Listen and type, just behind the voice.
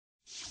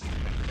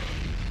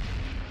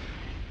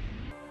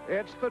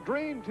It's the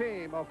dream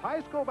team of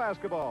high school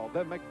basketball,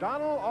 the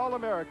McDonald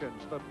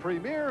All-Americans, the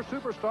premier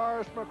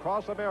superstars from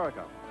across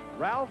America.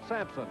 Ralph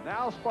Sampson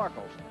now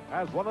sparkles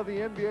as one of the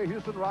NBA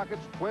Houston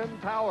Rockets' twin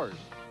towers.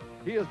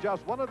 He is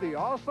just one of the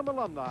awesome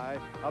alumni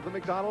of the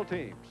McDonald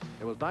teams.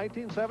 It was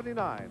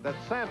 1979 that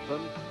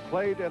Sampson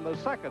played in the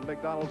second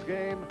McDonald's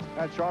game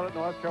at Charlotte,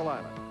 North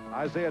Carolina.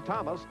 Isaiah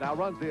Thomas now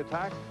runs the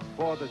attack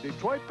for the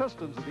Detroit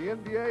Pistons of the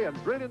NBA in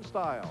brilliant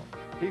style.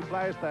 He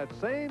flashed that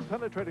same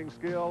penetrating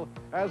skill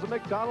as a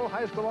McDonald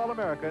High School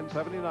All-America in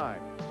 '79.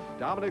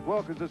 Dominic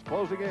Wilkins is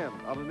closing in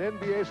on an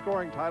NBA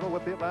scoring title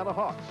with the Atlanta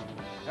Hawks.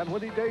 And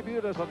when he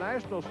debuted as a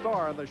national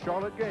star in the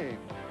Charlotte game,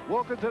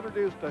 Wilkins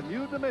introduced a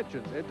new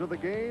dimension into the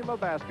game of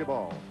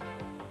basketball.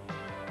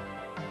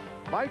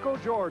 Michael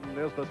Jordan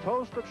is the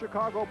toast of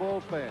Chicago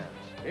Bulls fans,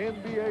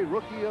 NBA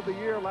Rookie of the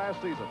Year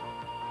last season.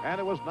 And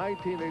it was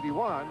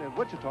 1981 in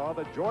Wichita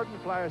that Jordan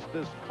flashed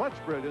this clutch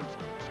brilliance,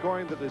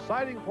 scoring the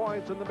deciding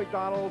points in the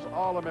McDonald's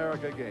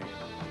All-America game.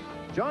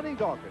 Johnny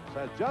Dawkins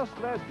has just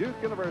led Duke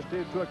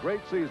University to a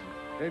great season,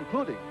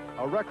 including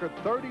a record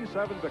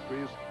 37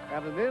 victories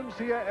and an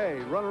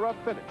NCAA runner-up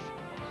finish.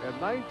 In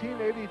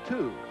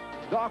 1982,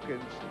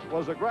 Dawkins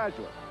was a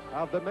graduate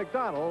of the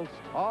McDonald's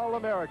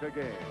All-America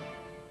game.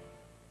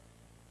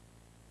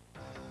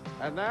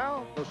 And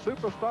now, the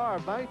superstar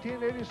of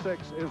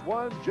 1986 is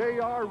one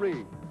J.R.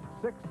 Reid.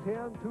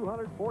 6'10",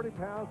 240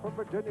 pounds from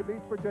Virginia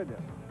Beach, Virginia.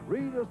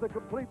 Reid is the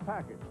complete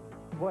package,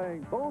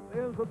 playing both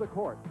ends of the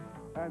court,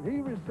 and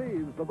he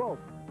receives the vote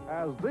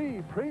as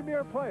the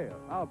premier player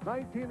of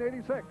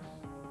 1986.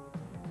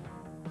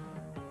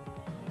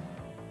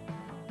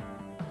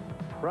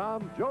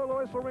 From Joe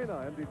Louis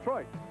Arena in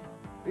Detroit.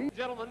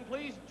 Gentlemen,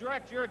 please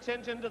direct your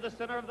attention to the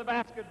center of the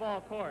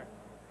basketball court.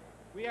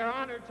 We are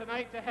honored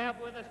tonight to have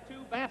with us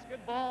two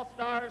basketball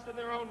stars in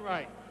their own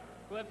right,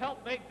 who have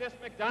helped make this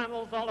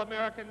McDonald's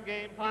All-American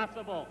game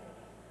possible.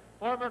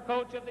 Former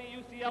coach of the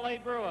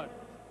UCLA Bruins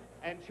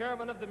and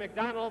chairman of the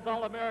McDonald's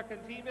All-American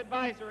Team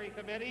Advisory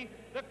Committee,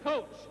 the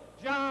coach,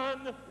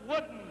 John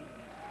Wooden.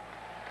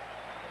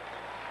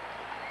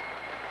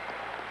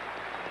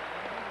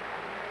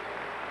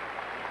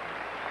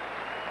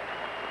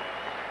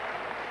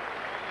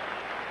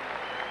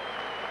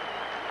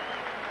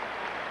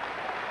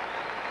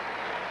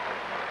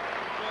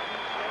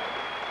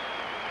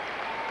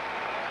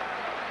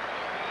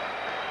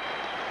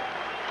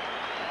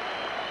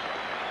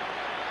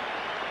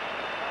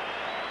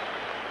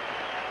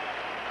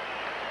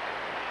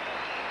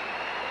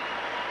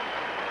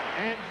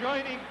 And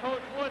joining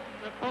Coach Wooden,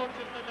 the coach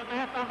of the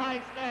DeMatha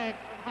High Stags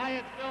from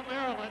Hyattsville,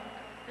 Maryland,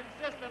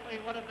 consistently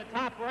one of the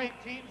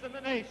top-ranked teams in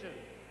the nation,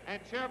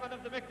 and chairman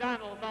of the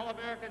McDonald's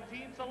All-American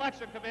Team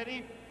Selection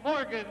Committee,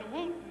 Morgan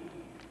Wooten.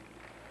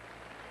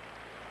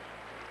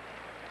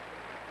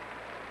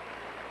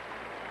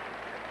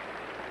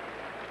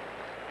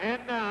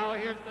 And now,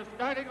 here's the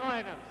starting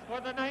lineups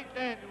for the 9th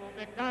annual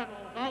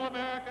McDonald's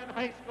All-American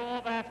High School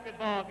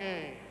basketball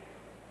game.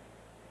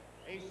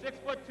 A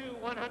 6'2",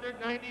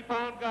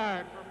 190-pound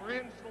guard from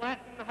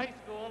Ringe-Latin High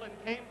School in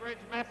Cambridge,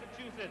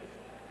 Massachusetts,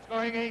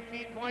 scoring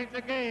 18 points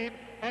a game,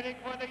 heading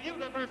for the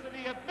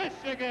University of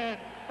Michigan.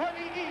 For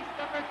the East,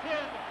 number 10,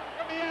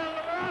 Ramiel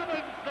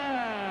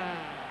Robinson.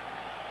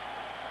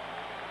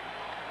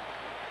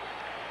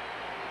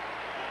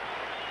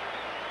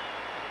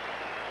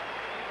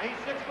 A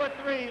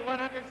 6'3",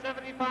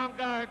 170-pound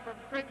guard from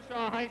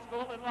Crenshaw High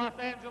School in Los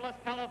Angeles,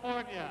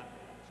 California,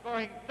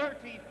 scoring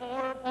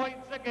 34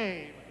 points a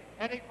game.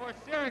 Heading for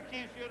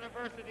Syracuse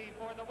University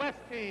for the West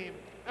team,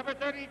 number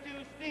 32,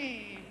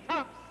 Steve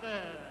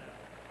Thompson.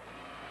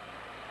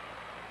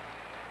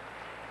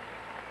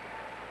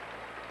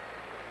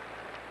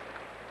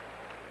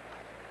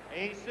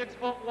 A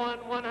 6'1",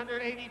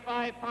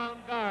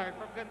 185-pound guard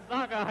from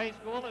Gonzaga High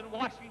School in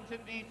Washington,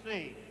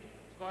 D.C.,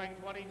 scoring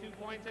 22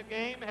 points a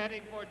game,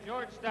 heading for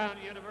Georgetown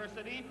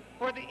University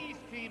for the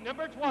East team,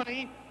 number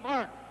 20,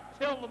 Mark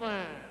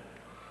Tillman.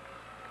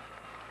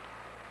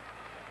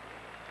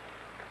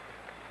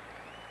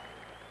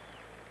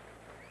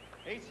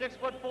 A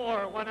 6'4",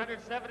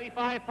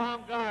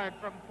 175-pound guard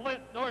from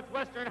Flint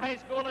Northwestern High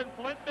School in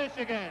Flint,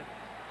 Michigan,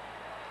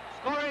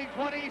 scoring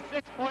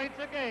 26 points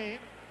a game,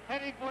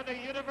 heading for the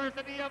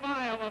University of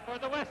Iowa for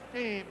the West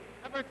team,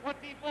 number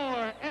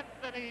 24,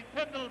 Anthony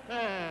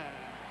Pendleton.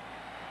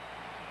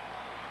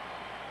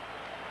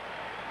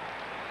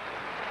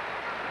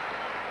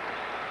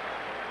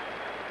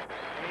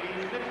 A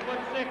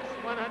 6'6",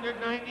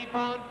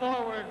 190-pound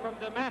forward from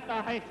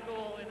DeMatha High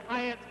School in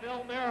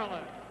Hyattsville,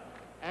 Maryland,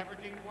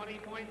 averaging 20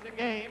 points a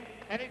game,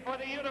 heading for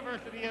the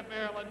University of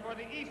Maryland for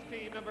the East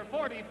team, number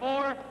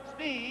 44,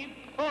 Steve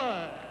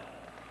Hood.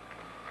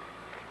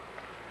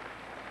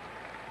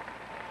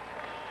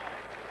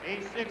 A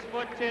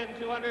 6'10",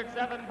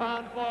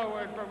 207-pound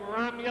forward from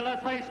Romulus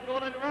High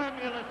School in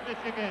Romulus,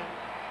 Michigan,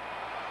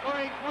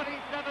 scoring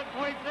 27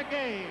 points a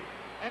game,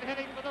 and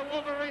heading for the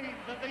Wolverines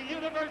of the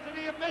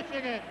University of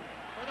Michigan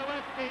for the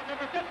West team,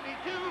 number 52,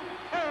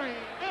 Terry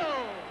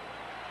Mills.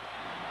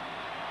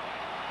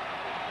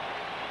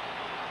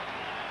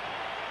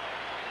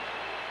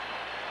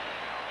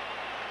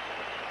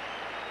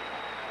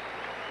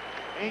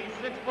 A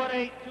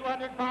 6'8",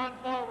 200-pound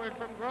forward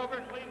from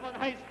Grover Cleveland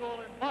High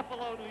School in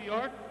Buffalo, New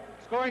York,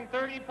 scoring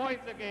 30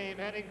 points a game,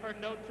 heading for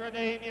Notre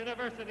Dame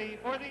University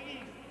for the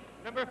East.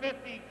 Number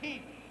 50,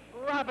 Keith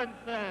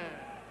Robinson.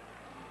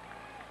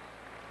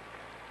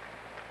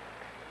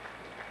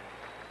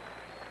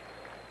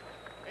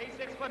 A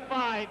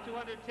 6'5",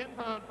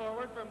 210-pound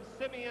forward from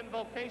Simeon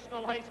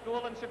Vocational High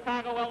School in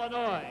Chicago,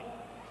 Illinois,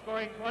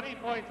 scoring 20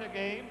 points a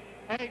game,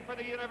 heading for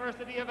the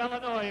University of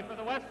Illinois for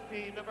the West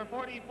team. Number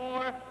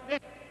 44,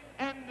 Nick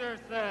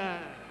Anderson.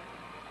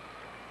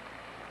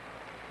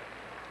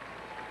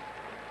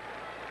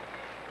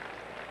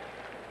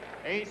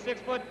 A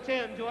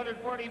 6'10",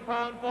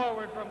 240-pound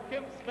forward from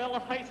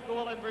Kempsville High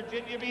School in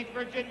Virginia Beach,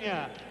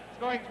 Virginia,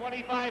 scoring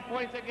 25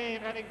 points a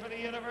game, heading for the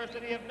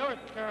University of North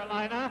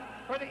Carolina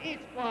for the East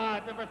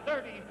squad. Number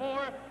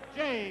 34,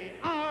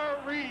 J.R.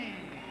 Reid.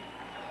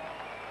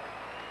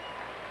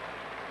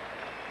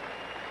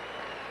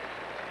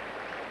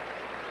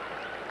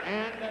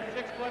 And a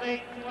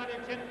 6'8",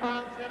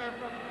 210-pound center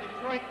from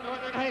Detroit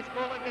Northern High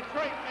School in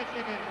Detroit,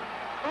 Michigan,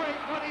 scoring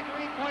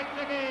 23 points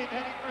a game,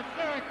 heading for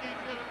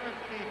Syracuse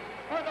University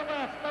for the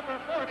West. Number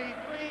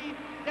 43,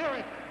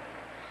 Derek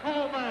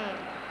Coleman.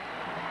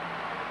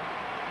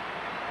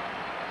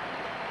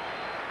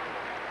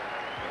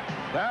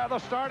 They're the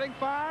starting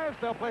five.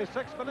 They'll play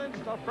 6 minutes.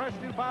 A fresh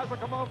new fives will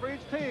come on for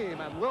each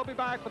team, and we'll be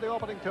back for the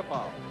opening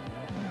tip-off.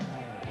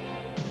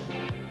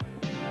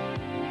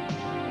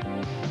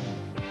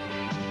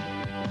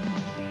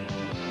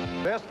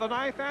 This is the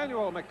 9th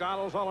annual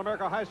McDonald's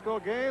All-America High School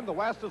game. The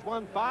West has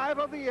won 5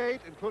 of the 8,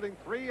 including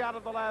 3 out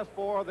of the last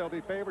 4. They'll be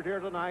favored here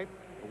tonight.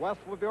 The West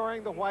will be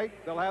wearing the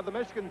white. They'll have the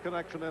Michigan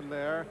connection in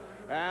there.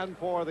 And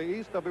for the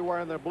East, they'll be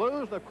wearing their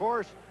blues. And of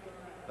course,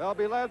 they'll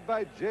be led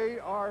by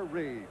J.R.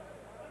 Reid,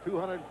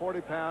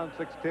 240 pounds,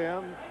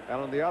 6'10". And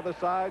on the other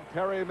side,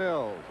 Terry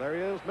Mills. There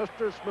he is,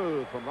 Mr.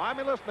 Smooth from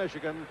Romulus,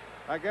 Michigan,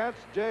 against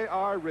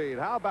J.R. Reid.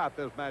 How about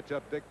this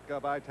matchup, Dick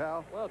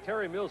Vitale? Well,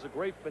 Terry Mills, a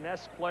great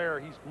finesse player.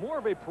 He's more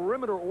of a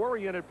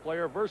perimeter-oriented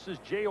player versus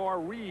J.R.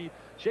 Reid.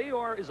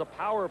 J.R. is a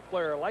power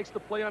player, likes to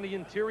play on the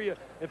interior.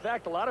 In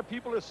fact, a lot of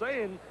people are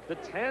saying the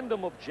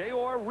tandem of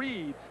J.R.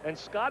 Reid and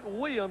Scott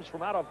Williams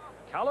from out of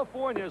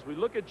California, as we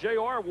look at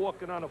J.R.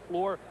 walking on the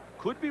floor,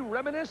 could be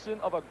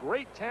reminiscent of a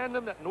great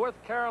tandem at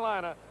North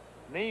Carolina,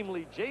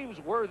 namely James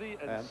Worthy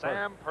and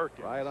Sam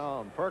Perkins. Right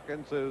on.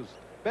 Perkins has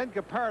been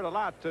compared a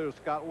lot to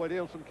Scott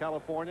Williams from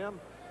California.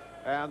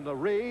 And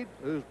Reid,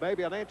 who's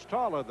maybe an inch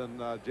taller than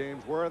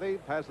James Worthy,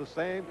 has the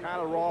same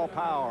kind of raw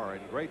power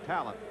and great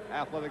talent,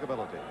 athletic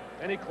ability.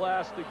 Any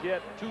class to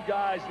get 2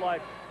 guys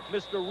like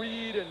Mr.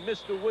 Reid and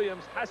Mr.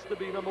 Williams has to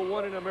be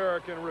 #1 in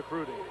American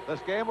recruiting. This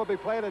game will be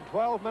played in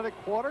 12-minute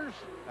quarters,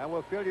 and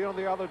we'll fill you in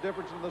the other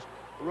difference in the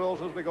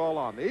rules as we go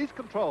along. The East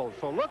controls,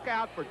 so look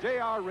out for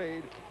J.R.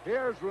 Reid.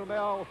 Here's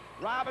Rumel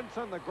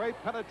Robinson, the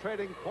great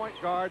penetrating point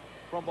guard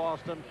from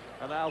Boston,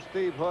 and now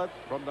Steve Hood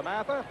from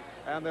DeMatha,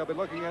 and they'll be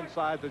looking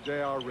inside to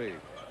J.R. Reid.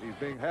 He's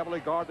being heavily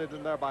guarded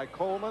in there by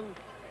Coleman.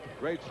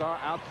 Great star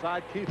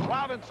outside, Keith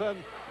Robinson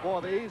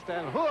for the East,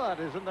 and Hood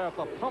is in there at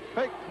the pump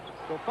fake.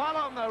 So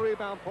follow him, the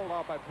rebound pulled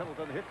off by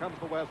Pendleton. Here comes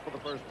the West for the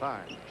first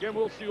time. Jim,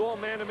 we'll see all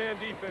man-to-man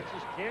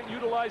defenses. Can't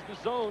utilize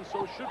the zone,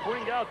 so should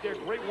bring out their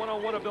great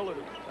one-on-one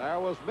ability. There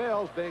was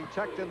Mills being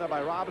checked in there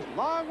by Robinson.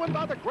 Long one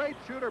by the great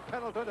shooter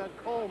Pendleton, and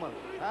Coleman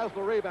has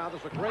the rebound.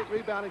 It's a great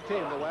rebounding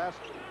team, the West.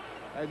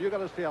 And you're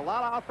going to see a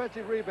lot of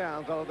offensive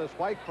rebounds out of this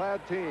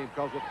white-clad team,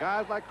 because with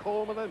guys like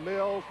Coleman and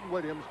Mills and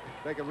Williams,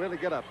 they can really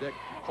get up, Dick.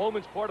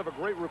 Coleman's part of a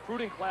great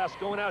recruiting class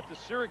going out to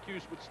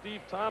Syracuse with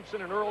Steve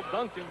Thompson and Earl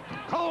Duncan.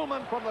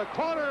 Coleman from the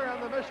corner,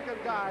 and the Michigan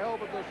guy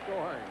opened the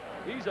scoring.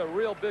 He's a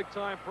real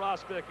big-time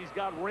prospect. He's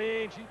got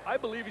range. I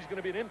believe he's going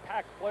to be an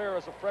impact player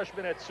as a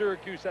freshman at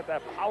Syracuse at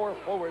that power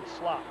forward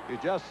slot. You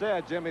just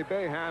said Jimmy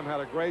Boeheim had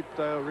a great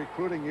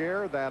recruiting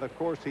year. That, of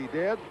course, he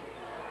did.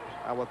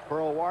 With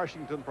Pearl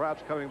Washington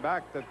perhaps coming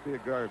back, that'd be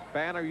a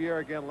banner year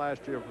again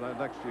last year, for the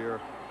next year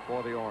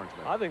for the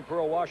Orangemen. I think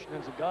Pearl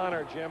Washington's a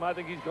goner, Jim. I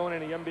think he's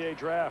going in the NBA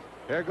draft.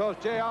 Here goes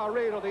J.R.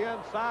 Reid on the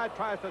inside,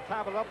 tries to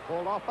tap it up,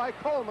 pulled off by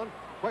Coleman.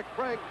 Quick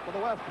break for the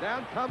West.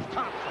 Down comes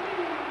Thompson.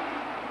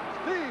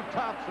 Steve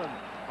Thompson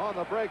on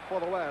the break for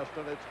the West,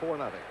 and it's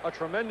 4-0. A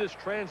tremendous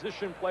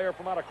transition player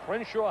from out of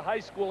Crenshaw High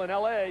School in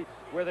L.A.,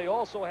 where they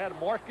also had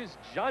Marcus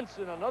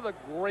Johnson, another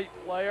great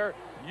player,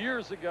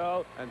 years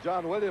ago. And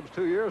John Williams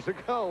 2 years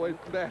ago. Is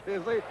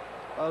he?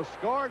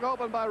 Scoring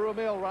open by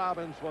Rumel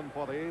Robinson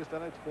for the East,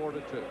 and it's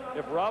 4-2.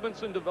 If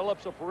Robinson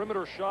develops a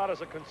perimeter shot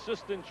as a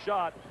consistent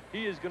shot,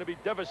 he is going to be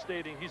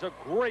devastating. He's a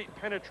great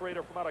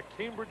penetrator from out of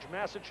Cambridge,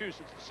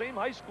 Massachusetts, the same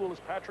high school as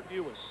Patrick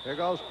Ewing. Here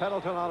goes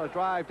Pendleton on a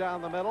drive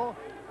down the middle,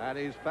 and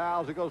he's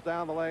fouled. He goes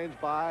down the lanes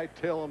by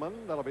Tillman.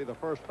 That'll be the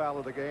first foul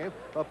of the game.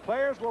 The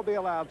players will be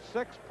allowed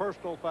 6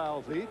 personal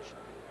fouls each.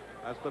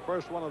 That's the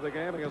first one of the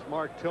game against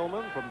Mark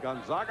Tillman from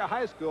Gonzaga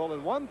High School.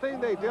 And one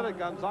thing they did at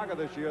Gonzaga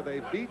this year,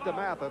 they beat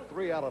DeMatha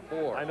 3 out of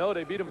 4. I know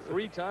they beat him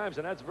 3 times,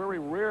 and that's very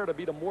rare to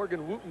beat a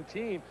Morgan Wooten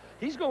team.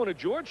 He's going to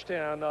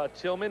Georgetown,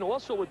 Tillman,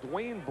 also with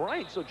Dwayne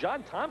Bryant. So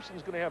John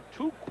Thompson's going to have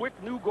 2 quick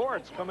new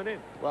guards coming in.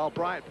 Well,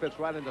 Bryant fits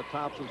right into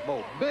Thompson's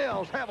mold.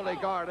 Mills heavily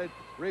guarded.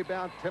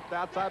 Rebound tipped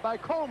outside by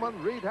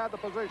Coleman. Reid had the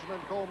position,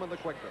 and Coleman the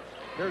quickness.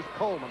 Here's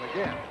Coleman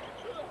again.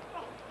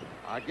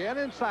 Again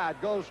inside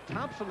goes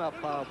Thompson up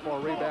for a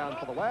rebound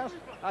for the West.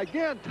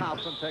 Again,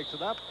 Thompson takes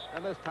it up,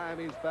 and this time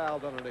he's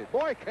fouled underneath.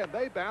 Boy, can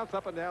they bounce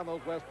up and down,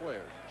 those West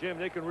players. Jim,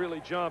 they can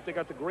really jump. They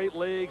got the great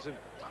legs. And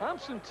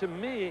Thompson, to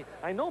me,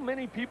 I know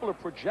many people are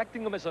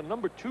projecting him as a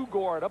number 2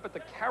 guard up at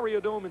the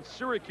Carrier Dome in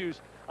Syracuse.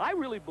 I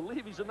really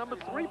believe he's a number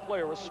 3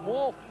 player, a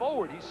small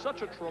forward. He's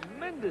such a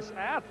tremendous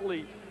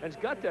athlete and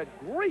has got that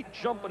great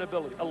jumping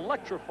ability,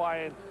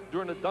 electrifying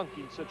during a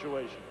dunking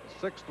situation.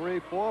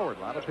 6'3" forward.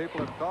 A lot of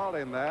people have called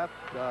him that.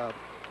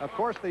 Of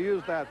course, they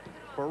use that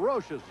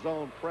ferocious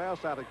zone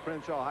press out at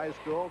Crenshaw High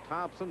School.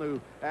 Thompson,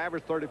 who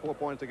averaged 34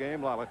 points a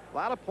game, a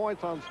lot of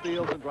points on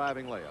steals and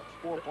driving layups.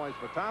 4 points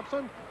for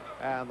Thompson,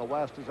 and the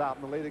West is out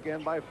in the lead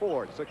again by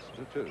 4 at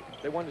 6-2.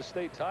 They won the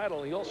state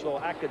title. He also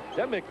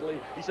academically,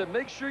 he said,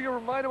 make sure you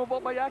remind him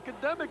about my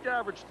academic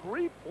average,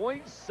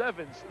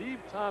 3.7, Steve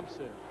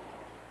Thompson.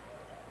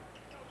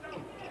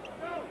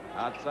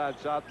 Outside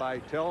shot by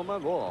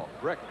Tillman. Oh,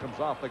 brick comes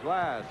off the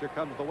glass. Here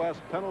comes the West.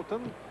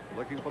 Pendleton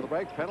looking for the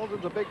break.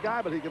 Pendleton's a big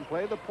guy, but he can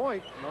play the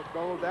point.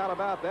 No doubt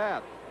about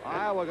that.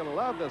 Iowa going to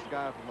love this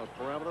guy from the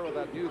perimeter with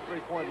that new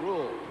 3-point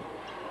rule.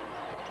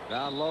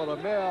 Down low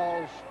to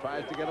Mills.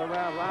 Tries to get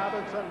around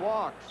Robinson.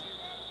 Walks.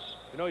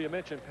 You know, you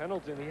mentioned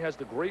Pendleton. He has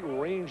the great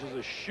range as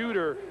a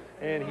shooter,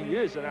 and he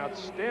is an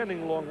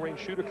outstanding long-range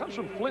shooter. Comes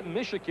from Flint,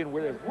 Michigan,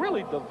 where they've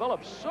really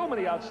developed so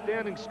many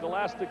outstanding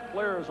scholastic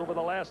players over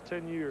the last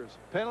 10 years.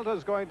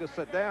 Pendleton's going to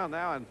sit down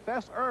now, and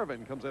Fess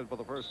Irvin comes in for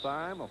the first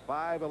time, a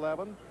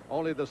 5'11".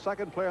 Only the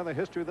second player in the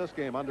history of this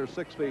game under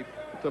 6 feet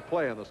to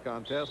play in this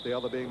contest, the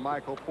other being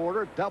Michael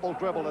Porter. Double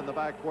dribble in the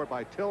backcourt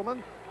by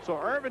Tillman. So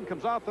Irvin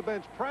comes off the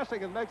bench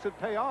pressing and makes it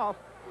pay off.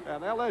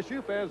 And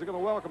LSU fans are going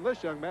to welcome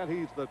this young man.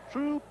 He's the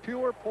true,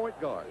 pure point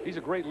guard. He's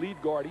a great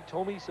lead guard. He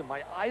told me, he said,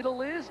 my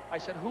idol is? I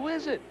said, who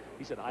is it?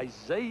 He said,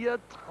 Isaiah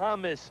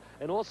Thomas,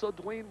 and also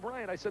Dwayne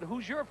Bryant. I said,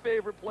 who's your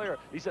favorite player?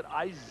 He said,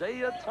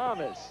 Isaiah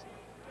Thomas.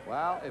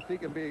 Well, if he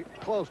can be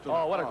close to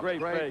what a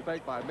great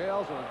fake by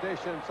Mills, and a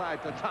dish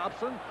inside to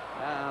Thompson.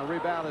 And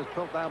rebound is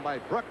pulled down by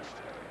Brooks.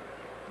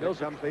 Mills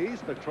comes the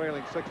East. They're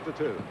trailing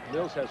 6-2.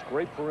 Mills has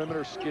great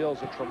perimeter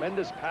skills, a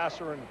tremendous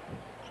passer, and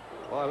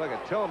well, look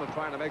at Tillman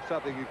trying to make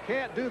something. You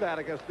can't do that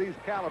against these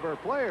caliber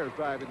players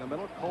driving the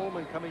middle.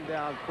 Coleman coming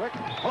down quick.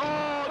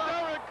 Oh,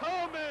 Derek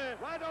Coleman!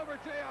 Right over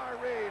J.R.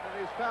 Reid, and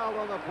he's fouled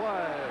on the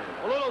play.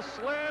 A little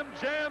slam,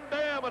 jam,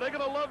 bam. Are they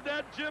going to love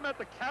that, Jim, at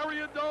the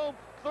Carrier Dome?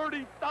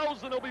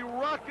 30,000 will be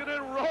rocking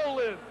and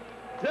rolling.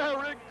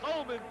 Derek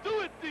Coleman,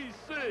 do it,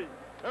 D.C.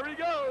 There he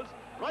goes,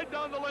 right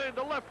down the lane,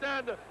 the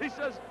left-hander. He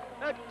says,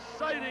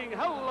 exciting,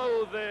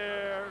 hello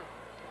there.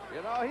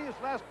 You know, he's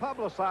less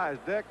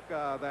publicized, Dick,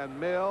 than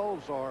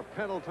Mills or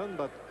Pendleton,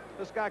 but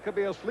this guy could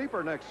be a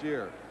sleeper next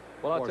year.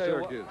 Well, I'll tell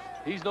you what,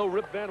 he's no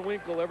Rip Van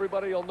Winkle.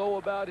 Everybody will know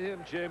about him,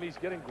 Jim. He's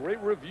getting great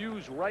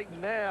reviews right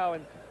now,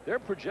 and they're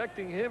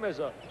projecting him as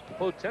a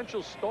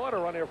potential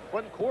starter on their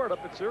front court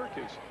up at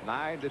Syracuse.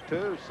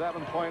 9-2,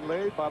 7-point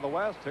lead by the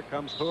West. Here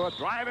comes Hood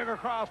driving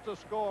across to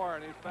score,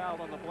 and he's fouled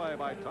on the play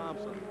by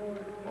Thompson.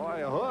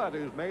 Boy, Hood,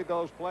 who's made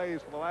those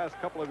plays for the last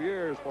couple of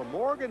years for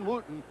Morgan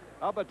Wooten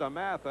up at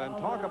DeMatha, and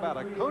talk about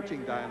a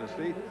coaching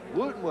dynasty.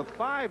 Wooten with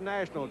 5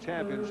 national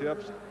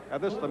championships.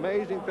 And this is the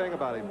amazing thing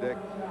about him, Dick.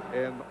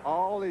 In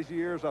all these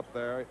years up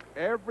there,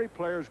 every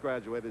player's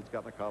graduated, he's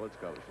gotten a college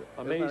scholarship.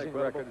 Amazing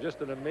record,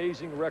 just an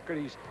amazing record.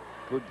 He's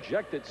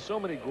projected so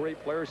many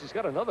great players. He's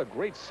got another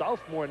great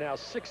sophomore now,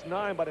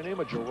 6'9", by the name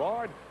of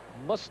Gerard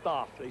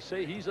Mustaf. They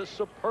say he's a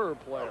superb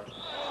player.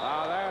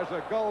 There's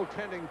a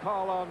goaltending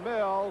call on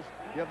Mills.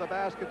 Give the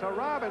basket to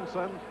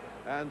Robinson.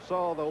 And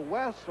so the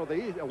West, or the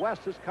East,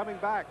 West is coming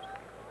back.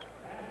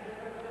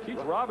 Keith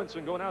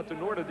Robinson going out to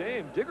Notre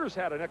Dame. Digger's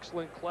had an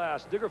excellent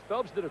class. Digger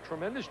Phelps did a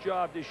tremendous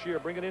job this year,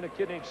 bringing in a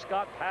kid named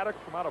Scott Paddock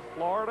from out of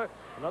Florida,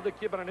 another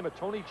kid by the name of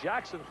Tony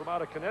Jackson from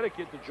out of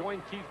Connecticut to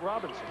join Keith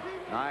Robinson.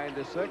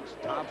 9-6.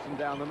 Thompson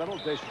down the middle,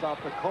 dished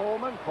off to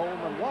Coleman.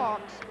 Coleman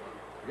walks.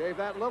 Gave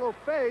that little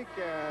fake,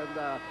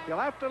 and you'll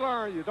have to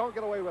learn. You don't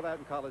get away with that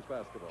in college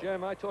basketball.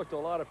 Jim, I talked to a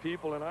lot of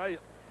people, and I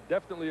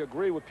definitely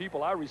agree with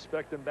people I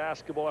respect in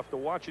basketball after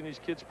watching these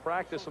kids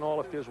practice and all.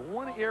 If there's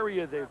one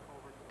area they're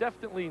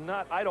definitely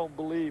not, I don't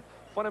believe,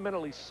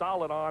 fundamentally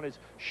solid on, is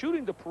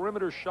shooting the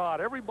perimeter shot.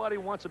 Everybody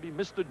wants to be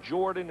Mr.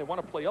 Jordan. They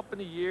want to play up in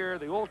the air.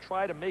 They all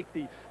try to make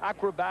the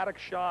acrobatic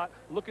shot,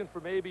 looking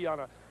for maybe on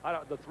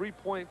the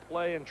three-point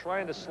play and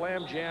trying to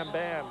slam, jam,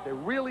 bam. They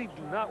really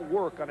do not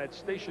work on that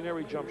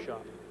stationary jump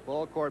shot.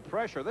 Full court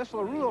pressure. This is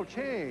a rule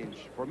change.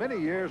 For many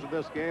years in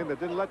this game, they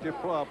didn't let you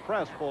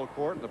press full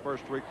court in the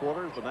first 3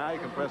 quarters, but now you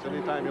can press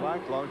anytime you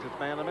like as long as it's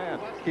man-to-man.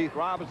 Keith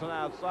Robinson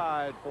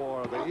outside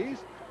for the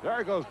East.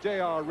 There goes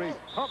J.R. Reid.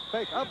 Pump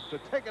fake up to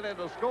take it in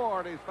to score,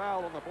 and he's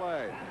fouled on the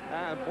play.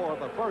 And for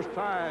the first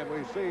time,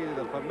 we see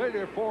the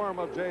familiar form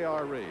of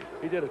J.R. Reid.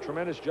 He did a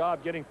tremendous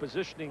job getting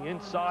positioning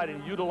inside,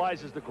 and he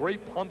utilizes the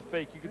great pump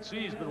fake. You can see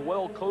he's been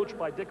well coached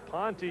by Dick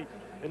Ponte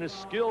and his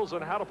skills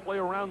on how to play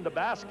around the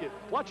basket.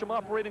 Watch him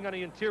operating on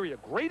the interior.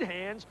 Great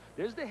hands.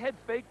 There's the head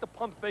fake, the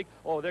pump fake.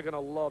 Oh, they're going to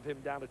love him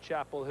down at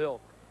Chapel Hill.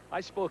 I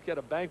spoke at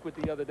a banquet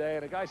the other day,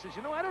 and a guy says,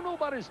 you know, I don't know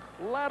about his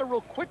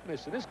lateral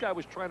quickness. And this guy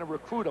was trying to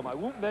recruit him. I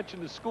won't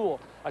mention the school.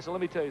 I said,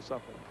 let me tell you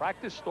something.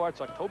 Practice starts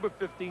October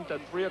 15th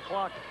at 3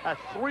 o'clock. At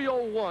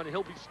 3:01,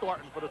 he'll be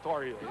starting for the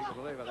Tar Heels. You can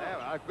believe it.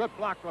 A good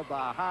block from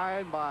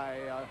behind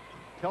by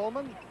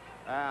Tillman,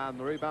 and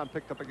the rebound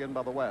picked up again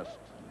by the West.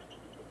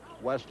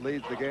 West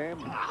leads the game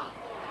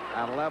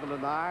at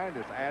 11-9.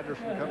 As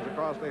Anderson comes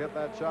across to hit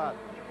that shot.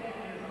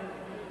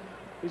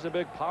 He's a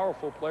big,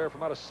 powerful player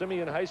from out of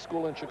Simeon High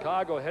School in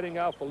Chicago, heading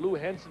out for Lou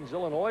Henson's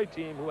Illinois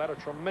team, who had a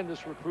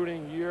tremendous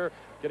recruiting year,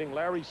 getting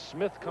Larry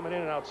Smith coming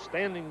in, an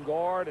outstanding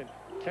guard, and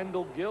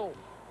Kendall Gill.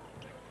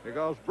 Here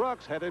goes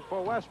Brooks, headed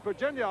for West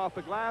Virginia off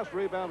the glass.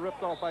 Rebound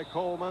ripped off by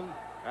Coleman,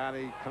 and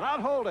he cannot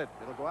hold it.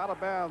 It'll go out of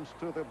bounds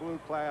to the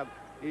blue-clad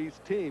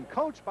East team,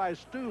 coached by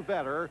Stu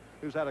Vetter,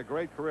 who's had a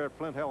great career at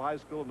Flint Hill High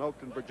School in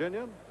Oakton,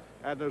 Virginia.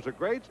 And there's a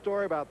great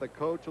story about the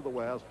coach of the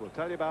West. We'll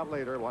tell you about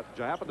later what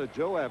happened to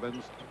Joe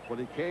Evans when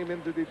he came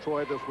into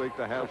Detroit this week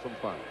to have some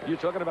fun. You're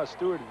talking about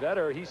Stuart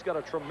Vetter. He's got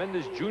a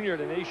tremendous junior.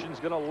 The nation's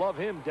going to love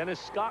him.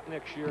 Dennis Scott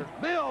next year.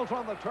 Mills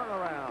on the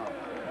turnaround.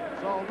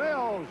 So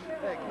Mills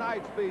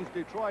ignites these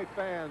Detroit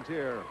fans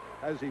here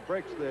as he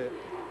breaks the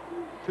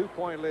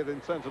 2-point lead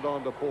and sends it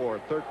on to 4,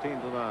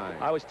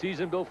 13-9. I was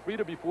teasing Bill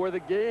Frieda before the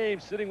game,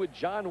 sitting with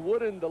John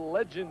Wooden, the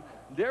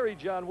legendary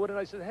John Wooden.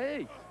 I said,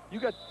 hey,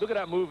 look at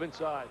that move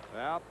inside.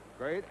 Yep,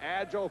 great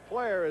agile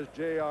player is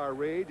J.R.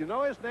 Reid. You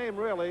know, his name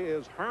really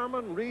is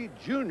Herman Reid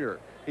Jr.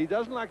 He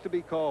doesn't like to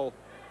be called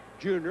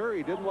Junior.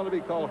 He didn't want to be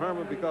called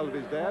Herman because of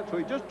his dad, so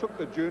he just took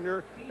the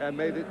Junior and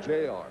made it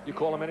J.R. You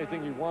call him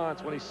anything he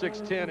wants when he's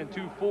 6'10" and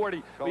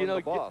 240. Call him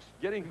the boss.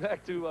 Getting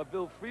back to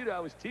Bill Frieda, I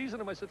was teasing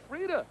him. I said,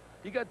 Frieda,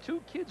 you got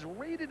 2 kids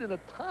rated in the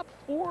top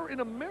 4 in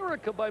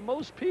America by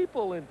most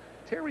people, and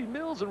Terry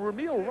Mills and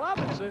Ramil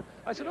Robinson.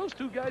 I said, those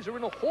 2 guys are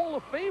in the Hall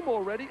of Fame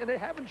already, and they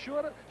haven't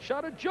shot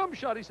a jump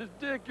shot. He says,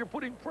 Dick, you're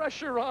putting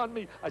pressure on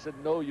me. I said,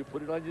 no, you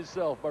put it on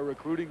yourself by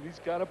recruiting these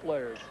kind of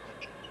players.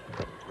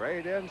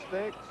 Great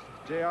instincts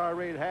J.R.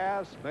 Reid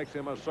has, makes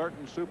him a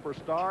certain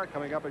superstar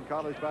coming up in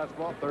college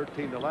basketball.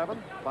 13-11,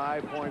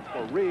 5 points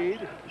for Reid.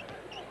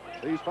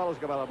 These fellows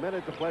got about a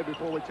minute to play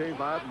before we change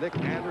lines. Nick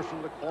Anderson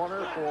in the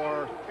corner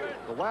for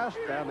the West,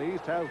 and the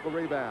East has the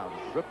rebound.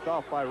 Ripped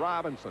off by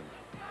Robinson.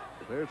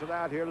 There's it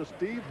out here to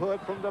Steve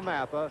Hood from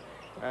DeMatha.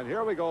 And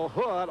here we go,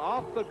 Hood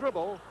off the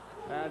dribble.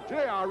 And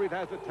J.R. Reid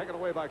has it taken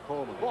away by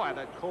Coleman. Boy,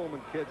 that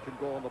Coleman kid can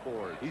go on the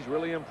board. He's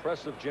really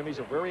impressive, Jim. He's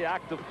a very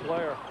active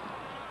player.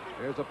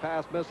 Here's a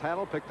pass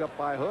mishandled, picked up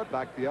by Hood.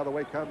 Back the other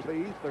way comes the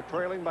East. They're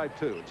trailing by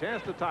 2.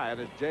 Chance to tie it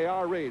is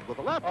J.R. Reid with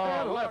a left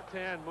hand. Left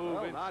hand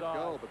move inside. Not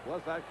go, but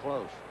was that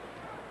close?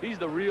 He's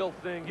the real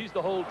thing. He's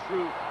the whole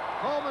truth.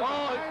 Coleman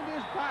behind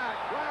his back,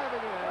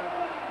 driving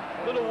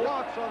in. Little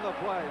walks on the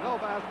play. No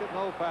basket,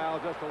 no foul,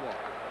 just a walk.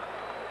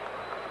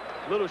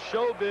 Little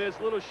showbiz,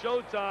 little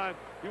showtime.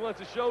 He wants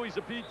to show he's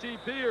a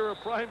PTP or a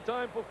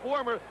primetime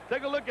performer.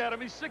 Take a look at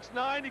him. He's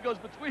 6'9". He goes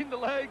between the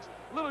legs,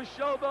 little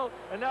showboat,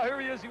 and now here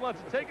he is. He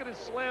wants to take it and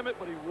slam it,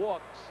 but he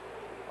walks.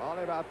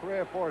 Only about 3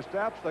 or 4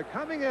 steps. They're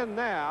coming in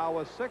now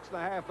with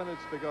 6.5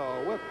 minutes to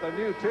go with the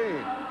new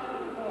team.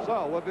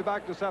 So we'll be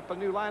back to set the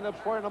new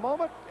lineups for you in a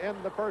moment. In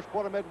the first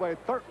quarter midway,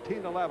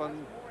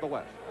 13-11, the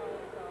West.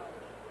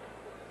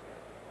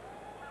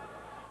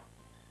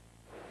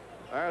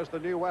 There's the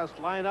new West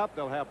lineup.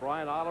 They'll have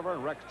Brian Oliver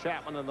and Rex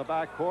Chapman in the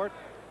backcourt.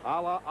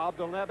 Ala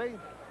Abdelnaby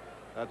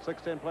at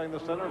 6'10" playing the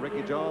center.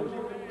 Ricky Jones,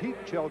 Pete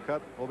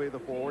Chilcutt will be the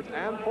forwards.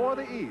 And for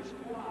the East,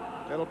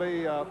 it'll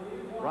be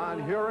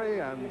Ron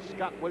Hury and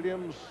Scott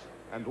Williams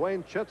and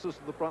Dwayne Chitzis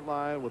at the front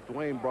line with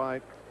Dwayne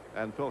Bryant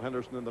and Phil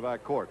Henderson in the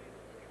backcourt.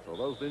 So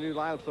those are the new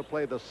lineups to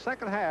play the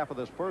second half of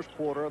this first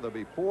quarter. There'll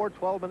be 4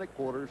 12-minute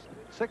quarters,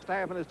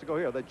 6.5 minutes to go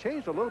here. They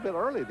changed a little bit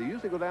early. They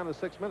usually go down to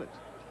 6 minutes.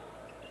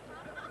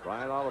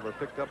 Brian Oliver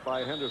picked up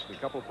by Henderson. A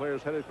couple of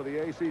players headed for the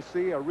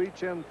ACC. A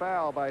reach-in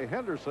foul by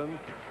Henderson,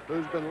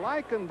 who's been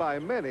likened by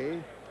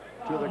many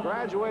to the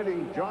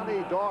graduating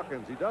Johnny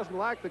Dawkins. He doesn't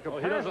like the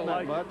comparison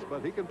that much, but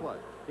he can play.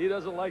 He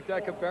doesn't like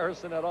that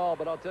comparison at all,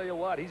 but I'll tell you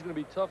what, he's going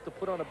to be tough to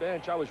put on a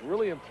bench. I was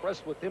really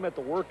impressed with him at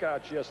the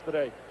workouts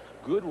yesterday.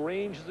 Good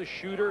range as a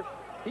shooter.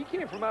 He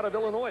came from out of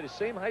Illinois, the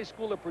same high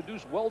school that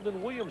produced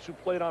Weldon Williams, who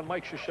played on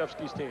Mike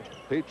Krzyzewski's team.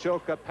 Pete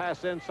Chilcutt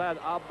pass inside.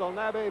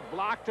 Abdelnaby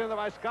blocked in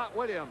by Scott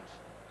Williams.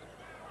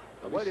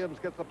 Williams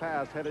gets the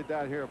pass headed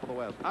down here for the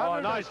West. Oh,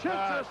 nice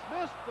pass.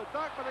 Missed the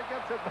duck, but it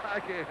gets it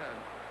back in.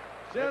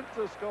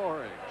 Shintz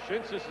scoring.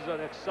 Shintz is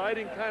an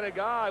exciting kind of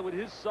guy with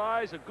his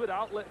size, a good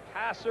outlet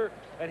passer,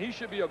 and he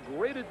should be a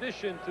great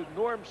addition to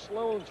Norm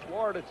Sloan's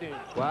Florida team.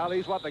 Well,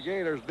 he's what the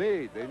Gators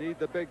need. They need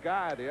the big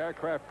guy, the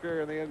aircraft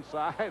carrier on the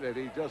inside, and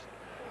he just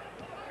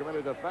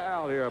committed a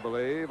foul here, I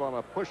believe, on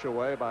a push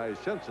away by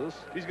Shintz.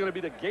 He's going to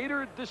be the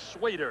Gator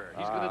dissuader.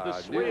 He's going to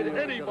dissuade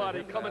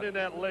anybody coming in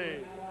that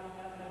lane.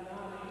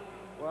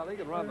 Well, he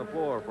can run the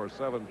floor for a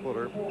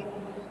 7-footer.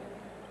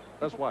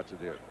 Let's watch it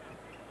here.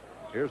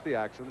 Here's the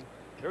action.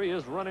 There he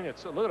is running it.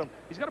 So look at him.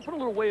 He's got to put a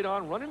little weight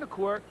on, running the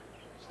court,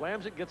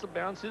 slams it, gets a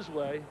bounce his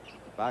way.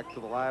 Back to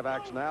the live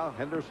action now.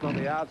 Henderson on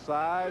the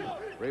outside.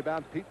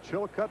 Rebound, Pete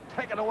Chilcutt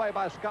taken away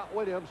by Scott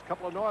Williams.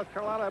 Couple of North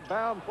Carolina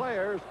bound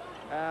players.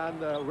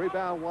 And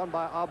rebound won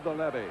by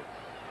Abdelnaby.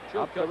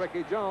 Up to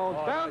Ricky Jones.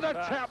 Down to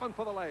Chapman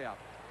for the layup.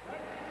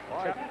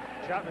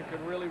 Chapman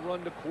can really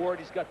run the court.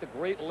 He's got the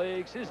great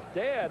legs. His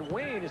dad,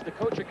 Wayne, is the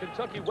coach at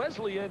Kentucky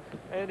Wesleyan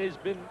and has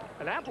been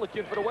an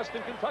applicant for the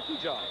Western Kentucky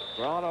job.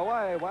 Thrown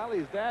away. Well,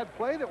 his dad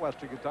played at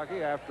Western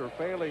Kentucky after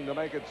failing to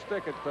make it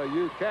stick at the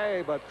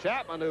UK. But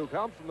Chapman, who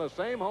comes from the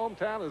same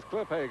hometown as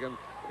Cliff Hagan,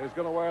 is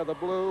going to wear the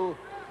blue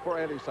for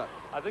Eddie Sutton.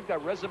 I think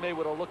that resume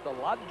would have looked a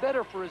lot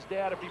better for his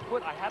dad if he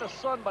put, I had a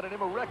son by the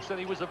name of Rex and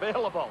he was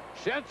available.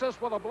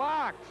 Shintz with a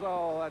block.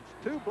 So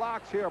that's 2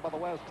 blocks here by the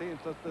West team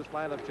since this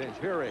lineup change.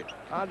 Here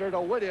under to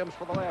Williams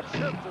for the left.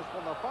 Shintz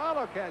from the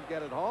follow can't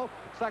get it home.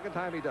 Second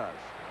time he does.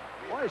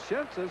 Boy,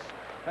 Shintz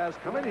has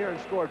come in here and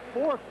scored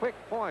 4 quick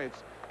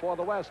points for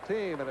the West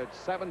team, and it's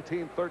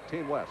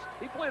 17-13 West.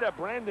 He played at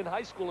Brandon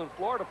High School in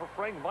Florida for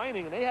Frank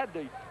Vining, and they had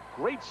the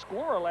great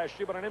scorer last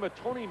year by the name of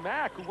Tony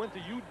Mack, who went to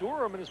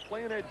U-Durham and is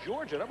playing at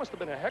Georgia. That must have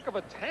been a heck of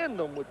a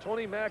tandem with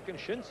Tony Mack and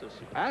Shintz.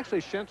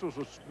 Actually, Shintz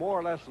was more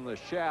or less in the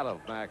shadow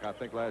of Mack, I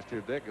think, last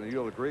year, Dick, and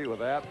you'll agree with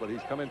that, but he's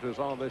come into his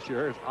own this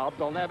year. Here's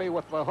Abdelnaby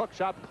with the hook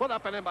shot put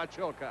up and in by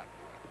Chilcutt.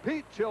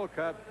 Pete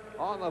Chilcutt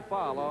on the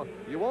follow.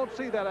 You won't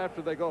see that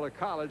after they go to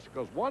college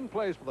because one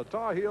plays for the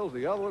Tar Heels,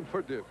 the other one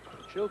for Duke.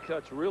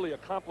 Chilcutt's really a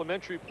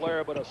complimentary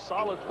player, but a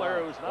solid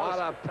player who's not. What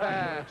a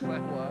pass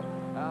that was.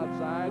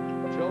 Outside,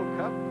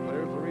 Chilcutt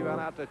clears the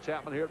rebound out to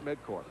Chapman here at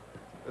midcourt.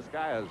 This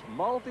guy is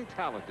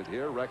multi-talented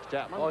here, Rex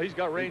Chapman. Oh, he's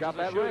got range. He got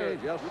that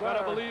range, yes, you sir.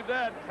 gotta believe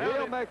that.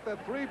 He'll make the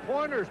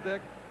 3-pointers,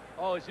 Dick.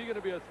 Oh, is he going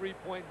to be a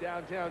 3-point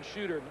downtown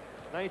shooter?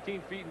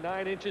 19 feet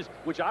 9 inches,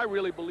 which I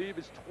really believe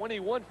is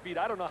 21 feet.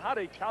 I don't know how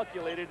they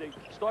calculated. They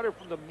started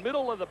from the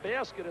middle of the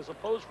basket as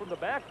opposed from the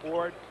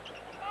backboard.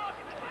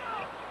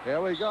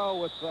 Here we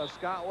go with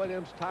Scott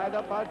Williams tied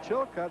up by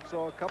Chilcutt.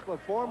 So a couple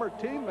of former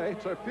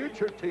teammates or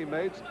future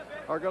teammates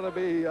are going to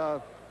be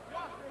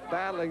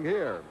battling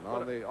here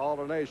on the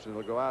alternation.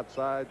 They'll go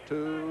outside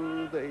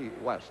to the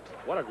west.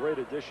 What a great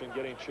addition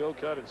getting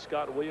Chilcutt and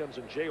Scott Williams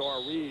and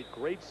J.R. Reid.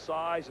 Great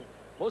size. And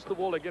most of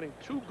all, they're getting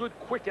 2 good,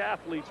 quick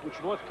athletes, which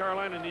North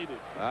Carolina needed.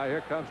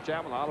 Here comes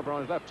Chapman. Oliver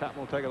on his left.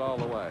 Chapman will take it all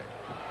the way.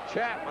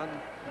 Chapman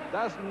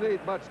doesn't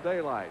need much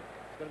daylight.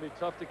 It's going to be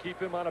tough to keep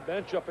him on a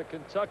bench up at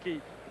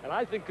Kentucky. And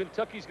I think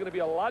Kentucky's going to be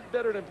a lot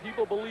better than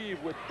people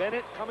believe with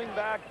Bennett coming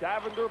back,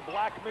 Davender,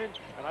 Blackman,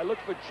 and I look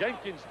for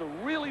Jenkins to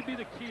really be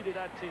the key to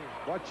that team.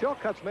 Well,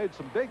 Chilcutt's made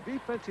some big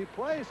defensive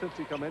plays since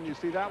he come in. You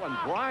see that one.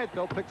 Bryant,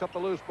 though, picks up the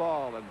loose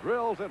ball and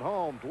drills it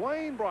home.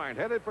 Dwayne Bryant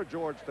headed for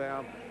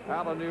Georgetown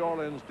out of New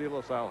Orleans, De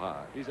La Salle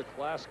High. He's a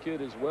class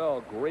kid as well.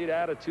 Great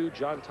attitude.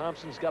 John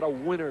Thompson's got a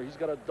winner. He's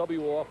got a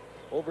W off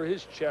over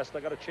his chest. I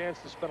got a chance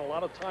to spend a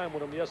lot of time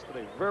with him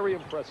yesterday. Very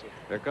impressive.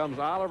 Here comes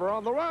Oliver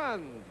on the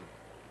run.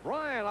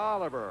 Brian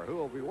Oliver, who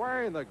will be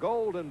wearing the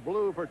gold and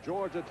blue for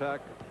Georgia Tech,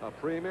 a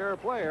premier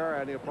player,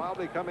 and he'll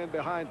probably come in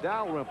behind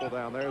Dalrymple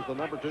down there as the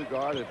number 2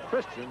 guard, and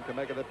Christian can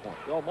make it at point.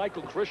 Well,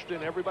 Michael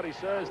Christian, everybody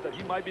says that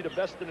he might be the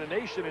best in the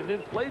nation and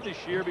didn't play this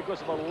year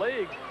because of a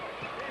leg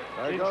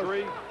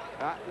injury.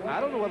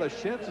 I don't know whether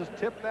Shintz has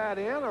tipped that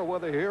in or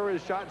whether here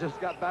his shot just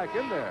got back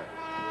in there.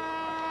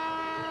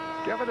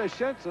 Give it to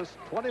Shintz,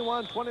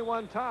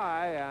 21-21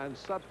 tie, and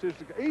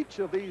substitutes. Each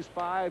of these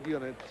 5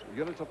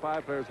 units of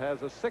 5 players,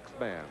 has a 6th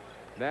man.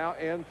 Now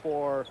in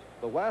for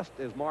the West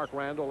is Mark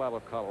Randall out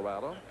of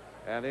Colorado,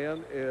 and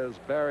in is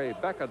Barry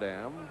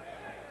Beckadam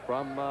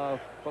from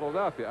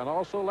Philadelphia, and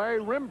also Larry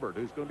Rimbert,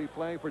 who's going to be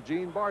playing for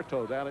Gene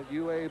Bartow down at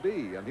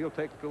UAB, and he'll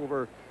take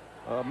over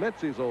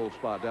Mincy's old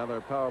spot down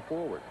there, power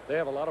forward. They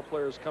have a lot of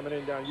players coming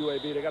in down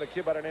UAB. They got a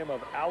kid by the name of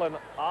Alan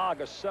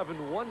Ogg, a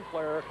 7'1"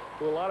 player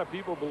who a lot of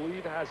people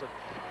believe has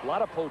a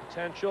lot of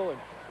potential. And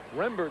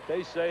Rimbert,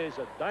 they say, is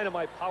a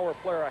dynamite power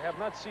player. I have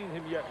not seen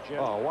him yet, Jim.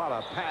 Oh, what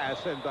a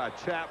pass in by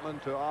Chapman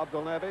to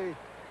Abdelnaby,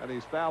 and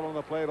he's fouled on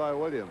the play by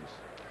Williams.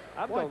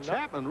 Boy,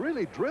 Chapman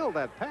really drilled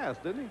that pass,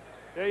 didn't he?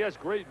 Yeah, he has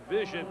great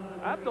vision.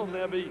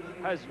 Abdelnaby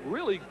has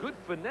really good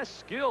finesse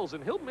skills,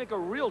 and he'll make a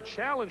real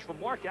challenge for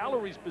Mark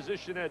Allery's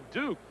position at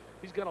Duke.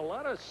 He's got a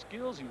lot of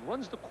skills. He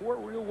runs the court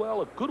real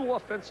well, a good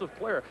offensive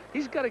player.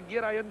 He's got to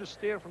get, I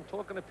understand from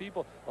talking to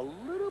people, a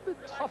little bit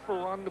tougher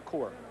on the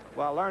court.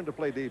 Well, learn to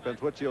play defense,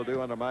 which he'll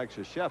do under Mike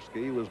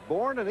Krzyzewski. He was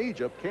born in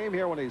Egypt, came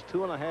here when he's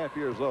 2.5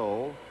 years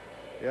old.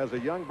 He has a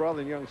young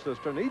brother and young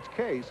sister. In each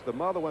case, the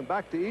mother went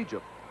back to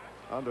Egypt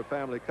under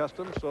family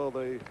custom, so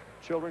the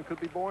children could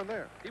be born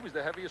there. He was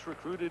the heaviest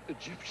recruited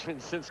Egyptian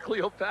since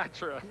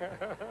Cleopatra.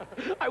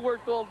 I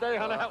worked all day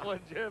on that one,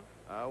 Jim.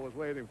 I was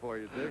waiting for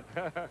you, Dick.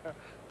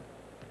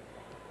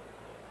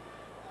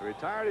 He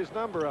retired his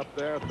number up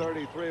there,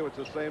 33, which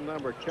is the same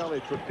number Kelly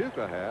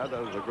Tripucka had.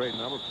 That was a great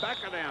number.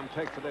 Beckenham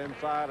takes it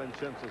inside, and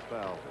Shinsis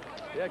fouls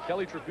it. Yeah,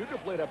 Kelly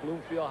Tripucka played at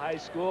Bloomfield High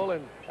School,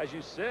 and as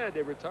you said,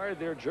 they retired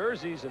their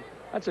jerseys, and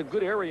that's a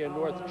good area in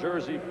North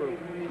Jersey for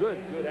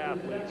good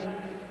athletes.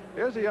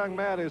 Here's a young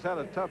man who's had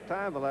a tough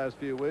time the last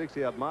few weeks.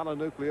 He had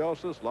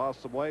mononucleosis,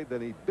 lost some weight,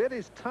 then he bit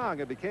his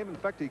tongue and became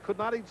infected. He could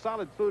not eat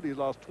solid food. He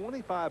lost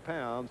 25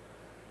 pounds.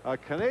 A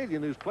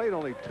Canadian who's played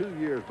only 2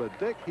 years, but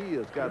Dick, he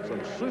has got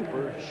some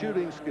super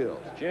shooting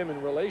skills. Jim,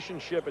 in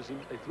relationship, as he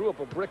threw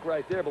up a brick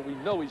right there, but we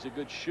know he's a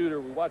good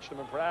shooter. We watched him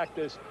in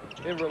practice.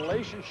 In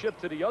relationship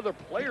to the other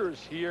players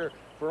here,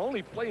 for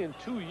only playing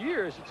 2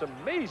 years, it's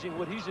amazing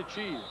what he's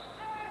achieved.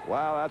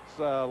 Wow, that's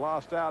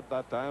lost out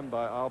that time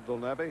by Abdul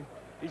Nebi.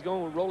 He's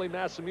going with Rolly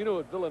Massimino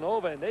at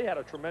Villanova, and they had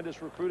a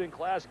tremendous recruiting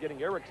class,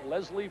 getting Eric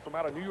Leslie from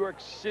out of New York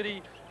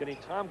City, getting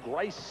Tom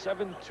Grice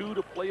 7'2"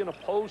 to play in a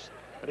post,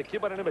 and a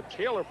kid by the name of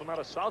Taylor from out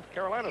of South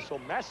Carolina. So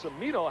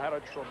Massimino had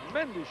a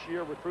tremendous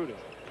year recruiting.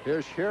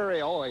 Here's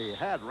Sherry. Oh, he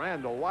had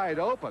Randall wide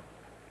open.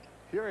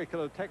 Sherry could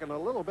have taken a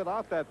little bit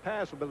off that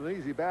pass, but an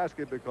easy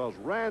basket because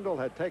Randall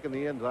had taken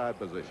the inside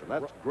position.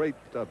 That's great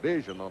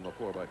vision on the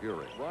floor by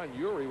Urey. Ron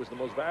Urey was the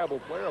most valuable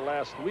player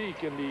last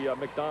week in the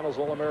McDonald's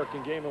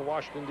All-American game in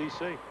Washington,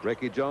 D.C.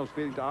 Ricky Jones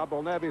feeding to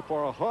Abdul Nebi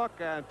for a hook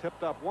and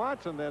tipped up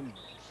once and then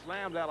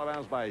slammed out of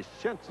bounds by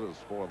Shinsis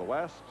for the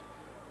West.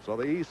 So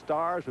the East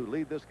Stars, who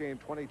lead this game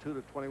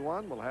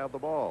 22-21, will have the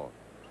ball.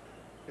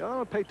 You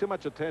don't pay too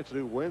much attention to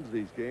who wins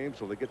these games,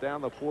 so they get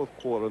down the fourth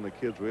quarter and the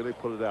kids really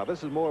put it out.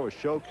 This is more of a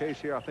showcase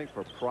here, I think,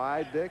 for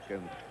pride, Dick,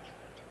 and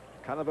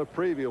kind of a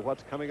preview of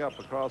what's coming up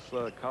across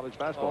college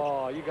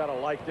basketball. Oh, you got to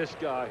like this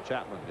guy.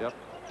 Chapman, yep.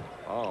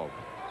 Oh,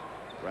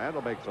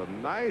 Randall makes a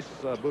nice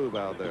move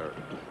out there.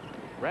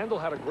 Randall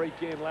had a great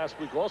game last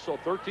week also.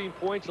 13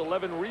 points,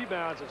 11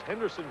 rebounds as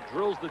Henderson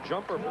drills the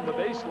jumper from the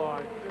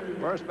baseline.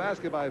 First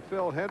basket by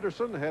Phil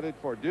Henderson, headed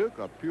for Duke.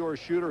 A pure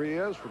shooter he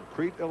is, from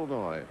Crete,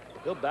 Illinois.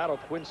 He'll battle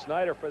Quinn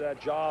Snyder for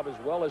that job,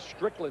 as well as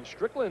Strickland.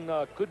 Strickland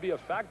could be a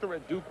factor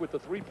at Duke with the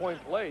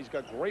three-point play. He's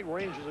got great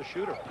range as a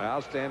shooter.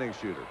 Outstanding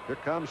shooter. Here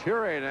comes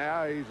Urey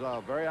now. He's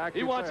very active.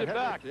 He wants it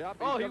back. Yep,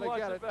 oh, he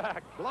wants it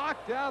back.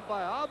 Blocked out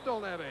by Abdul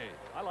Nebi.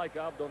 I like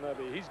Abdul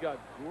Nebi. He's got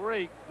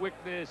great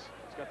quickness.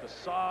 He's got the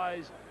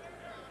size.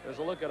 There's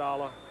a look at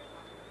Allah.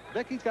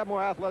 Dick, he's got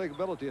more athletic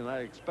ability than I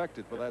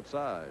expected for that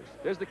size.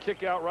 There's the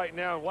kick out right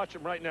now. Watch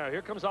him right now.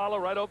 Here comes Allah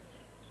right up.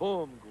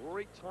 Boom.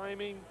 Great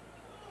timing.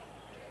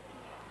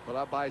 Put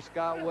up by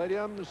Scott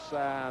Williams,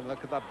 and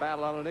look at the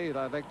battle underneath.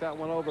 I think that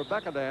went over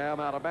Beckenham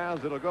out of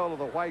bounds. It'll go to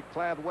the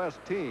white-clad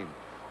West team.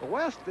 The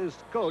West is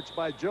coached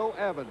by Joe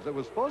Evans. It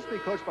was supposed to be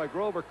coached by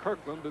Grover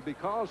Kirkland, but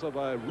because of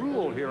a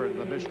rule here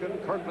in Michigan,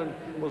 Kirkland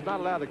was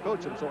not allowed to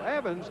coach him. So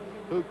Evans,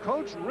 who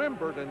coached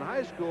Rimbert in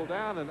high school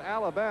down in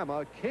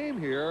Alabama, came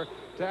here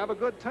to have a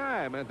good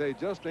time, and they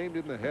just named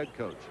him the head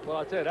coach. Well,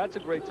 I'll tell you, that's a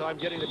great time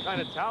getting the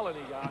kind of talent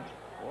he got.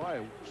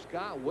 Boy,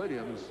 Scott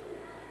Williams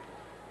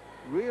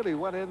really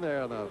went in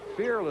there on a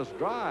fearless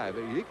drive.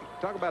 You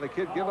talk about a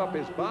kid give up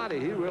his body.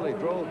 He really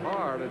drove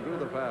hard and drew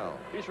the foul.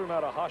 He's from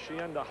out of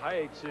Hacienda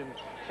Heights in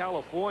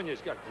California.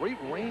 He's got great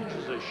range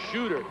as a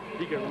shooter.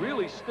 He can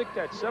really stick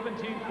that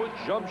 17-foot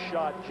jump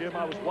shot, Jim.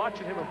 I was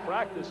watching him in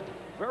practice.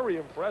 Very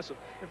impressive.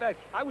 In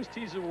fact, I was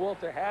teasing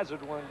Walter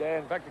Hazard one day.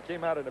 In fact, it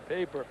came out in the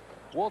paper.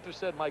 Walter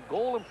said, my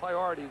goal and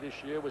priority this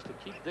year was to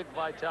keep Dick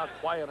Vitale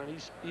quiet on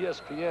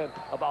ESPN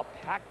about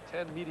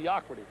Pac-10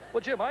 mediocrity. Well,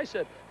 Jim, I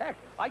said, heck,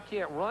 I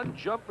can't run,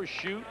 jump, or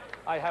shoot.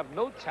 I have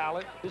no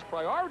talent. His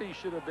priority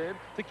should have been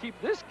to keep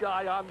this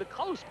guy on the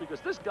coast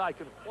because this guy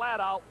can flat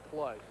out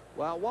play.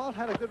 Well, Walt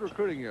had a good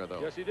recruiting year,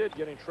 though. Yes, he did,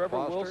 getting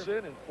Trevor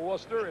Wilson and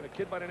Foster and a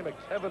kid by the name of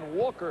Kevin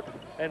Walker.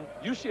 And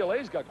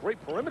UCLA's got great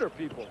perimeter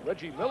people.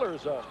 Reggie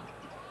Miller's a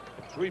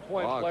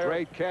three-point player.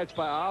 Great catch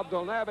by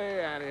Abdul Nebi,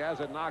 and he has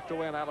it knocked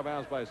away and out of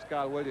bounds by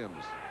Scott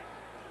Williams.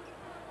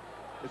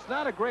 It's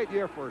not a great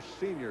year for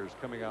seniors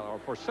coming out, or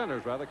for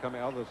centers, rather,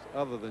 coming out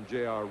other than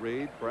J.R.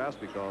 Reid, perhaps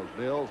because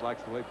Mills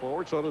likes to play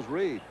forward, so does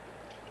Reid.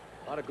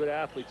 A lot of good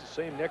athletes. The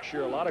same next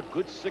year. A lot of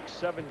good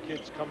 6'7"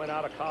 kids coming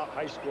out of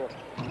high school.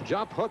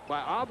 Jump hook by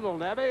Abdul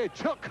Nebi.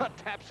 Chilcutt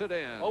taps it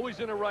in. Always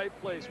in the right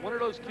place. One of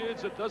those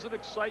kids that doesn't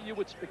excite you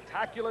with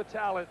spectacular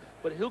talent,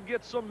 but he'll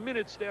get some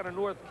minutes down in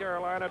North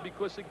Carolina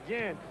because,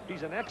 again,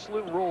 he's an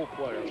excellent role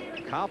player.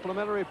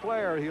 Complimentary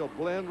player. He'll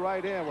blend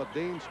right in with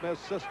Dean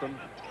Smith's system.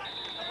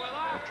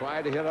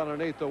 Tried to hit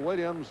underneath the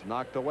Williams,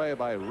 knocked away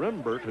by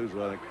Rimbert, who's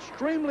an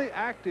extremely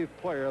active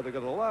player. They're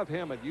going to love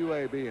him at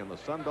UAB in the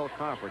Sun Belt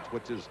Conference,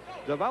 which is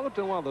developed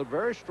in one of the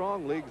very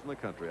strong leagues in the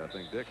country, I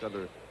think, Dick,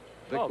 under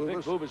Vic Bubas.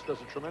 Vic Bubas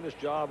does a tremendous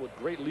job with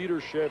great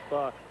leadership.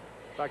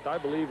 In fact, I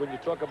believe when you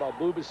talk about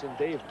Bubis and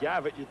Dave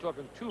Gavitt, you're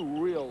talking two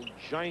real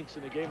giants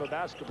in the game of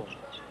basketball.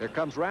 Here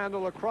comes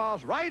Randall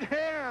across. Right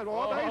hand.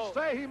 Oh, they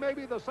say he may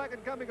be the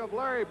second coming of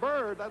Larry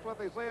Bird. That's what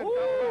they say in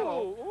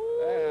Colorado.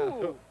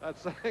 And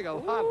that's saying a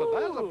lot, but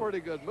that's a pretty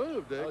good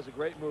move, Dick. That was a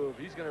great move.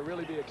 He's going to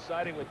really be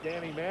exciting with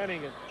Danny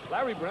Manning, and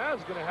Larry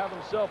Brown's going to have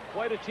himself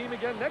quite a team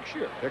again next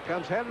year. Here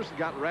comes Henderson.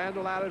 Got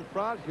Randall out in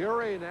front.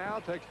 Hury now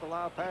takes the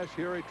lob pass.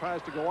 Hury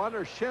tries to go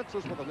under.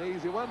 Schitzes with an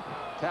easy one.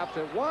 Taps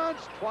it once,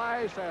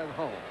 twice, and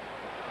home.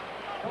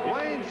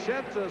 Wayne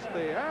Schitzes,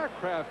 the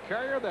aircraft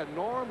carrier that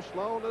Norm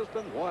Sloan has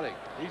been wanting.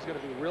 He's going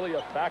to be really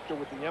a factor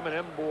with the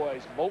M&M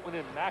boys, Moulton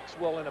and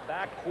Maxwell in the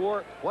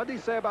backcourt. What did he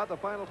say about the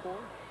Final Four?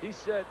 He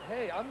said,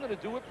 hey, I'm going to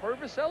do what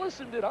Purvis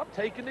Ellison did. I'm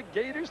taking the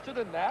Gators to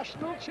the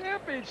national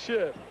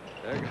championship.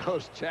 There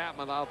goes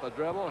Chapman off the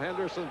dribble.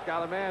 Henderson's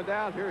got a man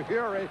down here.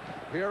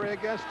 Hury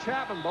against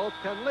Chapman. Both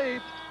can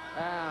leap.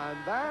 And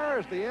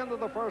there's the end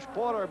of the first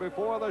quarter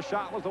before the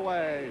shot was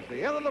away.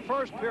 The end of the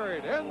first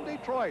period in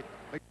Detroit.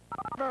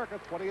 America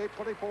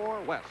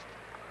 28-24 West.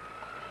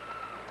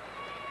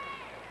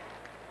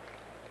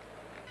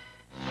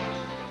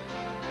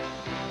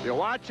 You're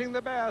watching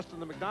the best in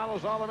the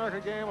McDonald's All-America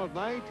game of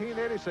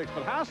 1986.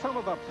 But how's some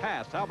of the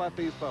past? How about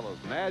these fellows?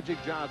 Magic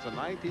Johnson,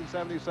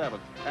 1977.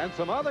 And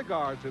some other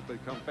guards who've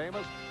become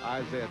famous.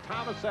 Isaiah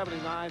Thomas,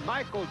 79.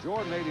 Michael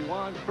Jordan,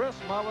 81. Chris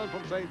Mullin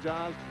from St.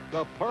 John's.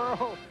 The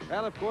Pearl.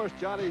 And, of course,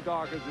 Johnny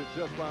Dawkins,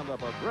 who's just wound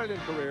up a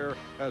brilliant career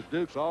as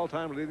Duke's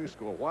all-time leading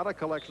scorer. What a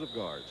collection of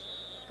guards.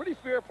 Pretty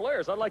fair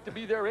players. I'd like to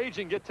be their age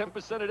and get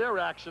 10% of their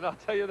action, I'll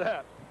tell you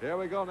that. Here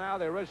we go now.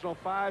 The original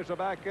fives are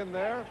back in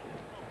there.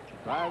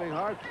 Riding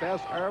hard, Fess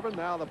Urban,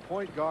 now the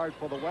point guard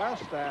for the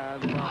West,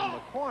 and from the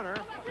corner,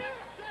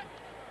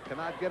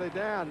 cannot get it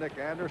down, Nick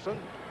Anderson.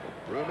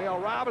 Romeo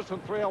Robinson,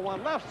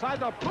 301 left side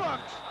to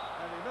Brooks,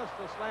 and he missed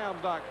the slam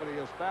dunk, but he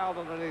is fouled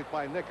underneath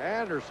by Nick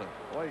Anderson.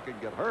 Boy, you can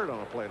get hurt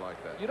on a play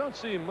like that. You don't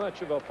see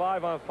much of a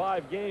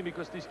 5-on-5 game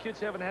because these kids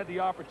haven't had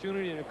the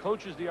opportunity, and the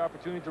coaches the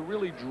opportunity to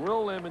really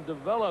drill them and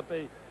develop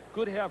a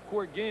good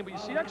half-court game, but you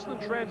see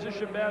excellent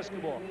transition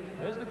basketball.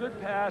 There's the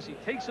good pass. He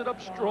takes it up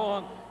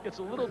strong, gets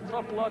a little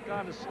tough luck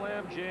on the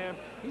slam jam.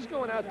 He's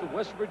going out to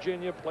West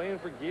Virginia playing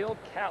for Gail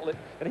Catlett,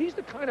 and he's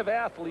the kind of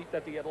athlete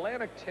that the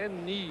Atlantic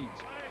 10 needs.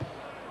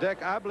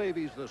 Dick, I believe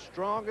he's the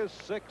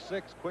strongest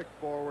 6'6" quick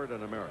forward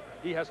in America.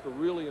 He has to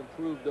really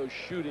improve those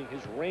shooting.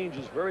 His range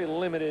is very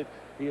limited.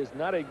 He is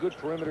not a good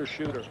perimeter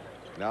shooter.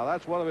 Now,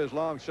 that's one of his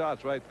long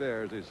shots right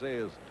there, as you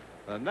see.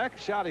 The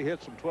next shot he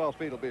hits from 12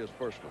 feet will be his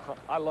first one.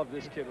 I love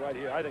this kid right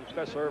here. I think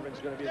Fess Irvin's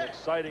going to be an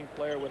exciting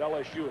player with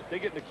LSU. If they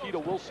get Nikita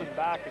Wilson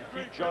back and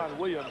keep John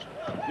Williams,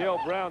 Dale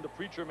Brown, the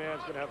preacher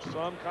man's going to have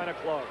some kind of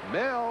club.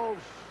 Mills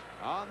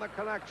on the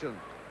connection.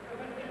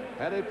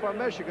 Headed for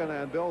Michigan,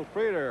 and Bill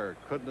Frieder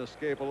couldn't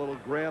escape a little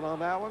grin on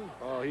that one.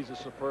 Oh, he's a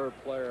superb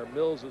player.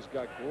 Mills has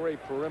got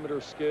great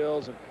perimeter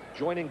skills, and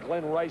joining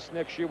Glenn Rice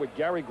next year with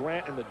Gary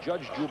Grant and the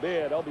Judge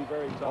Joubert, they'll be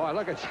very tough. Oh,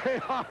 look at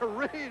J.R.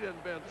 Reid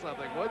invent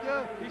something, would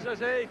you? He says,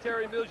 hey,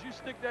 Terry Mills, you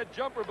stick that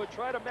jumper, but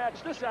try to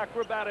match this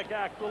acrobatic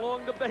act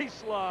along the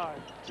baseline.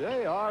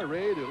 J.R.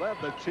 Reid, who led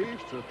the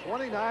Chiefs to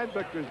 29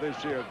 victories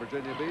this year at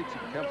Virginia Beach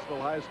and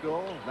Kempsville High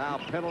School. Now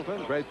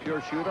Pendleton, great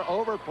pure shooter.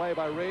 Overplay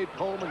by Reid.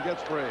 Coleman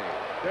gets free.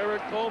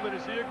 Derek Coleman,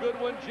 is he a good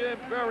one, Jim?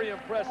 Very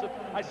impressive.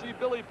 I see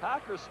Billy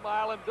Packer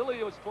smiling.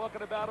 Billy was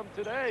talking about him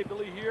today.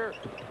 Billy here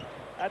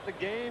at the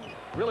game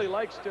really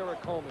likes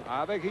Derek Coleman.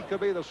 I think he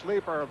could be the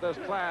sleeper of this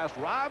class.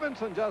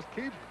 Robinson just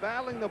keeps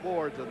battling the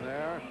boards in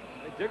there.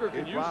 Hey, Digger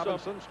can use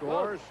Robinson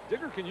scores. Well,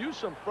 Digger can use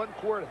some front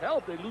court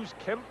help. They lose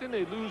Kempton,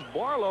 they lose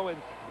Barlow,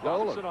 and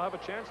Robinson will have a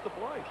chance to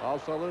play.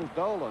 Also lose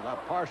Dolan.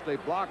 Not partially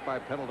blocked by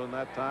Pendleton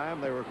that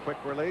time. They were quick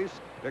release.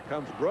 Here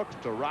comes Brooks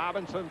to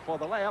Robinson for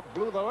the layup.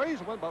 Blew the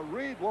easement, but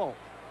Reid won't.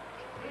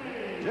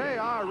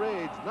 J.R.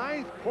 Reid's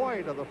 9th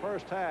point of the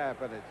first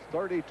half, and it's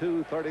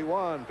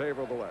 32-31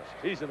 favor of the West.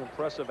 He's an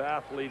impressive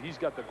athlete. He's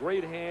got the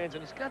great hands,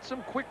 and he's got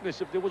some quickness.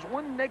 If there was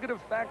one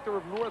negative factor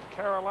of North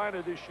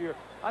Carolina this year,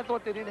 I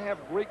thought they didn't have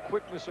great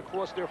quickness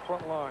across their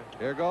front line.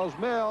 Here goes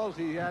Mills.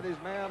 He had his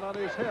man on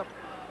his hip.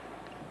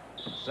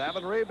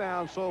 7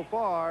 rebounds so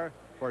far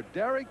for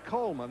Derek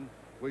Coleman.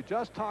 We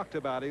just talked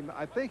about him.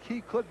 I think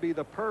he could be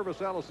the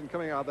Purvis Ellison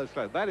coming out of this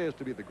class. That is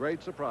to be the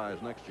great surprise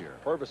next year.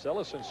 Purvis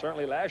Ellison,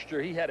 certainly last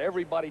year, he had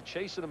everybody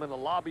chasing him in the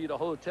lobby of the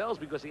hotels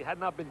because he had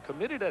not been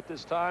committed at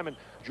this time. And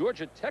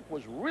Georgia Tech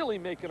was really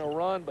making a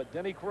run, but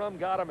Denny Crum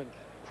got him. And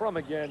Crum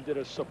again did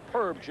a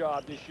superb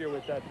job this year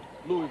with that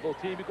Louisville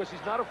team because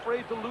he's not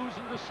afraid to lose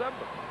in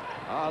December.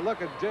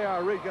 Look at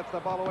J.R. Reid gets the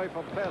ball away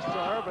from Fess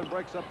to Irvin,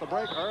 breaks up the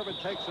break. Irvin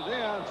takes it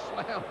in,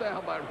 slammed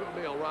down by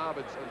Romeo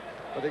Robinson,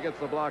 but he gets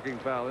the blocking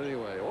foul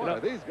anyway. Boy,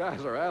 these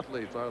guys are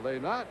athletes, are they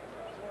not?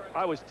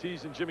 I was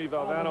teasing Jimmy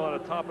Valvano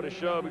on the top of the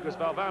show because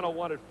Valvano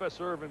wanted Fess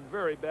Irvin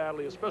very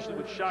badly, especially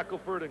with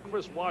Shackelford and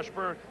Chris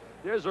Washburn.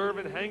 There's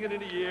Irvin hanging in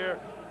the air.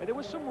 And there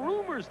was some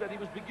rumors that he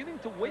was beginning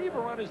to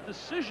waver on his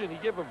decision. He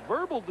gave a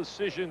verbal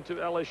decision to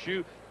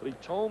LSU, but he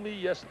told me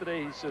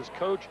yesterday, he says,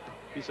 Coach,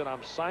 he said,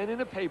 I'm signing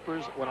the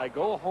papers when I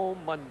go home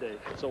Monday.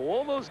 So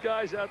all those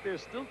guys out there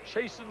still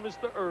chasing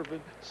Mr.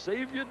 Irvin,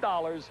 save your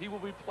dollars. He will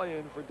be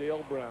playing for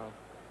Dale Brown.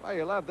 Well,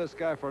 you love this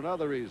guy for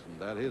another reason,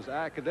 that his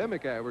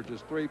academic average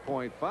is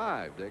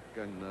 3.5, Dick,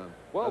 and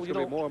well, that's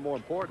going to be more and more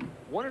important.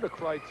 One of the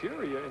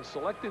criteria in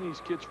selecting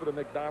these kids for the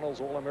McDonald's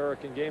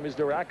All-American game is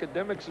their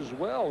academics as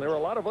well. There are a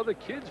lot of other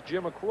kids,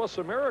 Jim, across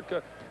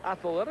America,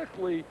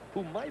 athletically,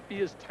 who might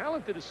be as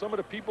talented as some of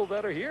the people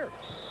that are here.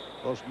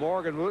 Well,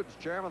 Morgan Wooten's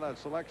chairman of that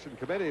selection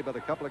committee, but a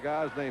couple of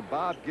guys named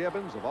Bob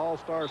Gibbons of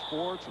All-Star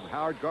Sports and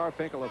Howard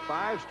Garfinkel of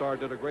 5-Star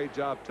did a great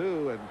job,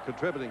 too, in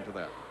contributing to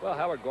that. Well,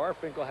 Howard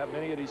Garfinkel had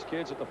many of these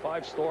kids at the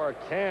 5-Star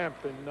camp,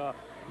 and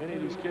many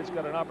of these kids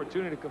got an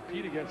opportunity to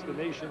compete against the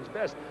nation's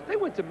best. They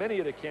went to many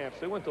of the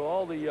camps. They went to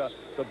all the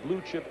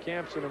blue-chip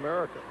camps in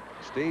America.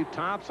 Steve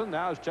Thompson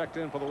now is checked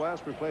in for the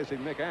West,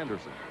 replacing Nick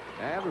Anderson.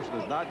 Anderson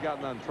has not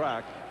gotten on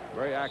track.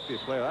 Very active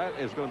player. That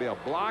is going to be a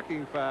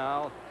blocking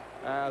foul,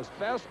 as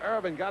Fess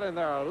Irvin got in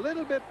there a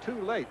little bit too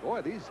late.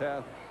 Boy, these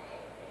have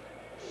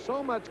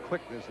so much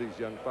quickness, these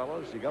young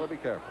fellows. You got to be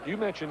careful. You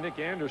mentioned Nick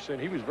Anderson.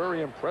 He was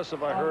very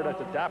impressive, I heard, at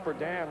the Dapper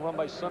Dan run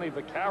by Sonny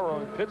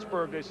Vaccaro in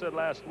Pittsburgh. They said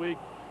last week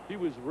he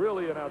was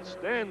really an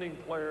outstanding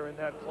player in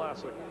that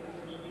classic.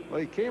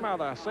 Well, he came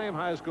out of the same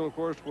high school, of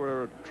course,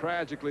 where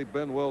tragically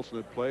Ben Wilson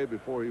had played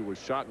before he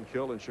was shot and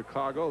killed in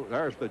Chicago.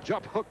 There's the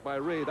jump hook by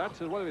Reid. That's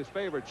one of his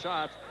favorite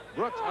shots.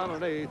 Brooks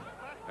underneath.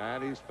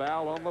 And he's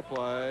fouled on the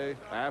play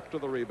after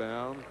the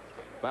rebound.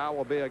 Foul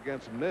will be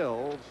against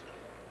Mills.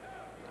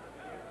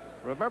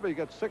 Remember, you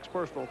get 6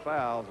 personal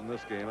fouls in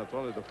this game. That's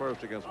only the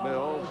first against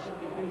Mills.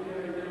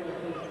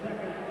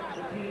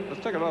 Let's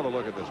take another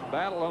look at this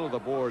battle under the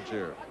boards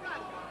here.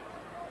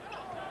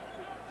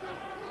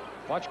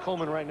 Watch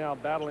Coleman right now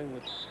battling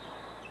with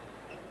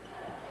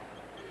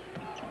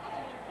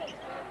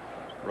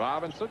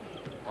Robinson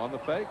on the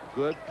fake.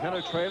 Good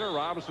penetrator.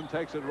 Robinson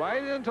takes it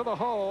right into the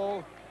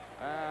hole.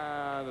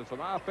 And it's an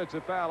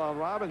offensive foul on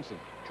Robinson.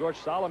 George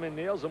Solomon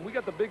nails him. We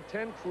got the Big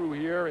Ten crew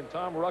here, and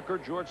Tom Rucker,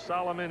 George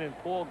Solomon, and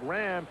Paul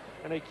Graham,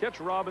 and they catch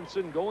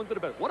Robinson going to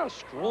the bed. What a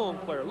strong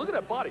player. Look at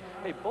that body.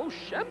 Hey, Bo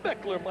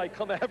Schembechler might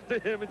come after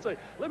him and say,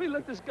 let me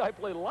let this guy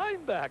play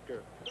linebacker.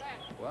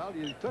 Well,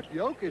 you took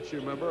Jokic, you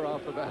remember,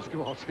 off the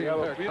basketball team. Yeah,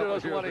 well, Peter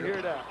doesn't want to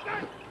hear that.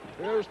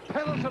 Here's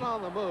Pendleton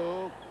on the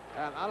move,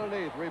 and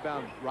underneath,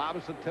 rebound.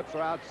 Robinson tips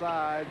her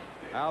outside.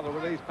 Now the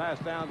release pass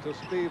down to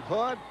Steve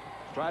Hood.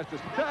 Tries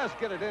to just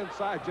get it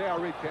inside. J.R.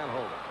 Reid can't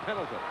hold it.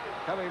 Pendleton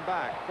coming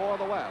back for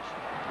the West.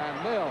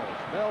 And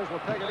Mills will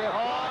take it in.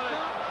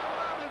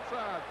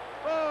 Robinson.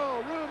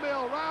 Oh,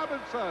 Rumeal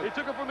Robinson. He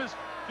took it from his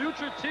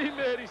future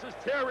teammate. He says,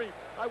 Terry,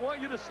 I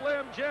want you to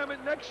slam jam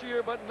it next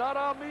year, but not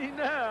on me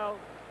now.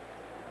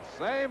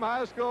 Same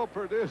high school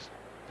produced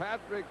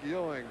Patrick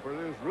Ewing,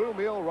 produced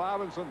Rumeal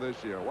Robinson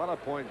this year. What a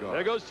point guard.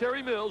 There goes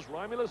Terry Mills,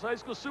 Romulus High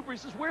School super. He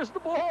says, where's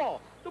the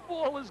ball? The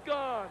ball is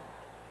gone.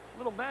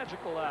 Little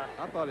magical act.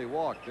 I thought he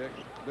walked, Dick.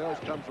 Mills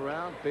comes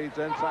around, feeds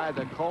inside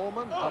to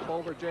Coleman, up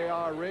over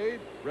J.R. Reid,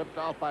 ripped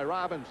off by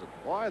Robinson.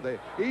 Boy, the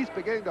East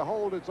beginning to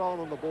hold its own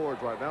on the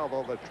boards right now,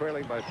 though they're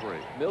trailing by 3.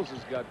 Mills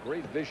has got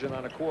great vision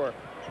on the court.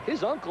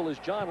 His uncle is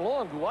John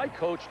Long, who I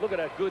coached. Look at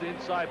that good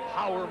inside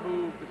power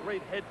move, the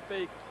great head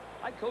fake.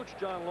 I coached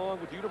John Long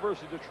with the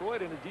University of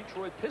Detroit and the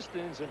Detroit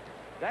Pistons, and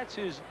that's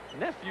his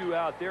nephew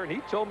out there. And he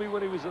told me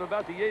when he was in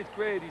about the 8th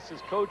grade, he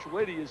says, Coach,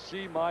 wait till you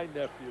see my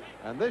nephew.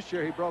 And this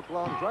year he broke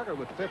Long's record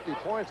with 50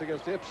 points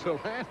against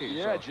Ypsilanti.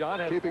 Yeah, so John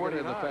had keeping 49.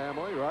 it in the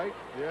family, right?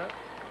 Yeah.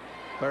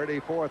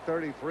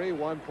 34-33,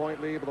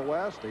 1-point lead of the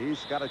West.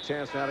 He's got a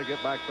chance now to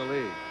get back the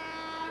lead.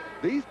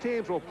 These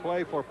teams will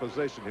play for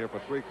position here for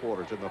 3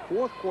 quarters. In the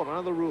 4th quarter,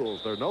 under the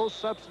rules, there are no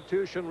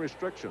substitution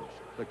restrictions.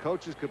 The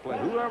coaches could play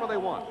whoever they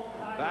want.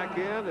 Back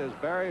in is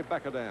Barry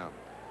Beckadown,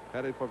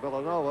 headed for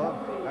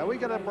Villanova. And we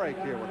get a break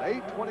here with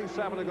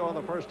 8:27 to go in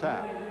the first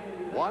half.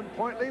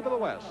 1-point lead for the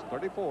West,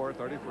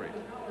 34-33.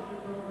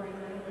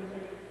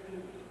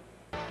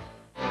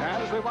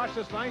 As we watch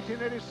this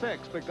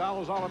 1986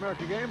 McDonald's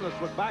All-American game, let's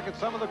look back at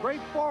some of the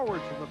great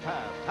forwards from the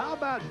past. How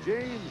about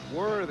James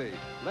Worthy?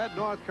 Led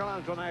North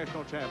Carolina to a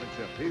national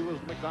championship. He was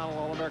McDonald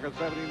All-American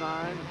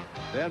 79.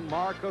 Then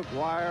Mark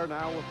Aguirre,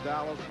 now with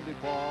Dallas and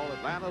DePaul.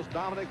 Atlanta's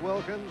Dominic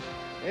Wilkins.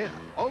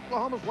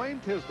 Oklahoma's Wayne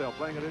Tisdale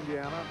playing at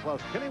Indiana.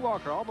 Plus Kenny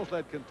Walker almost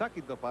led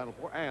Kentucky to the Final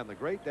Four. And the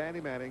great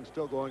Danny Manning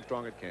still going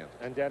strong at Kansas.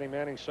 And Danny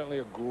Manning certainly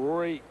a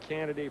great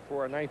candidate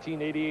for a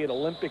 1988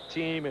 Olympic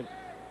team. And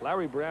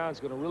Larry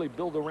Brown's going to really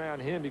build around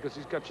him because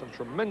he's got some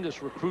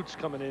tremendous recruits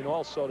coming in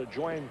also to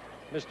join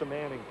Mr.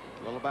 Manning.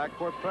 A little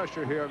backcourt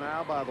pressure here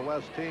now by the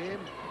West team.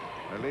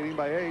 They're leading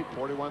by 8,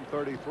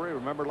 41-33.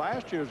 Remember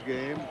last year's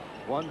game,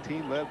 One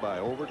team led by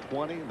over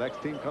 20.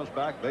 Next team comes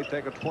back. They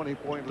take a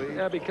 20-point lead.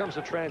 Yeah, it becomes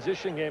a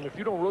transition game. If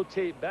you don't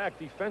rotate back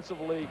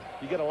defensively,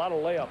 you get a lot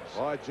of layups.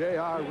 Boy,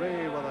 J.R.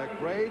 Reid with a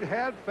great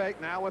head fake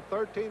now with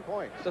 13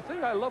 points. The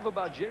thing I love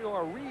about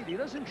J.R. Reid, he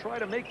doesn't try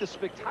to make the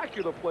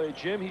spectacular play,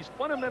 Jim. He's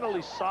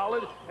fundamentally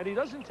solid, and he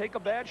doesn't take a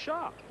bad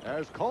shot.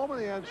 There's Coleman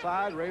the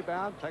inside.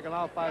 Rebound taken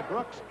off by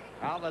Brooks.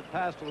 Outlet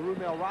pass to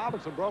Rumel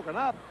Robinson, broken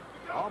up.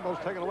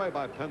 Almost taken away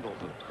by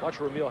Pendleton. Watch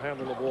Ramil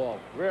handle the ball.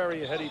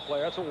 Very heady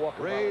player. That's a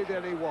walker. Reid,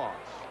 and he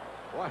walks.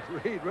 Boy,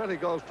 Reid really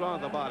goes strong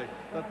in the body.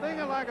 The thing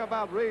I like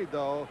about Reid,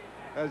 though,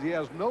 as he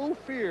has no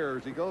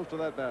fears, he goes to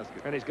that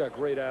basket. And he's got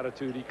great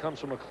attitude. He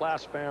comes from a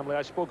class family.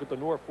 I spoke at the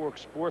Norfolk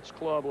Sports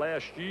Club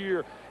last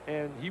year,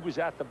 and he was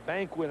at the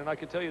banquet. And I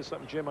can tell you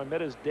something, Jim. I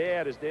met his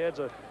dad. His dad's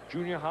a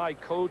junior high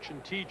coach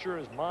and teacher.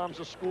 His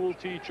mom's a school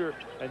teacher,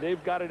 and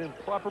they've got it in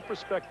proper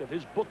perspective.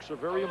 His books are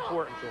very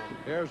important to him.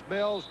 Here's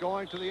Mills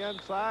going to the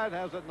inside,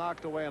 has it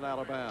knocked away and out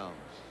of bounds.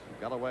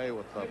 Got away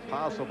with a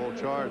possible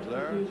charge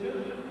there.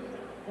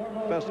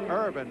 Best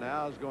Urban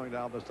now is going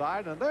down the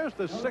side, and there's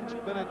the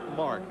 6-minute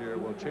mark here.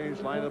 We'll change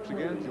lineups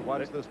again. You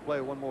watch this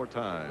play one more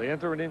time. They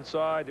enter it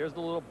inside. There's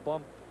the little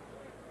bump.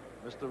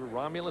 Mr.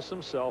 Romulus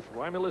himself,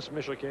 Romulus,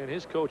 Michigan.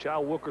 His coach,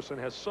 Al Wilkerson,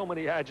 has so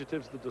many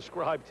adjectives to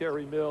describe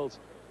Terry Mills.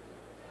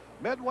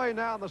 Midway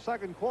now in the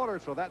second quarter,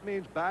 so that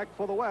means back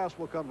for the West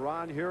will come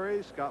Ron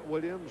Hury, Scott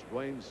Williams,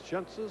 Dwayne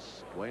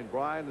Shensis, Dwayne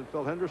Bryan, and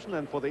Phil Henderson.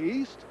 And for the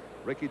East,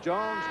 Ricky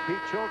Jones, Pete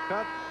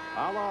Chilcutt,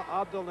 Ala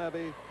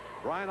Abdelnaby,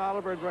 Brian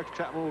Oliver, and Rex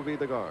Chapman will be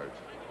the guards.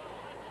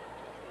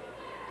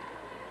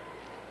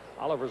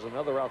 Oliver's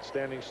another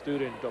outstanding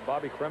student.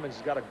 Bobby Cremens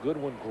has got a good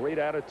one, great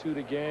attitude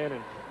again,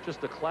 and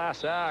just a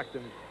class act,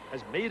 and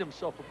has made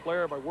himself a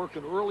player by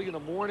working early in the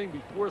morning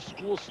before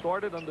school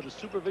started under the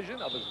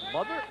supervision of his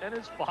mother and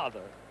his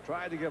father.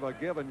 Tried to give a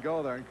give and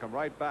go there and come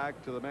right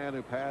back to the man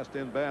who passed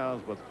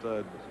inbounds,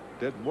 but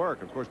didn't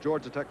work. Of course,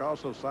 Georgia Tech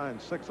also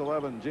signed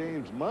 6'11"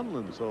 James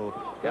Munlin. So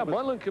yeah,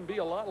 Munlin can be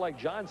a lot like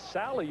John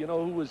Sally, you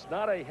know, who was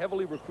not a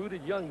heavily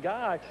recruited young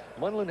guy.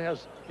 Munlin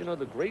has, you know,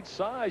 the great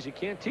size. You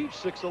can't teach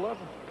 6'11".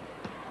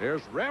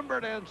 Here's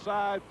Rembert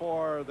inside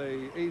for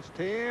the East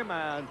team,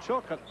 and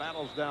Chilcutt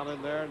battles down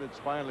in there, and it's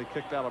finally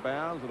kicked out of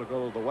bounds. It'll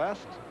go to the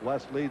West.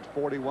 West leads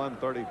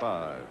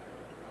 41-35.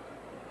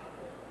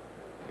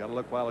 Got to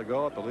look a while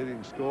ago at the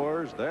leading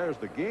scores. There's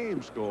the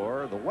game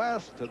score. The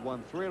West had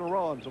won 3 in a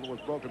row until it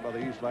was broken by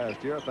the East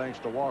last year, thanks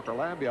to Walker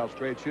Lambiout's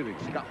great shooting.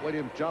 Scott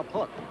Williams jump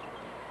hook.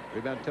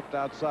 Rebound tipped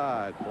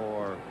outside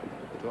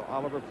to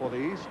Oliver for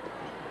the East.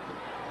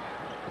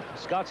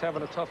 Scott's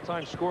having a tough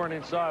time scoring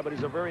inside, but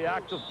he's a very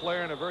active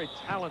player and a very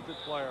talented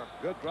player.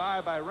 Good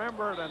drive by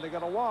Rembert, and they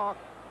got a walk.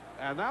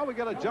 And now we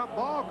get a jump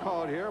ball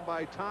called here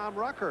by Tom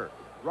Rucker.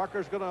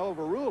 Rucker's going to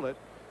overrule it.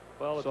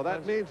 Well, so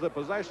that means the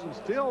possession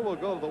still will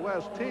go to the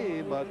West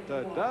team, but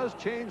does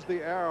change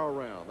the arrow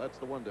around. That's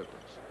the one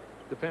difference.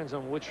 Depends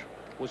on which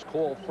was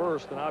called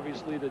first, and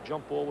obviously the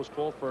jump ball was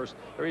called first.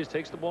 There he is,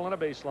 takes the ball on a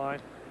baseline,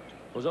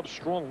 goes up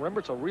strong.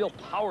 Remember, it's a real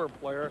power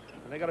player,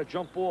 and they got a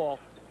jump ball.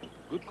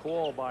 Good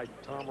call by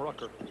Tom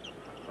Rucker.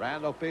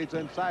 Randall feeds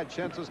inside.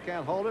 Shensis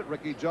can't hold it.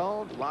 Ricky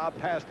Jones, lob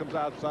pass comes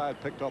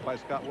outside, picked up by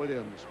Scott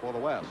Williams for the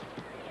West.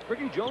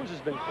 Ricky Jones has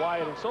been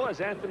quiet, and so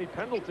has Anthony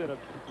Pendleton, a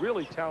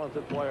really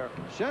talented player.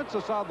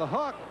 Shensis on the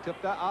hook.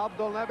 Tipped out.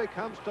 Abdelnaby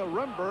comes to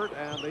Rembert,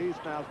 and the East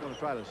now is going to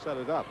try to set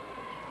it up.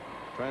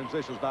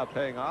 Transition's not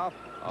paying off.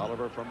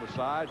 Oliver from the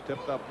side,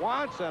 tipped up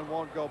once and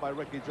won't go by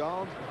Ricky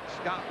Jones.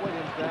 Scott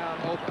Williams down,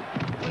 open.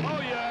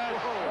 Oh,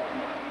 yes.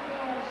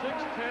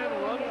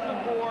 6'10", runs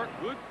the court,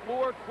 good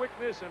floor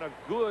quickness, and a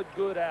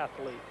good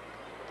athlete.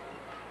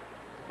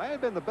 May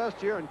have been the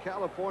best year in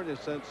California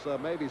since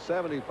maybe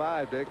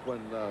 75, Dick, when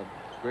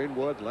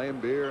Greenwood,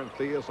 Lambeer, and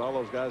Theus, all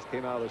those guys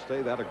came out of the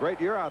state. They had a great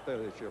year out there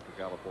this year for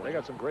California. They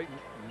got some great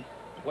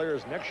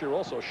players next year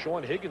also.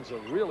 Sean Higgins, a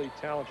really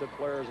talented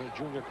player in the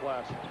junior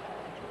class.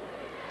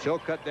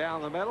 Chilcutt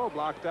down the middle,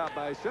 blocked out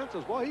by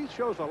Shensis. Well, he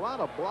shows a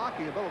lot of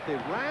blocking ability.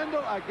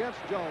 Randall against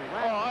Jones.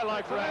 Randall. Oh, I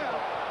like Randall.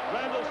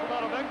 Randall's from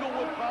out of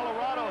Englewood,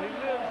 Colorado. He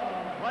lives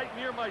right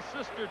near my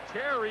sister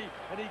Terry,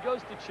 and he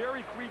goes to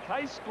Cherry Creek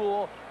High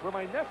School, where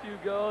my nephew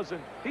goes,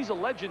 and he's a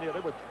legend here.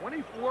 They were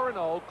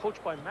 24-0,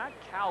 coached by Matt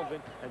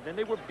Calvin, and then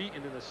they were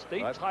beaten in the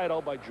state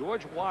title by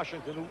George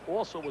Washington, who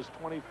also was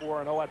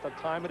 24-0 at the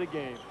time of the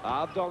game.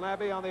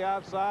 Abdelnaby on the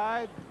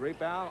outside,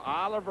 rebound.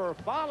 Oliver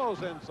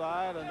follows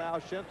inside, and now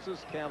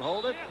Shensis can't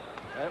hold it.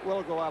 It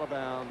will go out of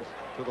bounds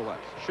to the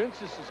West.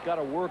 Shensis has got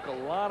to work a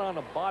lot on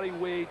the body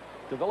weight,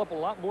 develop a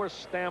lot more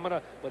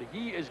stamina, but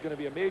he is going to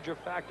be a major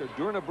factor.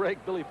 During a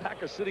break, Billy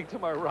Packer, sitting to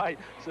my right,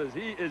 says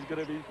he is going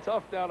to be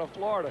tough down in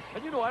Florida.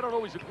 And you know, I don't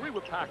always agree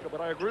with Packer,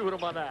 but I agree with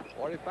him on that.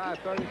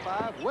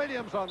 45-35.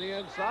 Williams on the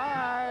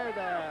inside,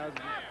 and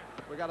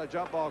we got a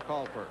jump ball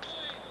call first.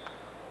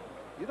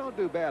 You don't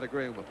do bad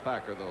agreeing with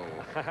Packer, though,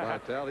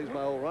 Martel. He's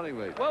my old running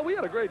mate. Well, we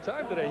had a great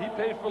time today. He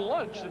paid for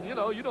lunch, and you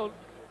know, you know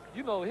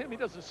him, he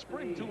doesn't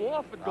spring too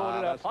often going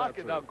in that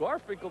pocket. Now,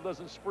 Garfinkel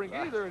doesn't spring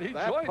either, and he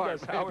joined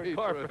us, Howard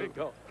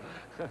Garfinkel.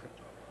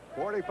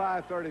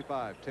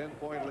 45-35,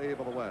 10-point lead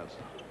for the West.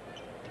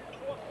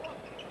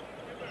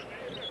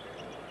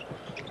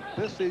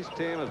 This East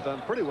team has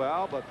done pretty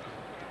well, but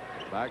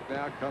back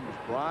now comes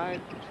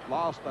Bryant.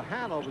 Lost the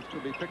handle, but it's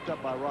going to be picked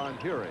up by Ron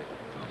Hury.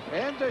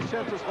 And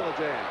DeShentis for the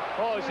jam.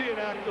 Oh, is he an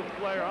active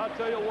player? I'll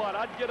tell you what,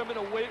 I'd get him in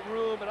a weight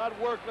room and I'd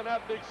work on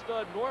that big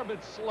stud. Norman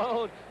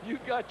Sloan, you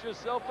got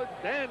yourself a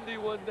dandy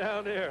one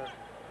down there.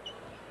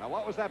 Now,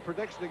 what was that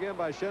prediction again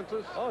by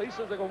Shentis? Oh, he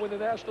says they're going to win the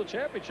national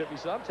championship. He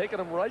said, I'm taking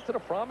them right to the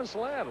promised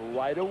land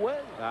right away.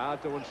 Now,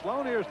 when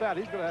Sloan hears that,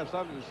 he's going to have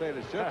something to say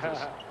to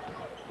Shentis.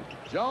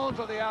 Jones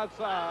on the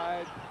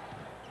outside.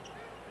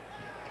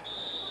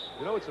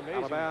 You know, it's amazing.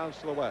 Out of bounds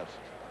to the west.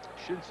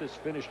 Shinsis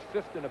finished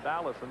 5th in a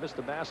ballot for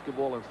Mr.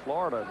 Basketball in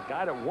Florida. The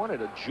guy that won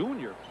it, a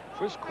junior,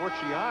 Chris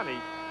Corciani,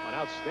 an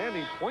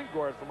outstanding point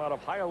guard from out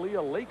of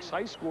Hialeah Lakes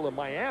High School in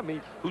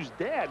Miami, whose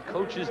dad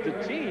coaches the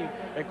team.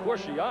 And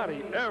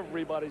Corciani,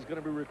 everybody's going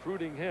to be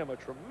recruiting him, a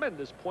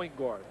tremendous point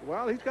guard.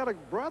 Well, he's got a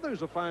brother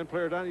who's a fine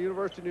player down at the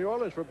University of New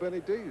Orleans for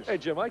Benny D's. Hey,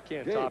 Jim, I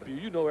can't top you.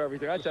 You know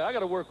everything. I tell you, I got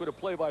to work with a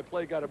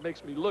play-by-play guy that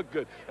makes me look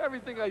good.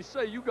 Everything I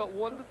say, you got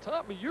one to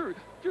top me. You're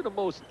the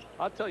most,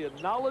 I'll tell you,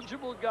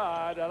 knowledgeable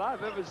guy that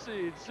I've ever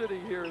seen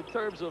sitting here in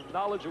terms of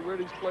knowledge of where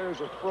these players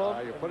are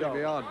from. You're putting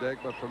me on, Dick,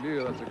 but from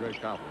you, that's a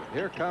great compliment.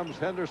 Here comes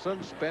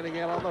Henderson spinning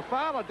in on the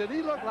foul. Did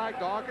he look like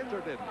Dawkins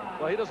or didn't he?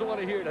 Well, he doesn't want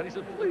to hear that. He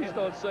said, please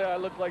don't say I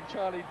look like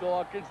Johnny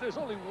Dawkins. There's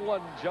only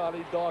one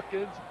Johnny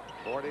Dawkins.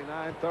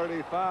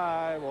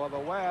 49-35 on the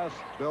West,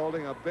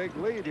 building a big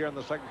lead here in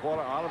the second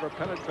quarter. Oliver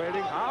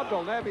penetrating.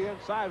 Abdel-Nebi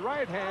inside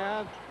right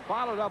hand,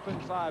 followed up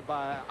inside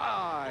by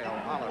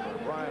Oliver,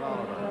 Brian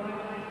Oliver.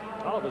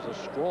 Oliver's a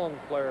strong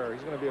player.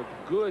 He's going to be a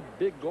good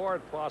big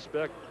guard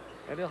prospect,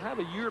 and he'll have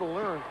a year to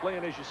learn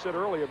playing, as you said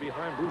earlier,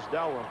 behind Bruce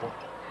Dalrymple.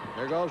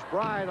 There goes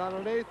Bryant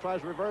underneath,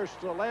 tries to reverse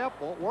the layup,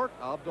 won't work.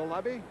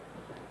 Abdel-Nebi.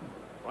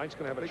 Bryant's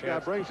going to have a Big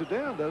chance. guy brings it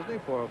down, doesn't he,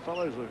 for a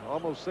fellow who's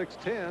almost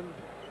 6'10",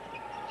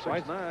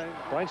 6'9".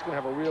 Bryant's going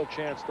to have a real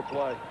chance to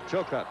play.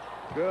 Chilcutt.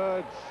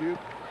 Good shoot.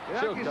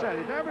 Like you said,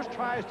 he never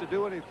tries to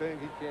do anything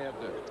he can't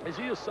do. Is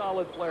he a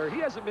solid player? He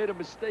hasn't made a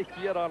mistake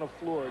yet on the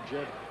floor,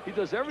 Jim. He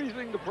does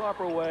everything the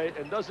proper way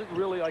and doesn't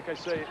really, like I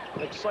say,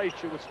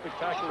 excite you with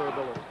spectacular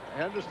ability.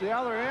 Henderson the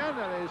other end,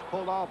 and he's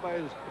pulled off by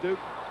his Duke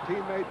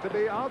teammate to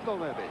be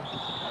Abdel-Nebi.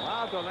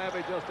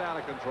 Abdel-Nebi just out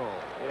of control.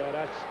 Yeah,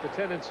 that's the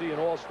tendency in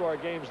all-star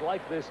games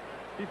like this.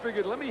 He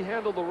figured, let me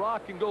handle the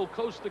rock and go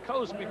coast to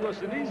coast,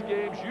 because in these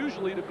games,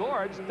 usually the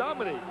guards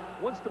dominate.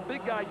 Once the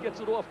big guy gets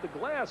it off the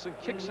glass and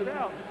kicks it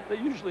out, they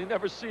usually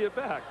never see it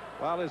back.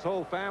 Well, his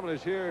whole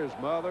family's here. His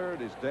mother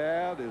and his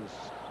dad, his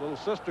little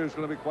sister's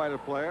going to be quite a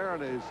player,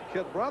 and his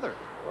kid brother.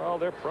 Well,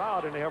 they're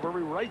proud, and they have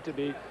every right to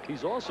be.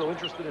 He's also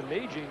interested in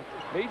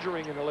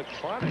majoring in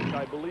electronic,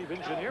 I believe,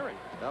 engineering.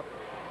 Yep.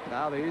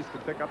 Now the East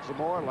can pick up some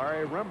more.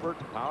 Larry Rembert,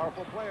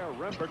 powerful player.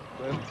 Rembert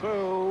with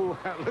two.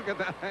 Look at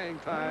that hang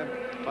time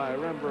by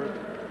Rembert.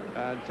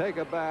 And take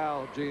a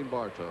bow, Gene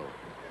Bartow.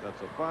 That's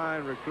a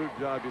fine recruit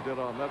job you did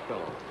on that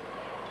fellow.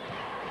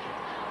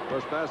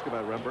 First basket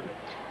by Rembert.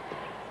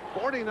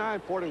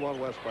 49-41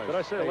 West by Did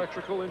I say State.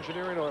 electrical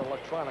engineering or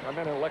electronic? I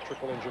meant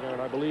electrical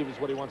engineering, I believe, is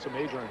what he wants to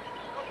major in.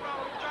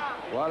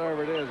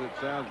 Whatever it is, it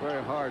sounds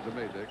very hard to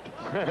me, Dick.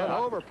 Good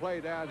overplay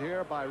down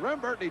here by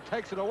Rembert, and he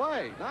takes it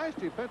away. Nice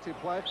defensive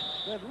play.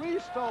 Then Reid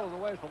stole it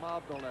away from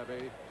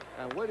Abdel-Nebi,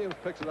 and Williams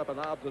picks it up, and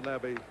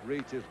Abdel-Nebi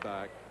reaches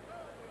back.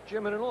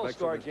 Jim, in an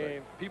all-star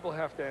game, people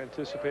have to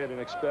anticipate and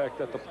expect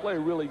that the play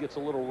really gets a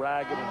little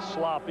ragged and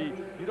sloppy.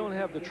 You don't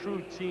have the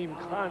true team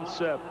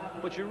concept,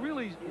 but you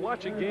really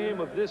watch a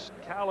game of this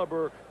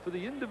caliber for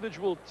the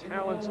individual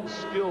talents and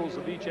skills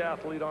of each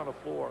athlete on the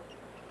floor.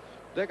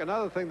 Dick,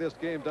 another thing this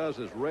game does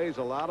is raise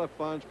a lot of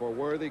funds for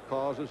worthy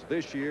causes.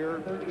 This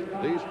year,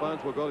 these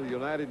funds will go to the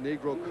United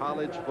Negro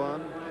College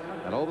Fund.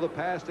 And over the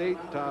past 8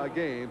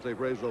 games, they've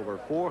raised over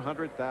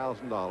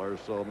 $400,000.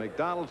 So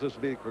McDonald's is to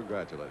be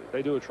congratulated.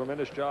 They do a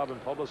tremendous job in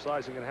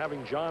publicizing and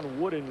having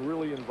John Wooden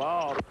really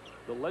involved.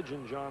 The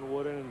legend John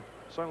Wooden, and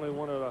certainly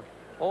one of the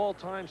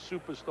all-time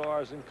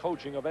superstars in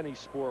coaching of any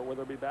sport,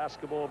 whether it be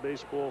basketball,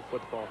 baseball,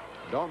 football.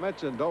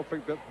 Don't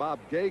forget Bob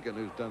Gagan,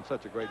 who's done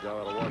such a great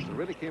job out of Washington.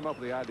 Really came up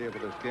with the idea for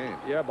this game.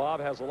 Yeah,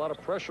 Bob has a lot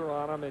of pressure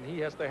on him, and he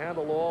has to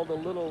handle all the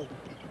little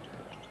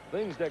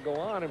things that go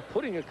on in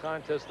putting a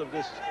contest of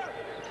this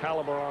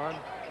caliber on.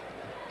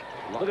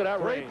 Look at that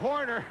Great range.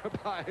 corner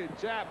by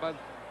Chapman.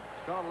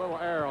 Got a little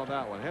error on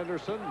that one.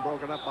 Henderson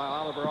broken up by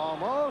Oliver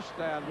almost,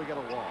 and we get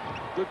a wall.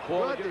 Good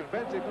call. Good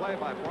defensive play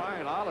by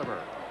Brian Oliver.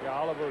 Yeah,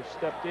 Oliver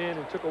stepped in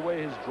and took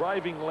away his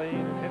driving lane,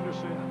 and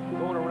Henderson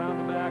going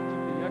around the back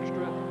took the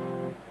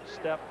extra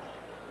step.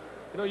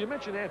 You know, you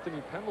mentioned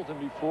Anthony Pendleton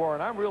before,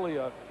 and I'm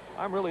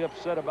really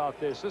upset about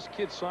this. This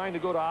kid signed to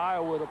go to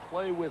Iowa to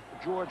play with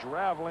George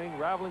Raveling.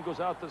 Raveling goes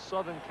out to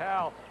Southern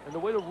Cal, and the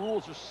way the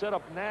rules are set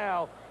up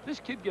now, this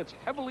kid gets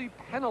heavily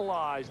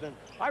penalized. And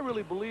I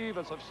really believe,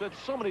 as I've said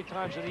so many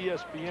times on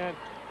ESPN,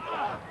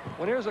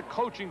 when there's a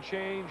coaching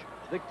change,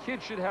 the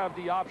kid should have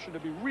the option to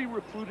be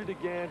re-recruited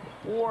again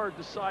or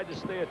decide to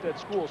stay at that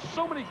school.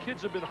 So many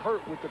kids have been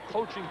hurt with the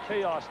coaching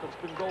chaos that's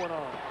been going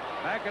on.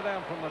 Back it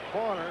down from the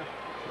corner.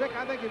 Dick,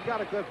 I think you've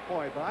got a good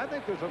point, but I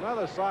think there's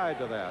another side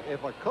to that.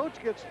 If a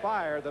coach gets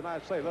fired, then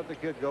I'd say let the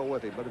kid go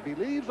with him. But if he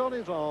leaves on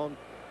his own,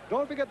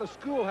 don't forget the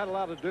school had a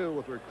lot to do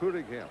with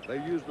recruiting him. They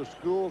used the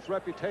school's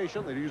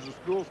reputation. They used the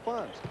school's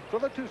funds. So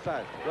the two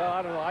sides. Well,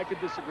 I don't know. I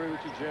could disagree with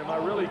you, Jim. I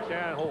really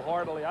can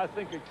wholeheartedly. I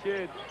think a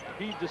kid,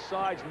 he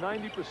decides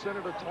 90%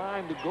 of the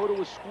time to go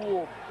to a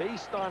school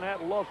based on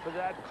that love for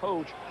that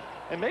coach.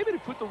 And maybe they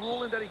put the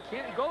rule in that he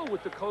can't go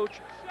with the coach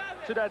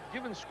to that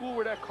given school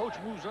where that coach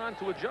moves on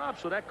to a job,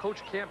 so that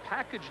coach can't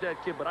package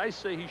that kid. But I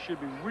say he should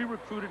be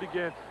re-recruited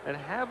again and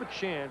have a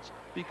chance,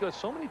 because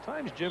so many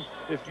times, Jim,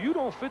 if you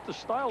don't fit the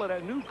style of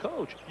that new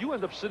coach, you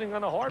end up sitting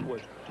on the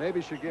hardwood. Maybe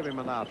you should give him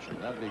an option.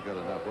 That'd be good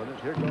enough, wouldn't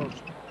it? Here goes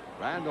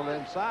Randall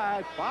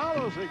inside.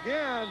 Follows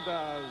again,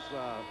 does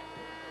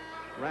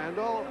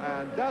Randall,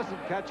 and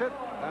doesn't catch it.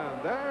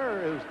 And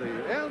there is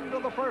the end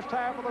of the first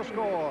half of the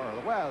score.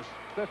 The West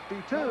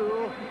 52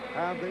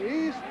 and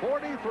the East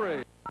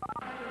 43.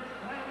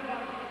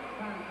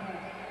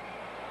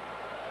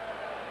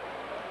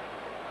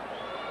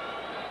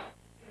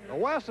 The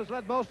West has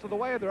led most of the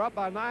way. They're up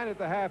by 9 at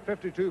the half,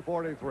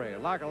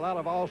 52-43. Like a lot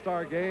of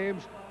all-star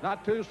games,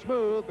 not too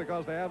smooth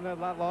because they haven't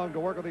had that long to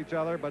work with each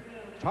other, but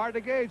it's hard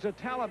to gauge the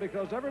talent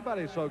because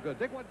everybody's so good.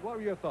 Dick, what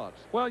were your thoughts?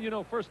 Well, you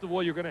know, first of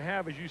all, you're going to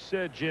have, as you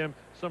said, Jim,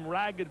 some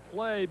ragged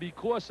play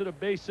because of the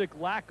basic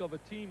lack of a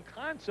team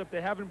concept.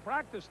 They haven't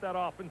practiced that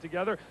often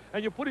together,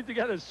 and you're putting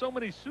together so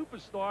many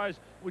superstars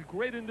with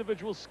great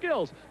individual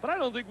skills. But I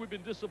don't think we've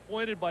been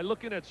disappointed by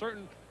looking at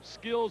certain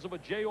skills of a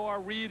J.R.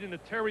 Reid and a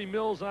Terry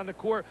Mills on the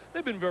court.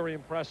 They've been very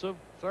impressive.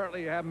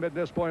 Certainly you haven't been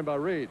disappointed by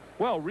Reid.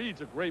 Well,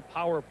 Reid's a great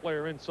power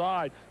player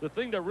inside. The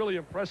thing that really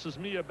impresses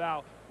me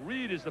about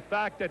Reid is the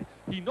fact that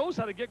he knows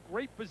how to get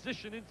great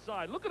position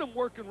inside. Look at him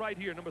working right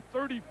here, number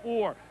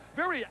 34.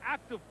 Very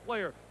active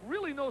player,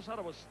 really knows how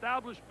to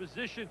establish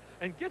position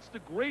and gets the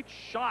great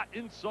shot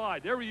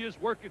inside. There he is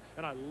working,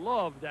 and I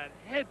love that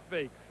head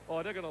fake.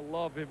 Oh, they're going to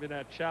love him in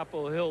that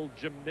Chapel Hill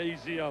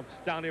gymnasium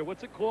down here.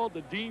 What's it called?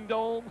 The Dean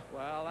Dome?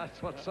 Well,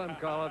 that's what some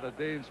call it, the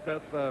Dean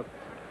Smith,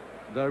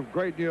 the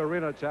great new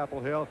arena at Chapel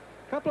Hill.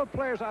 A couple of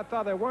players I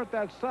thought they weren't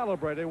that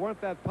celebrated,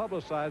 weren't that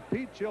publicized.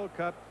 Pete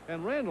Chilcutt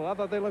and Randall, I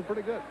thought they looked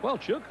pretty good. Well,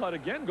 Chilcutt,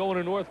 again, going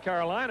to North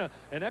Carolina,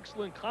 an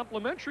excellent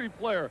complimentary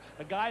player,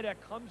 a guy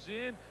that comes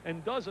in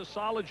and does a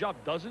solid job,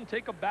 doesn't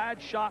take a bad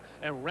shot,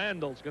 and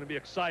Randall's going to be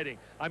exciting.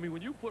 I mean,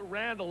 when you put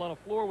Randall on a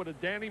floor with a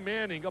Danny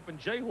Manning up in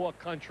Jayhawk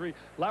country,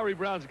 Larry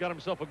Brown's got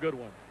himself a good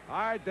one. All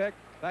right, Dick.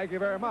 Thank you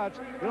very much.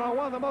 You know,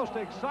 one of the most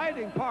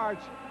exciting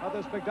parts of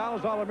this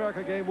McDonald's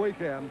All-America game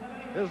weekend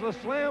is the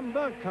slam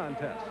dunk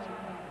contest.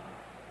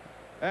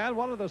 And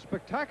one of the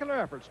spectacular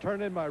efforts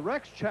turned in by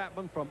Rex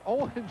Chapman from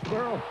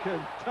Owensboro,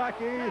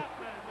 Kentucky.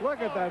 Look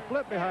at that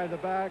flip behind the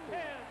back.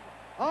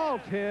 All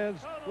 10s.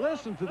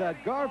 Listen to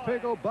that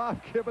Garfinkel,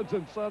 Bob Gibbons,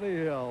 and Sonny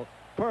Hill.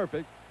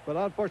 Perfect. But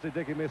unfortunately,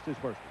 Dickie missed his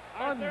first.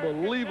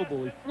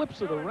 Unbelievable. He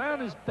flips it around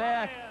his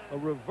back, a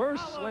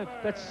reverse slam.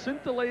 That's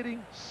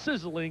scintillating,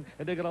 sizzling,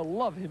 and they're going to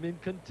love him in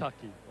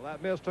Kentucky. Well,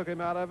 that miss took him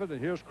out of it, and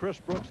here's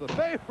Chris Brooks, the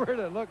favorite,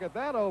 and look at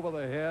that over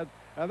the head.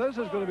 And this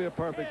is going to be a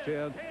perfect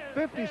 10.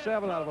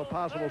 57 out of a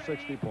possible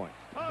 60 points.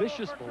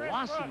 Vicious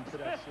velocity to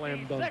that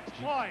slam dunk,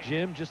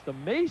 Jim, just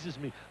amazes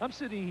me. I'm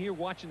sitting here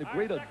watching the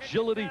great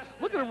agility.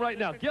 Look at him right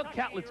now. Gail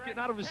Catlett's getting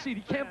out of his seat.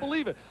 He can't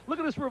believe it. Look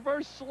at this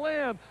reverse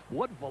slam.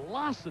 What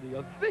velocity,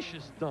 a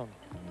vicious dunk.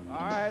 All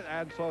right,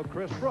 and so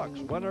Chris Brooks,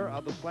 winner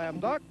of the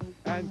slam dunk.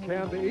 And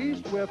can the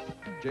East with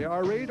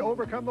J.R. Reid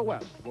overcome the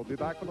West? We'll be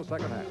back for the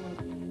second half.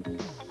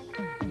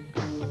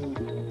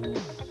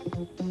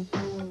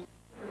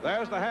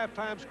 There's the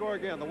halftime score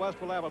again. The West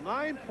will have a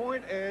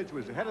 9-point edge as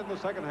we head into the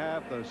second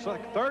half. The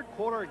third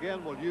quarter,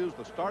 again, will use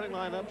the starting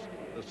lineups,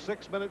 the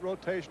 6-minute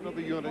rotation of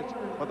the units.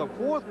 But the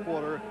fourth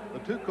quarter, the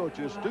two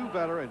coaches, Stu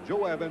Vetter and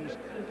Joe Evans,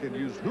 can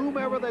use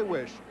whomever they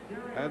wish.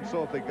 And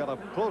so if they got a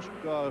close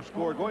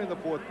score going in the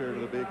fourth period,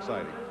 it'll be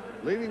exciting.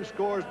 Leading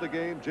scorers of the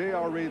game,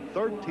 J.R. Reid,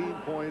 13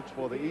 points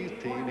for the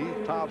East team.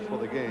 He tops for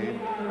the game.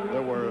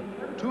 There were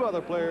three other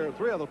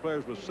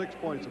players with 6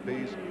 points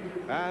apiece.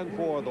 And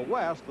for the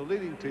West, the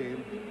leading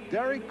team,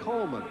 Derek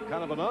Coleman,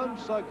 kind of an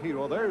unsung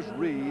hero. There's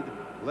Reid,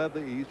 led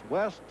the East.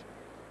 West,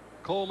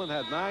 Coleman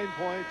had 9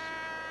 points,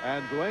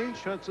 and Dwayne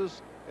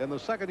Schentz in the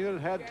second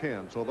unit had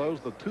 10. So those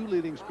are the two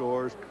leading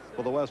scorers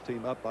for the West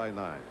team, up by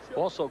 9.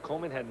 Also,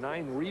 Coleman had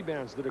 9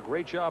 rebounds, did a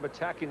great job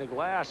attacking the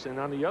glass. And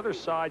on the other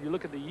side, you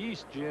look at the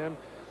East, Jim,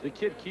 the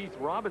kid Keith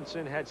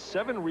Robinson had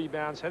 7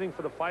 rebounds, heading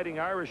for the Fighting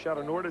Irish out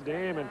of Notre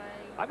Dame. And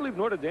I believe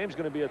Notre Dame's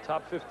going to be a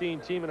top 15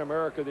 team in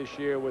America this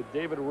year with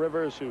David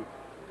Rivers, who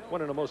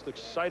one of the most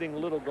exciting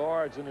little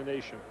guards in the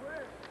nation.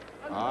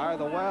 All right,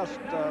 the West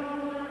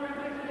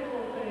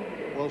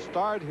will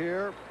start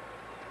here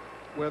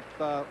with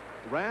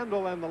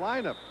Randall in the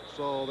lineup.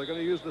 So they're going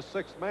to use the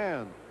 6th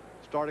man,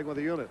 starting with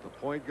the unit. The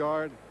point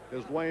guard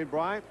is Dwayne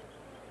Bryant.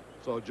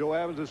 So Joe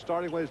Evans is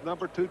starting with his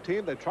number 2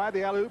 team. They tried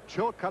the alley-oop.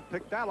 Chilcutt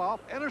picked that off,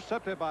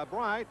 intercepted by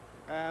Bryant.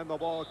 and the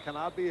ball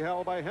cannot be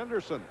held by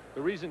Henderson.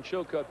 The reason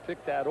Chilcutt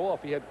picked that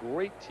off, he had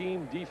great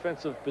team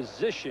defensive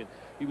position.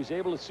 He was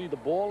able to see the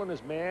ball and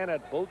his man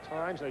at both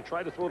times, and they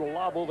tried to throw the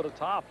lob over the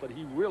top, but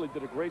he really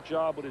did a great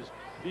job with his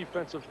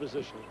defensive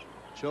positioning.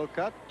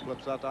 Chilcutt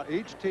flips out to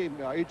each team,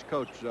 each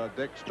coach,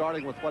 Dick,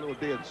 starting with what it would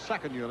be its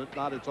second unit,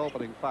 not its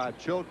opening five.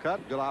 Chilcutt,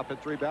 good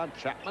offensive rebound.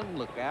 Chapman,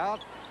 look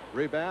out.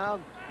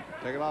 Rebound.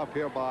 Taken off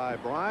here by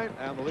Bryant,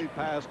 and the lead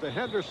pass to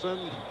Henderson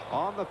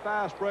on the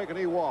fast break, and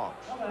he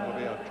walks. It'll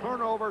be a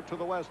turnover to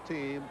the West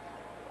team,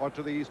 or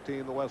to the East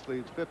team. The West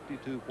leads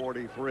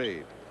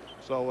 52-43.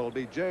 So it'll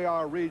be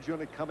J.R. Reid's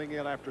unit coming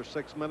in after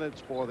 6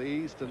 minutes for the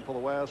East, and for the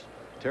West,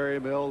 Terry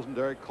Mills and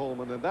Derek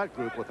Coleman. And that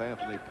group with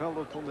Anthony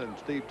Pendleton and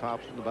Steve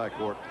Thompson in the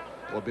backcourt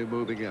will be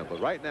moving in.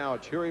 But right now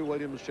it's Huey,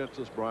 Williams,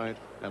 Schentz, Bryant,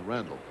 and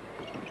Randall.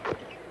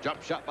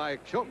 Jump shot by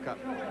Chilcutt.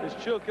 Is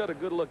Chilcutt a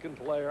good-looking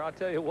player? I'll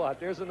tell you what,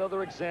 there's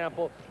another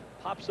example.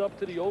 Pops up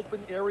to the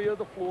open area of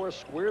the floor,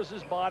 squares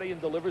his body, and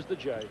delivers the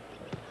J.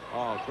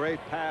 Oh, great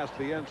pass to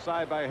the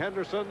inside by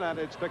Henderson, and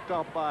it's picked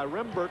up by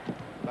Rembert.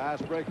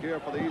 Fast break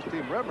here for the East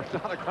team. Rembert's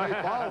not a great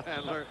ball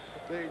handler,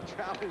 being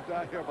challenged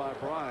out here by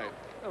Bryant.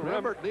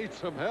 Rembert needs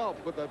some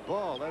help with that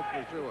ball,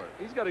 that's for sure.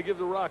 He's got to give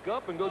the rock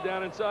up and go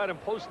down inside and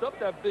post up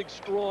that big,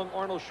 strong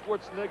Arnold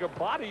Schwarzenegger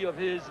body of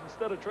his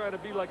instead of trying to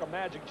be like a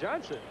Magic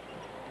Johnson.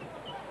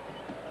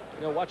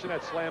 You know, watching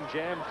that slam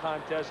jam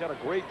contest, had a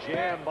great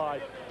jam by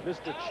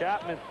Mr.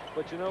 Chapman,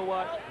 but you know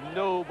what?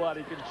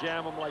 Nobody can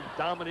jam him like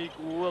Dominique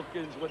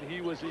Wilkins when he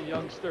was a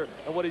youngster,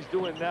 and what he's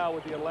doing now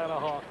with the Atlanta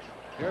Hawks.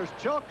 Here's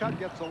Chilcutt,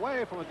 gets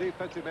away from a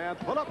defensive man,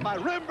 put up by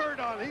Rembert,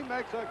 and he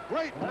makes a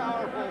great,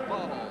 powerful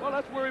follow. Well,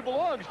 that's where he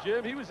belongs,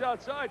 Jim. He was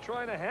outside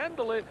trying to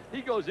handle it.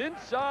 He goes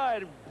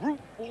inside, brute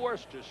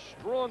force, just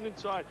strong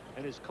inside,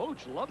 and his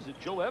coach loves it.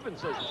 Joe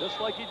Evans says,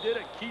 just like he did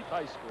at Keith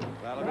High School.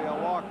 That'll be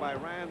a walk by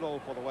Randall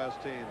for the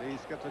West team. The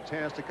East gets a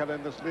chance to cut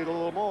in this lead a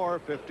little more,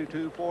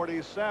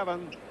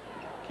 52-47.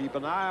 Keep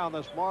an eye on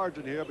this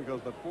margin here,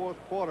 because the fourth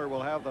quarter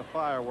will have the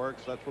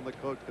fireworks. That's when the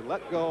coach can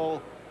let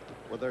go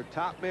with their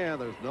top man.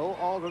 There's no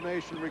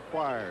alternation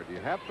required. You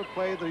have to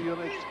play the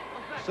units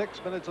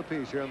 6 minutes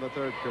apiece here in the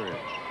third period.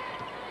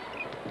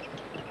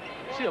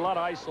 See a lot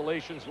of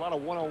isolations, a lot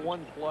of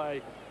one-on-one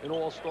play in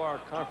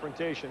all-star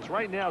confrontations.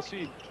 Right now,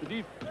 see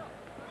the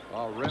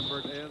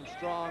Rembert in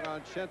strong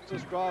on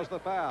Schentz, draws the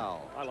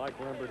foul. I like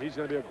Rembert. He's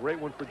going to be a great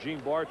one for Gene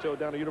Bartow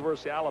down at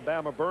University of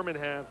Alabama,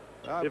 Birmingham.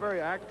 A very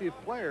active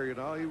player, you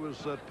know. He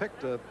was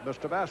picked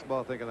Mr.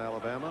 Basketball, I think, in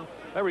Alabama.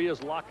 There he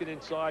is, locking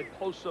inside,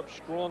 posts up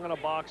strong in a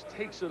box,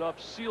 takes it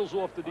up, seals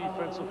off the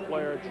defensive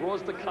player,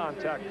 draws the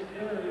contact.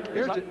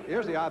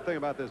 Here's the odd thing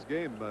about this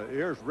game.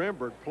 Here's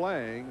Rembert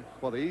playing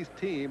for the East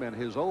team, and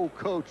his old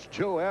coach,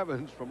 Joe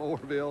Evans from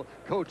Orville,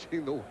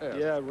 coaching the West.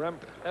 Yeah,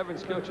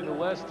 Evans coaching the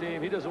West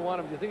team. He doesn't want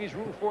him. Do you think he's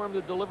rooting for him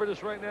to deliver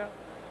this right now?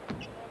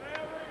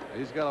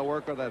 He's got to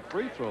work on that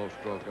free throw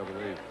stroke, I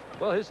believe.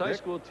 Well, his high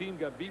school team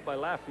got beat by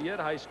Lafayette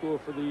High School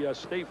for the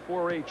state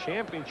 4A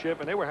championship,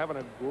 and they were having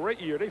a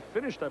great year. They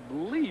finished, I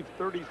believe,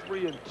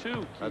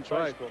 33-2. That's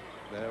right.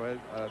 They were,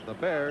 the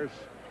Bears,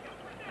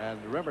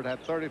 and Rembert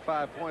had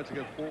 35 points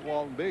against Fort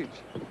Walton Beach.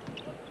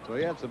 So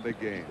he had some big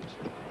games.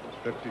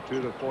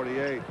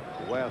 52-48,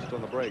 West on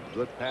the break.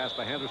 Good pass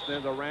by Henderson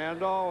into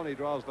Randall, and he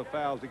draws the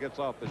fouls. He gets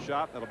off the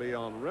shot. That'll be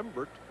on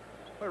Rembert.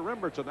 Well,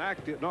 Rembert's an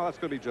active. No, that's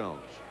going to be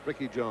Jones.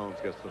 Ricky Jones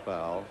gets the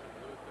foul.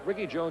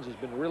 Ricky Jones has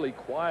been really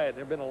quiet.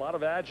 There have been a lot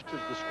of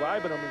adjectives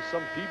describing him, and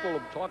some people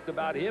have talked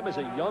about him as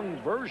a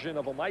young version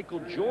of a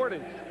Michael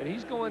Jordan, and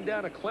he's going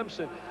down to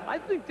Clemson. I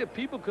think that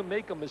people can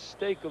make a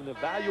mistake of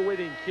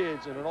evaluating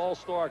kids in an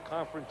all-star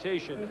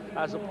confrontation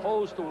as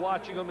opposed to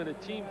watching them in a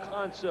team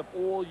concept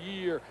all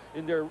year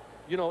in their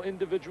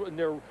individual, in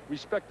their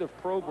respective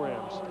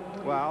programs.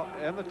 Well,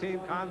 in the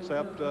team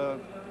concept,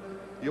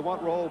 you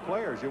want role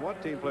players. You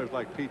want team players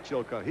like Pete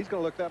Chilcutt. He's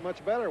going to look that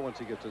much better once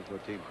he gets into a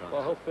team concept.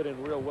 Well, he'll fit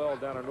in real well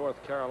down in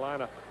North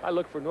Carolina. I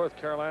look for North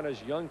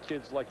Carolina's young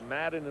kids like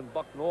Madden and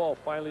Bucknell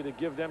finally to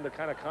give them the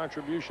kind of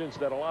contributions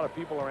that a lot of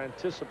people are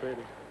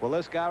anticipating. Will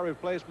this guy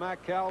replace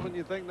Matt Calvin,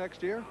 you think,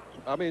 next year?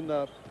 I mean,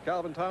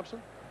 Calvin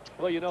Thompson?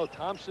 Well, you know,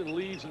 Thompson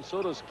leaves, and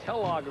so does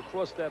Kellogg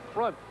across that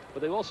front.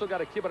 But they've also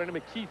got a kid by the name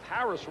of Keith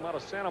Harris from out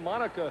of Santa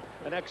Monica,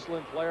 an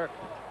excellent player.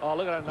 Oh,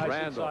 look at that nice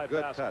Randall, inside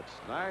good pass. touch.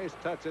 Nice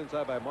touch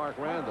inside by Mark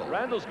Randall.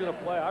 Randall's going to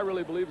play. I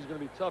really believe he's going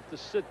to be tough to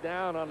sit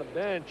down on the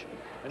bench.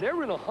 And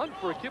they're in a hunt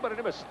for a kid by the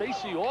name of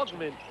Stacy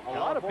Augman. A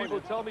lot of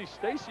people tell me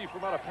Stacy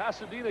from out of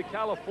Pasadena,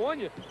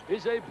 California,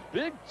 is a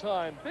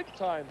big-time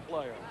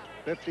player.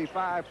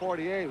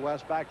 55-48.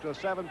 West back to a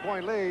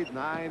 7-point lead.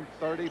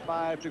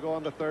 9:35 to go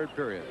in the third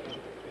period.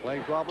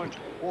 Playing 12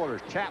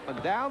 quarters.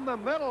 Chapman down the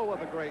middle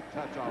with a great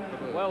touch off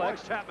the move. Well,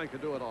 Chapman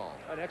can do it all.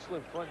 An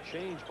excellent front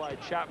change by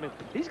Chapman.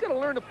 He's got to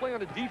learn to play on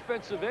the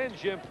defensive end,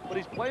 Jim, but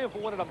he's playing for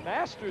one of the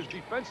masters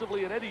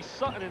defensively in Eddie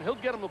Sutton, and he'll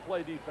get him to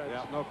play defense.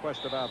 Yeah, no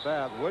question about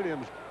that.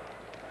 Williams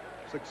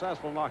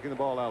successful knocking the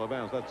ball out of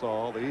bounds. That's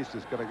all. The East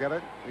is going to get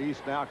it. The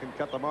East now can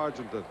cut the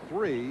margin to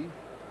 3.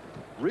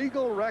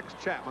 Regal Rex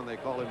Chapman, they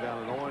call him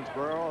down in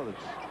Owensboro.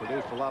 That's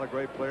produced a lot of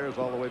great players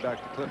all the way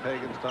back to Cliff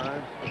Hagan's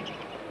time.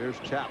 Here's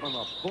Chapman,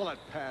 a bullet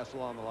pass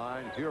along the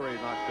line. Fury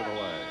knocked it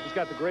away. He's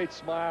got the great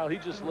smile. He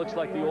just looks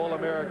like the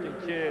All-American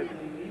kid.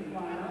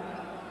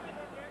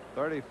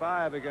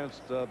 35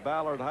 against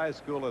Ballard High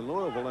School in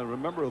Louisville. And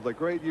remember the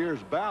great years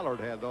Ballard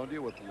had, don't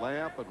you, with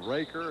Lamp and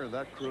Raker and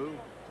that crew.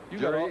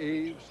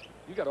 Jerry Eves.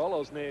 You got all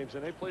those names,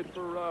 and they played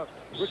for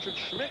Richard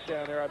Schmidt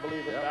down there, I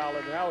believe, at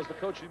Ballard. Now is the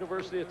coach of the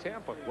University of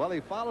Tampa. Well,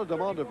 he followed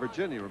them on to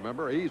Virginia,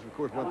 remember? Eves, of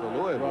course, went to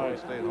Louisville and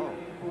stayed home.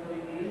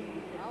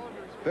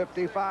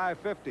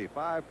 55-50,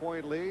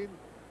 5-point lead.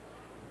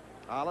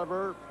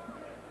 Oliver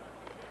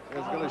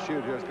is going to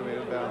shoot here. It's going to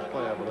be an inbounds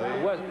play, I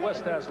believe.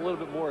 West has a little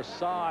bit more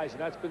size, and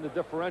that's been the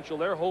differential.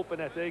 They're hoping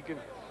that they can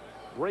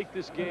break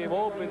this game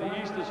open.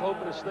 The East is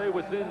hoping to stay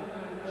within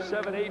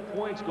 7-8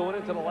 points going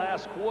into the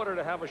last quarter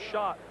to have a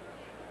shot.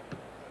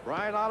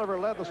 Brian Oliver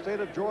led the state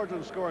of Georgia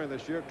in scoring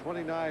this year,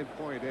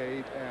 29.8.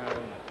 And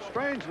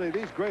strangely,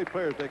 these great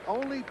players,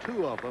 only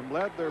 2 of them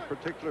led their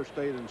particular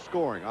state in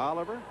scoring,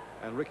 Oliver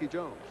and Ricky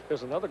Jones.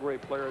 There's another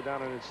great player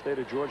down in the state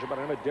of Georgia by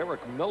the name of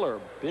Derek Miller,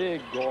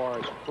 big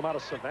guard from out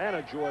of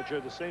Savannah, Georgia,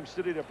 the same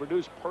city that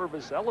produced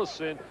Purvis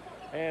Ellison.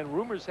 And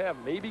rumors have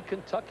maybe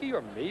Kentucky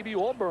or maybe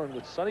Auburn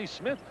with Sonny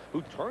Smith,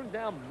 who turned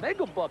down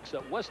megabucks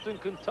at Western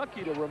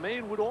Kentucky to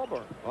remain with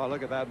Auburn. Oh,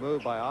 look at that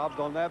move by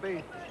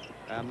Abdelnaby.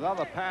 And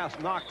another pass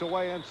knocked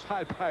away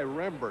inside by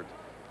Rembert.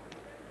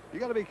 You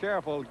got to be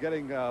careful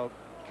getting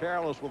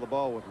careless with the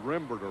ball with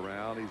Rembert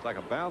around. He's like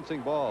a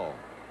bouncing ball.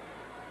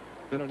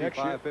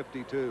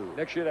 55-52.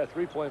 Next year, that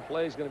three-point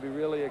play is going to be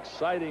really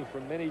exciting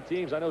for many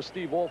teams. I know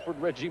Steve Alford,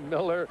 Reggie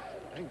Miller,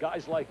 and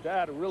guys like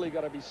that are really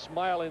got to be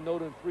smiling,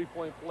 noting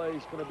three-point play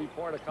is going to be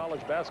part of college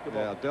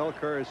basketball. Yeah, Del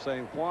Kerr is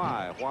saying,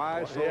 why?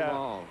 Why so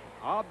long?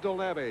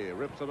 Abdelnaby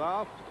rips it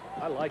off.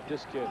 I like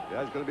this kid.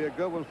 Yeah, it's going to be a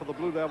good one for the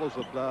Blue Devils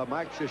with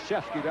Mike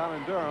Krzyzewski down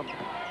in Durham.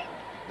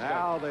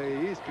 Now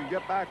the East can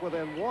get back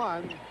within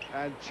 1,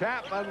 and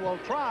Chapman will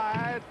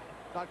try it.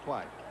 Not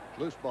quite.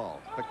 Loose ball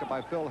picked up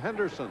by Phil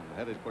Henderson,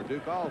 headed for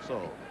Duke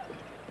also.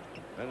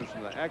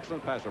 Henderson, an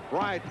excellent passer.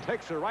 Bryant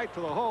takes her right to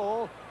the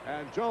hole,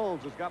 and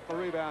Jones has got the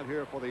rebound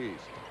here for the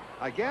East.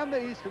 Again,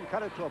 the East can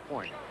cut it to a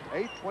point.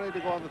 8:20 to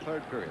go in the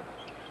 3rd period.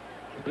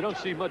 We don't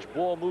see much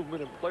ball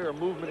movement and player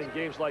movement in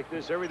games like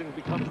this. Everything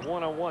becomes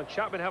one-on-one.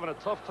 Chapman having a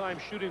tough time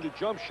shooting the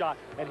jump shot,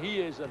 and he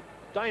is a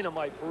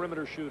dynamite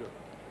perimeter shooter.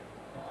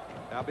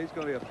 Now he's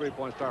going to be a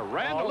three-point star.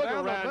 Randall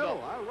down the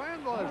middle.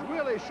 Randall has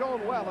really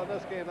shown well in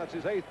this game. That's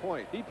his 8th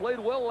point. He played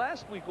well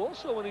last week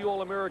also in the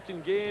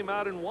All-American game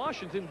out in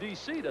Washington,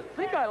 D.C. The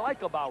thing I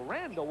like about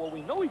Randall, well,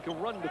 we know he can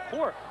run the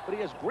court, but he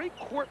has great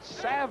court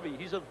savvy.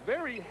 He's a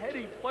very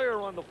heady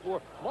player on the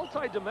floor,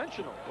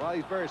 multi-dimensional. Well,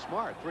 he's very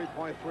smart.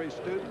 3.3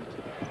 student.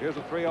 Here's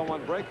a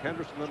 3-on-1 break.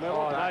 Henderson in the middle.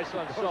 Oh, nice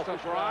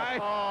unselfish try.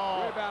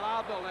 Rebound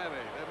Abdelnaby.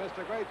 They missed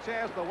a great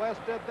chance. The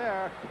West did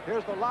there.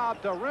 Here's the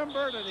lob to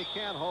Rembert, and he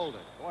can't hold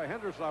it. Boy,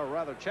 Henderson, or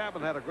rather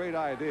Chapman, had a great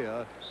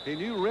idea. He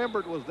knew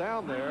Rembert was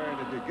down there,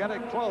 and if you get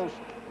it close,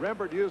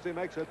 Rembert usually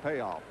makes it pay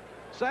off.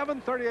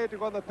 7:38 to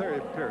go in the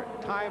 3rd period.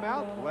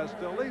 Timeout. West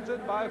still leads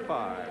it by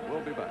 5.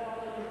 We'll be back.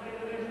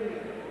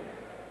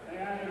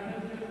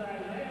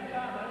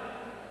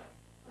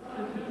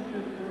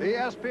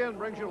 ESPN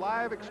brings you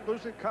live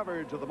exclusive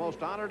coverage of the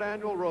most honored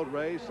annual road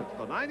race. It's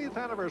the 90th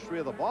anniversary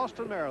of the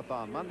Boston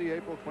Marathon, Monday,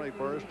 April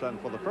 21st, and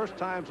for the first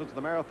time since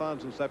the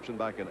marathon's inception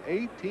back in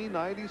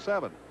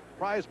 1897.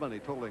 Prize money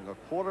totaling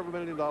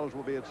 $250,000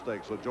 will be at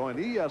stake. So join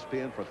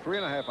ESPN for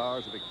 3.5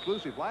 hours of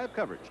exclusive live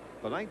coverage.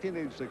 The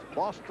 1986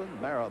 Boston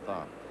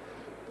Marathon.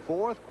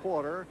 4th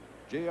quarter,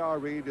 J.R.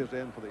 Reid is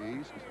in for the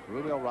East.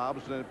 Romeo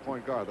Robinson at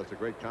point guard. That's a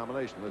great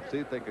combination. Let's see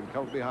if they can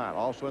come behind.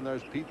 Also in there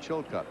is Pete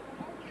Chilcutt.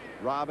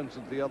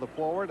 Robinson's the other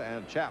forward,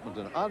 and Chapman's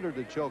in under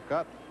to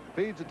Chilcutt.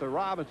 Feeds it to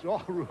Robinson.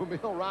 Oh,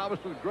 Romeo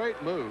Robinson, great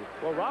move.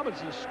 Well,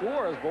 Robinson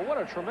scores, but what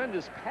a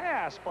tremendous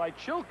pass by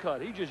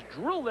Chilcutt. He just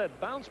drilled that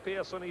bounce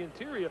pass on the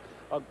interior.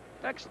 An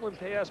excellent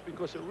pass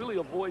because it really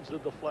avoids the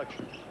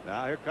deflection.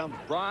 Now here comes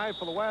Bry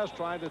for the West,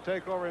 trying to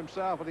take over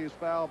himself, and he's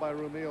fouled by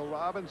Romeo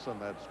Robinson.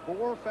 That's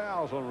 4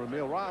 fouls on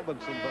Romeo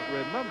Robinson, but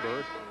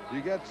remember,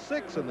 you get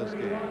 6 in this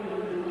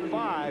game.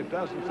 5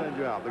 doesn't send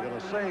you out. They're going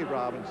to save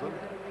Robinson,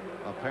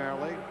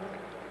 apparently.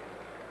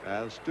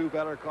 As Stu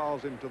Vetter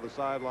calls him to the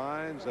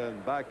sidelines,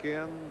 and back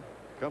in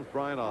comes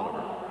Brian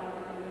Oliver.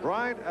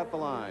 Bryant at the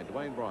line,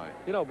 Dwayne Bryant.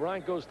 You know,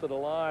 Bryant goes to the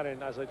line,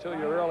 and as I told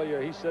you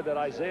earlier, he said that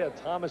Isaiah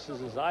Thomas is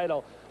his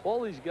idol. All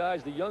these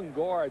guys, the young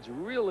guards,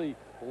 really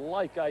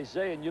like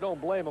Isaiah, and you don't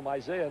blame him.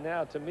 Isaiah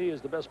now, to me,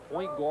 is the best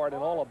point guard in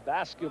all of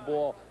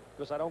basketball,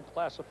 because I don't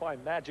classify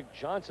Magic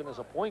Johnson as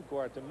a point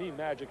guard. To me,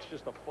 Magic's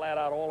just a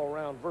flat-out,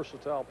 all-around,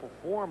 versatile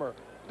performer.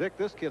 Dick,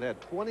 this kid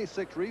had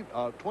 26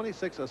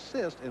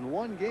 assists in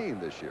 1 game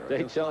this year.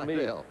 They tell me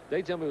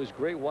it was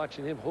great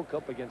watching him hook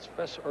up against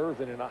Fess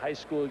Irvin in a high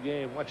school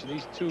game, watching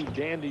these 2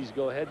 dandies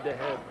go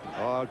head-to-head.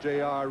 Oh,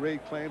 J.R.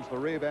 Reid claims the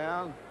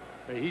rebound.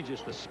 Hey, he's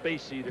just a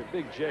space eater,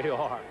 big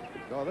JR.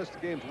 So this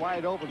game's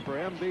wide open for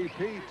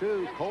MVP,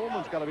 too.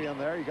 Coleman's got to be in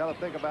there. You got to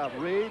think about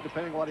Reid,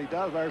 depending on what he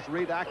does. There's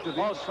Reid active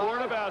inside.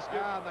 Scored a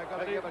basket. And they're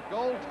going to give a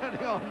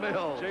goaltending on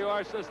Mills.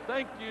 JR says,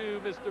 thank you,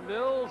 Mr.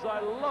 Mills. I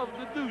love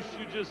the deuce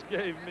you just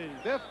gave me.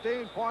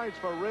 15 points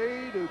for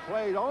Reid, who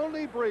played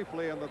only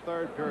briefly in the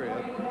third period.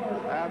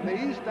 And the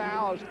East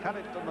now has cut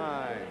it to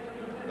 9.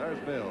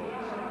 There's Mills.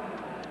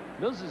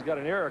 Mills has got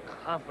an air of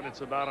confidence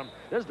about him.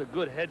 There's the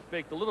good head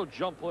fake, the little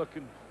jump hook,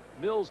 and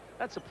Mills,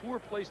 that's a poor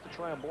place to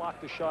try and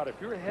block the shot. If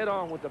you're head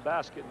on with the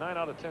basket, 9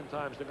 out of 10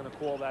 times they're going to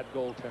call that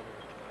goaltender.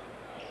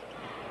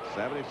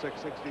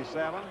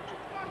 76-67.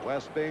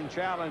 West being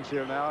challenged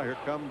here now. Here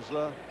comes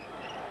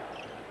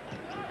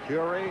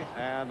Curie,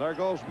 and there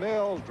goes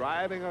Mills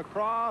driving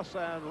across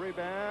and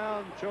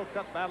rebound.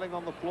 Chilcutt battling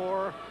on the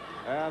floor,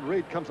 and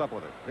Reid comes up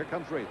with it. Here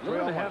comes Reid.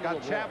 3-on-1.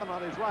 Got Chapman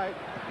on his right.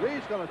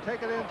 Reid's going to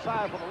take it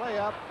inside for the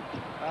layup,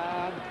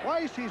 and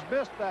twice he's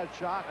missed that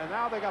shot, and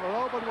now they got it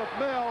open with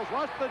Mills.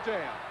 What's the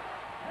jam?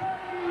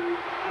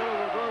 Little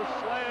reverse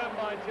slam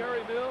by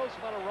Terry Mills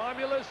out of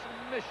Romulus,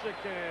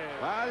 Michigan.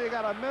 Well, you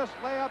got a missed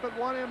layup at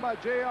one end by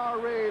J.R.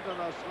 Reid and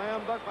a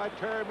slam dunk by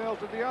Terry Mills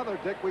at the other.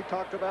 Dick, we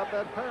talked about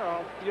that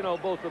pair. You know,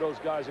 both of those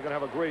guys are going to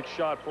have a great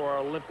shot for our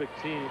Olympic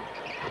team.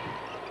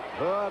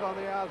 Hood on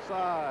the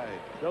outside.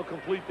 They'll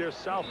complete their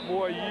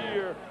sophomore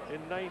year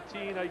in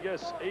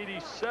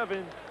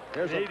 87.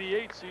 Here's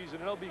 88 season,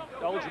 and they'll be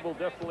eligible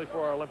definitely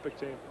for our Olympic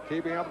team.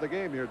 Keeping up the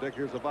game here, Dick.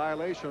 Here's a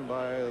violation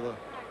by the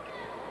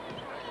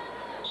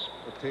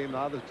team.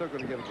 Now they're still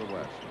going to give it to the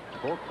West.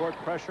 Full court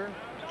pressure.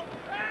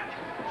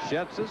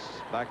 Shensis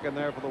back in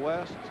there for the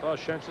West. Oh,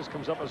 Shensis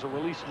comes up as a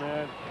release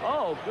man.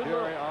 Oh, good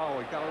look. Oh,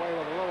 he got away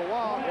with a little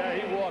walk. Yeah,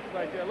 he walked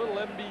right there. A little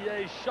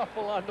NBA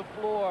shuffle on the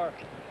floor.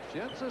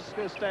 Shensis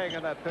is staying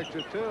in that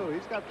picture, too.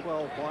 He's got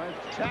 12 points.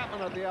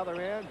 Chapman at the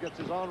other end gets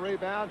his own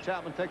rebound.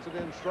 Chapman takes it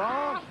in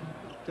strong.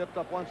 Tipped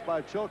up once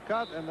by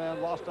Chilcutt and then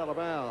lost out of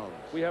bounds.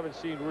 We haven't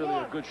seen really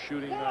a good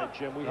shooting night,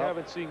 Jim. We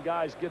haven't seen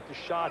guys get the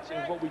shots in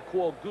what we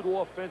call good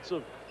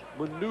offensive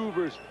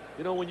maneuvers.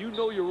 You know, when you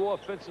know your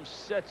offensive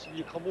sets and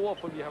you come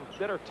off and you have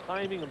better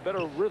timing and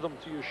better rhythm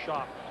to your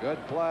shot. Good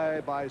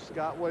play by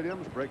Scott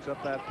Williams. Breaks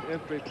up that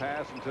entry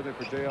pass intended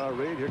for J.R.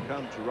 Reid. Here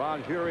comes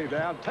Ron Curie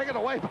down. Taken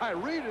away by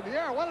Reid in the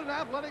air. What an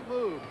athletic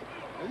move.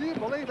 Can you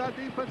believe that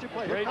defensive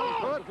play? Here comes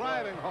Hood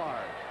driving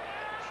hard.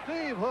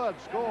 Steve Hood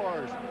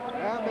scores,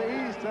 and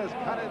the East has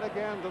cut it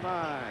again to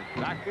 9.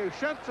 Back to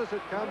Shensis,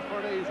 it comes for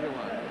an easy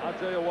one. I'll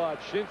tell you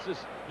what, Shensis,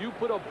 you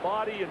put a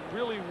body and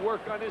really work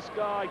on this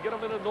guy, get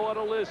him in a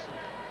Nautilus,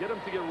 get him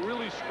to get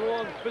really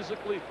strong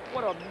physically.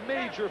 What a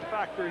major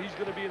factor he's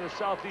going to be in the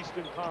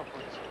Southeastern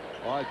Conference.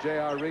 All right,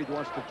 J.R. Reid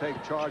wants to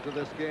take charge of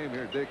this game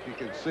here, Dick. You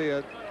can see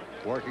it.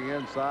 Working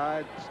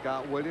inside,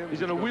 Scott Williams. He's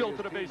going to wheel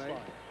to the baseline.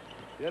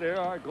 Yeah, they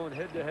are going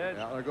head to head.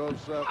 Yeah, there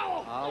goes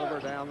Oliver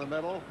down the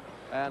middle.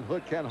 And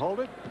Hood can't hold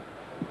it.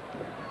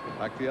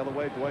 Back the other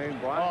way, Dwayne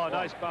Bryant. Oh,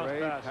 nice bounce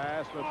Great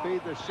pass to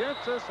feed to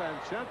Shensis, and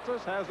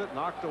Shensis has it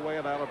knocked away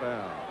and out of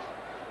bounds.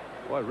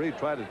 Boy, Reid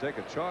tried to take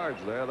a charge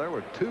there. There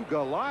were two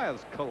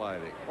Goliaths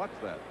colliding. What's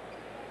that?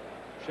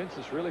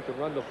 Shensis really can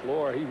run the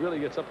floor. He really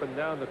gets up and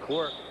down the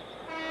court.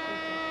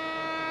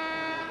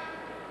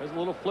 There's a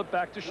little flip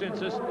back to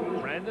Shensis.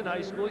 Brandon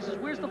High School. He says,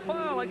 where's the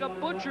foul? I got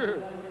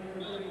butchered.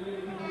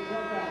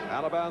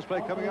 Out of bounds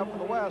play coming up for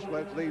the West,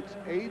 which leads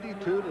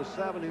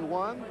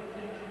 82-71.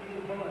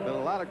 Been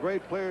a lot of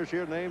great players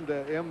here named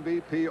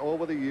MVP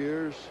over the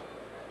years,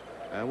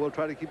 and we'll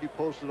try to keep you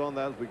posted on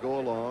that as we go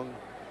along.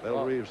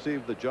 They'll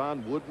receive the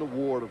John Wooden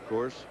Award, of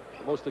course.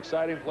 The most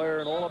exciting player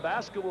in all of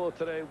basketball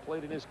today who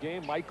played in this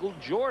game, Michael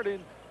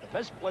Jordan. The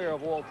best player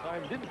of all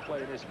time didn't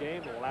play in this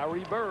game,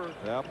 Larry Bird.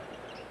 Yep.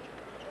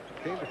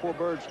 Came before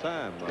Bird's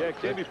time. Yeah,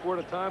 it came before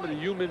the time of the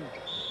human.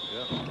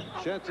 Yep.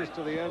 Shensis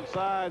to the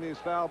inside. He's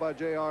fouled by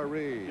J.R.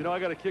 Reid. You know, I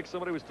got to kick.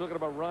 Somebody was talking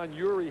about Ron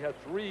Uri had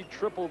 3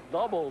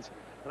 triple-doubles.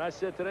 And I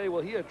said today,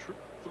 well, he had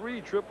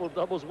 3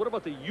 triple-doubles. What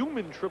about the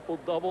human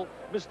triple-double,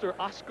 Mr.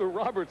 Oscar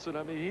Robertson?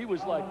 I mean, he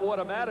was like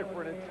automatic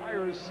for an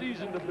entire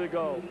season to Big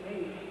O.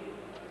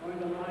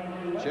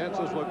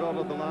 Shensis will go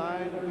to the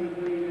line.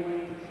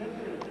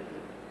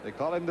 They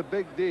call him the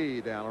Big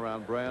D down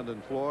around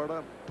Brandon,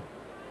 Florida,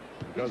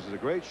 because he's a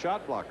great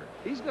shot blocker.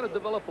 He's going to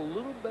develop a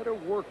little better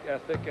work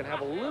ethic and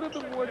have a little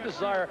bit more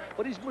desire,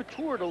 but he's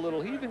matured a little.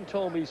 He even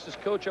told me, he says,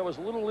 Coach, I was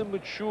a little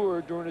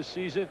immature during the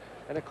season,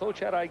 and the coach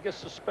had, I guess,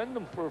 suspend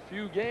him for a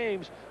few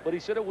games, but he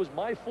said it was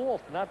my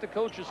fault, not the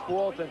coach's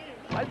fault, and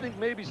I think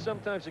maybe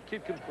sometimes a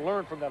kid can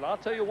learn from that. I'll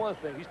tell you one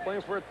thing, he's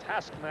playing for a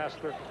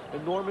taskmaster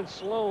in Norman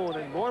Sloan,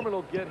 and Norman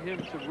will get him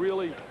to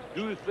really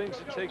do the things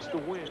it takes to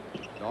win.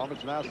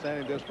 Norman's an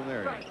outstanding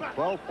disciplinarian.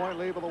 12-point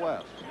lead for the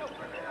West.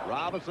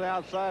 Robinson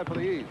outside for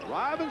the East.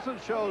 Robinson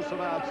shows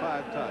some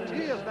outside touch.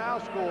 He has now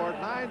scored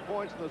 9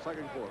 points in the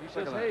second quarter. He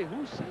says, hey,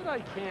 who said I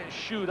can't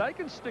shoot? I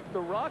can stick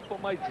the rock,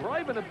 but my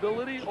driving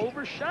ability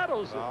overshadows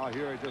fouls. Oh,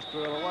 here he just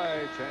threw it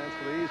away. Chance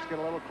for the East to get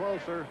a little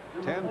closer.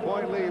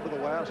 10-point lead for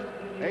the West.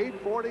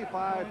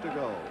 8:45 to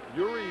go.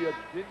 Uri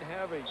didn't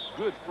have a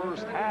good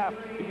first half.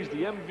 He was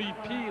the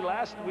MVP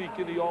last week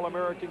in the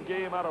All-American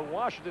game out of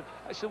Washington.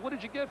 I said, what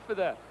did you get for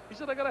that? He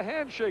said, I got a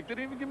handshake. They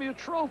didn't even give me a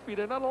trophy.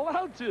 They're not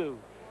allowed to.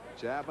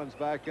 Chapman's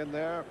back in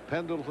there.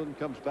 Pendleton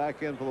comes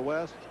back in for the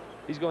West.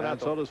 He's going out.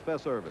 And so does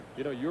Fess Irvin.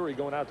 You know, Uri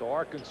going out to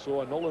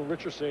Arkansas. Nolan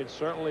Richardson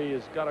certainly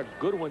has got a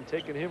good one,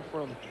 taking him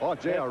from. Oh,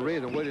 J.R.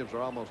 Reid and Williams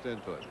are almost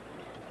into it.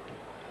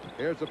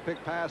 Here's a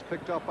pick pass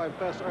picked up by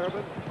Fess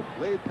Irvin.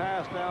 Lead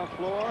pass down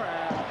floor,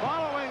 and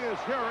following is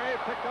Uri,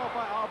 picked up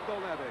by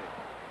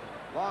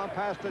Abdul-Nedi. Long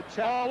pass to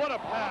Chapman. Oh, what a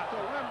pass. To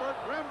Rembert.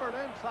 Rembert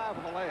inside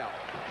for the layup.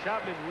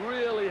 Chapman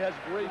really has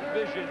great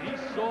vision. He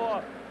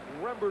saw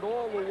Rembert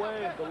all the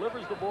way and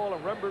delivers the ball,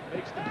 and Rembert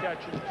makes the catch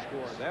and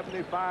scores.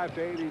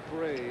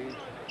 75-83.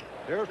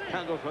 Here's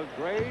Pendleton,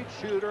 great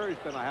shooter. He's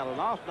had an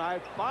off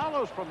night.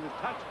 Follows from the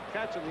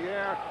catch in the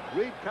air.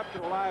 Reid kept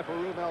it alive for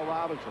Rumel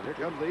Robinson. Here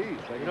comes the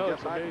East. They can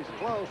get back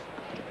close.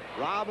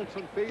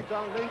 Robinson feeds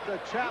underneath to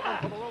Chapman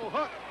for the little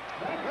hook.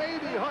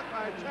 Maybe hook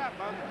by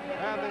Chapman,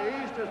 and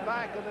the East is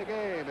back in the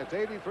game. It's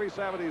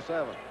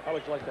 83-77. I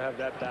would like to have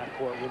that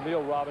backcourt.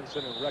 Rumel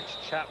Robinson and Rex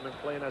Chapman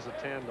playing as a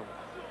tandem.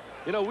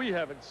 You know, we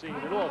haven't seen,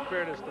 in all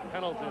fairness to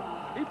Pendleton,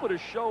 he put a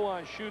show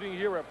on shooting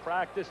here at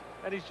practice,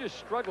 and he's just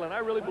struggling. I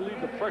really believe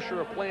the pressure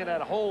of playing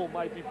at home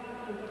might be,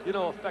 you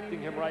know,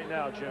 affecting him right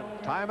now, Jim.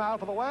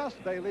 Timeout for the West.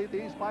 They lead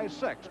the East by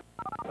 6.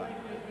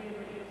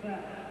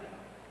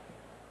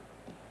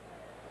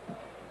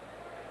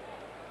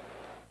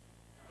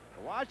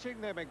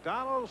 Watching the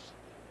McDonald's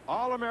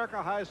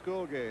All-America High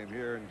School game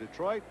here in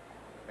Detroit.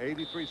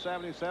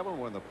 83-77.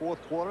 We're in the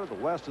fourth quarter. The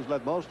West has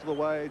led most of the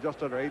way.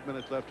 Just under 8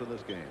 minutes left in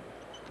this game.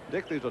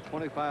 Dick, these are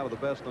 25 of the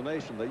best in the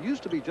nation. They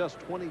used to be just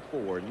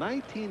 24. In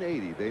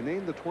 1980, they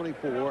named the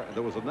 24, and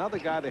there was another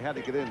guy they had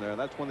to get in there, and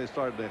that's when they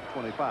started at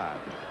 25.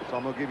 So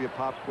I'm going to give you a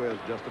pop quiz in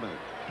just a minute.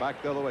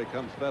 Back the other way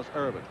comes Fess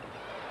Irvin.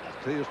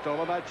 See, is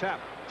stolen by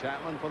Chapman.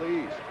 Chapman for the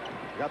East.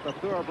 Got the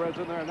thoroughbreds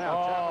in there now.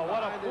 Oh, Chapman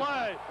what a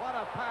play. What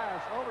a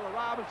pass over to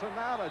Robinson,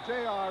 now to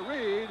J.R.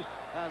 Reid,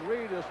 and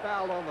Reid is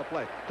fouled on the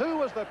play. Who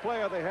was the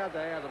player they had to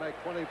add to make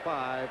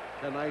 25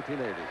 in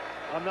 1980?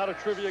 I'm not a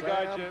trivia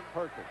guy, Jim.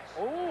 Perkins.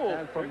 Oh.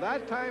 And from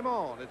that time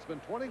on, it's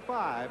been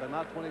 25 and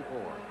not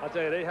 24. I'll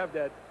tell you, they have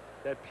that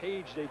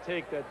page they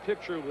take, that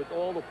picture with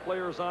all the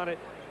players on it.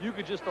 You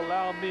could just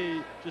allow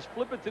me, just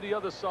flip it to the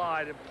other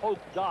side and poke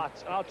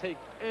dots, and I'll take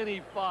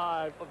any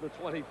 5 of the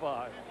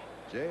 25.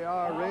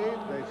 J.R. Reid,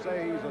 they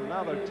say he's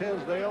another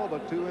Tisdale,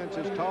 but 2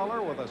 inches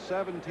taller with a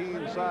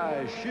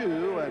 17-size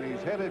shoe, and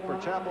he's headed for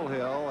Chapel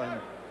Hill.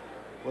 And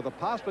with the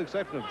possible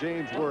exception of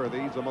James Worthy,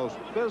 he's the most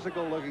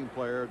physical-looking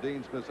player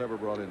Dean Smith's ever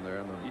brought in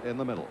there in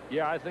the middle.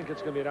 Yeah, I think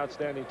it's going to be an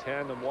outstanding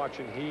tandem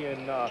watching he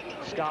and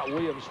Scott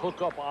Williams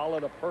hook up all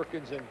of the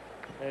Perkins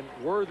and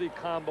Worthy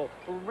combo.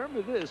 But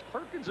remember this,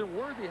 Perkins and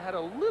Worthy had a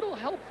little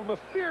help from a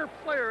fair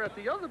player at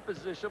the other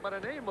position by the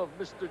name of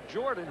Mr.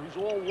 Jordan, who's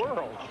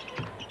all-world.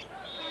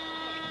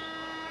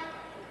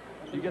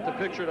 You get the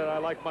picture that I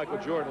like Michael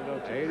Jordan,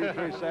 don't you?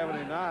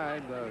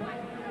 83-79.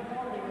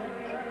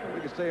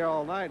 We could stay here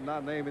all night and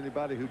not name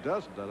anybody who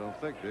doesn't, I don't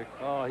think, Dick.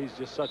 Oh, he's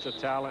just such a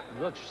talent,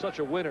 such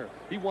a winner.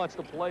 He wants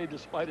to play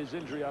despite his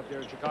injury out there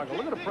in Chicago.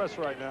 Look at the press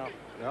right now.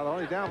 Now, they're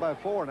only down by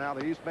 4 now.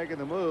 The East making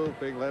the move,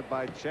 being led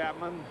by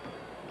Chapman.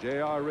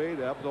 J.R.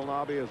 Reid,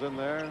 Abdul-Nabi is in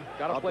there.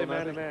 Got to play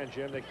man-to-man,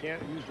 Jim. They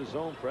can't use the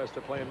zone press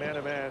to play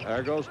man-to-man.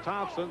 There goes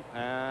Thompson,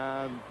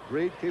 and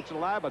Reid keeps it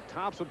alive, but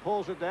Thompson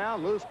pulls it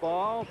down. Loose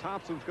ball.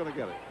 Thompson's going to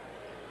get it.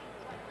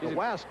 The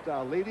West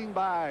leading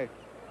by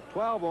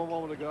 12 a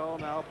moment ago,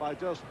 now by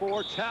just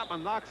 4.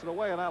 Chapman knocks it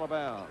away and out of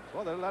bounds.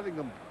 Well, they're letting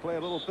them play a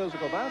little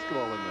physical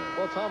basketball in there.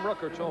 Well, Tom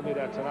Rucker told me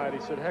that tonight.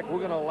 He said, heck, we're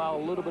going to allow a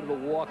little bit of a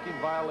walking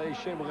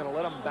violation. We're going to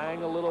let them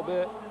bang a little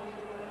bit.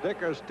 Dick,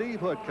 there's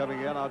Steve Hood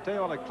coming in. I'll tell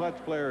you what a clutch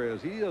player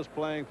is. He is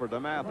playing for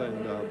DeMath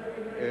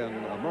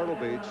in Myrtle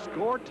Beach.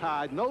 Score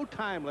tied, no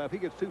time left. He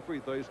gets 2 free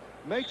throws,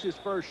 makes his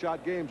first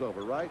shot, game's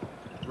over, right?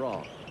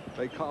 Wrong.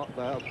 They call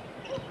that.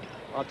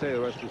 I'll tell you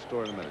the rest of the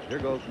story in a minute. Here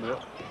goes Smith.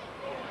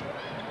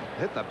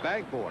 Hit the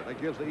backboard.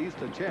 That gives the East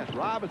a chance.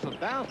 Robinson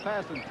bounce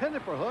pass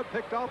intended for Hood,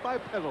 picked off by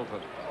Pendleton.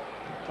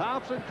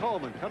 Thompson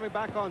Coleman coming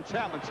back on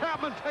Chapman.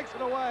 Chapman takes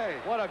it away.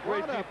 What a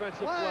great defensive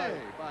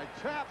play by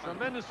Chapman.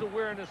 Tremendous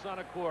awareness on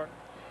the court.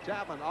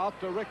 Chapman off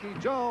to Ricky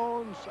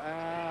Jones,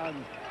 and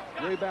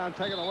rebound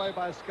taken away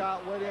by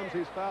Scott Williams.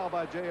 He's fouled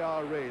by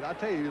J.R. Reid. I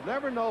tell you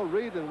never know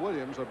Reid and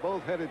Williams are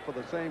both headed for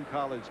the same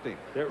college team.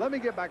 Let me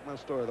get back to my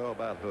story, though,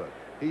 about Hood.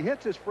 He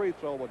hits his free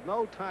throw with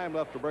no time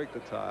left to break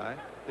the tie.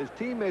 His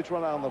teammates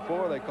run out on the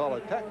floor. They call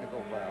it a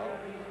technical foul.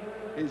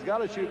 He's got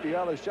to shoot the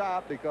other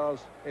shot because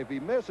if he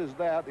misses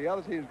that, the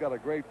other team's got a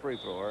great free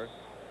thrower.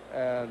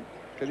 And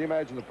can you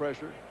imagine the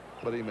pressure?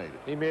 But he made it.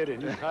 He made it.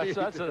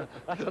 That's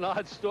an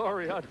odd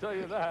story, I'll tell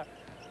you that.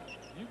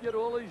 You get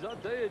all these, I'll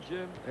tell you,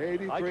 Jim.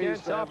 83, I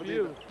can't top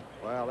you.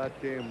 Well,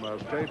 that came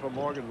straight from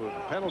Morgan with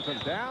Pendleton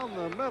down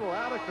the middle,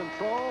 out of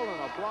control, and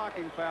a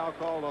blocking foul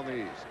called on the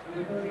East.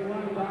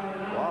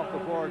 Off the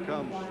floor floor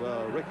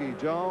comes Ricky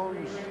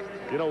Jones.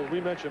 You know,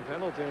 we mentioned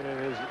Pendleton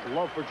and his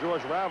love for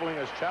George Raveling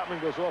as Chapman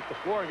goes off the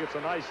floor and gets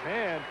a nice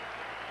hand.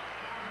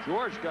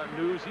 George got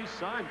news. He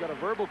signed, got a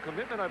verbal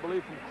commitment, I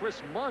believe, from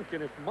Chris Monk.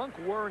 And if Monk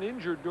weren't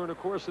injured during the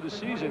course of the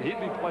season, he'd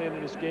be playing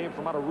in this game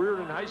from out of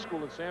Reardon High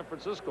School in San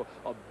Francisco.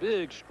 A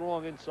big,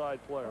 strong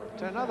inside player.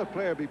 Another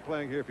player be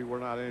playing here if he were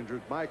not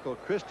injured. Michael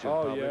Christian,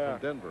 probably from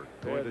Denver,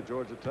 going to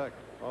Georgia Tech.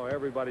 Oh,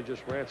 everybody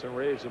just rants and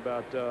raves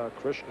about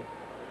Christian.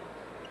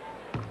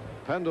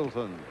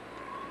 Pendleton.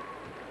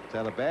 He's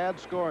had a bad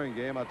scoring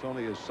game. That's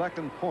only his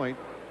second point.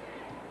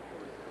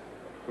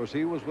 Of course,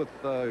 he was with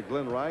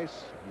Glenn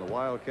Rice and the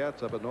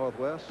Wildcats up at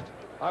Northwest.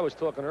 I was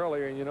talking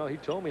earlier, and, you know, he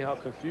told me how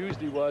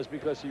confused he was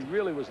because he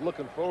really was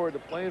looking forward to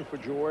playing for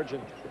George.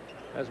 And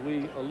as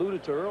we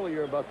alluded to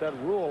earlier about that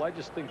rule, I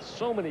just think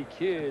so many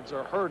kids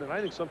are hurt, and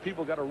I think some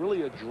people got to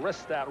really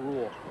address that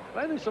rule. And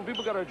I think some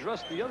people got to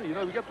address the other. You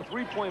know, we got the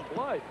three-point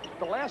play.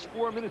 The last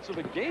 4 minutes of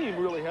a game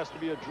really has to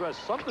be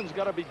addressed. Something's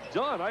got to be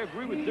done. I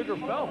agree with Digger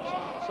Phelps.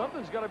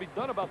 Something's got to be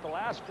done about the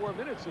last 4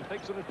 minutes. It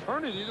takes an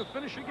eternity to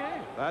finish a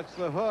game. That's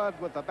the Hood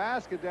with the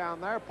basket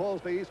down there,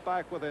 pulls the East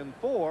back within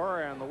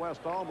 4, and the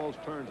West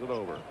almost turns it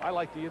over. I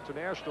like the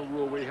international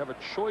rule where you have a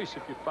choice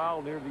if you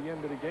foul near the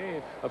end of the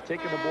game of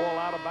taking the ball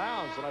out of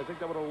bounds. And I think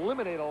that would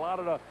eliminate a lot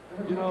of the,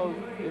 you know,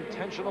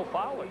 intentional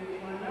fouling.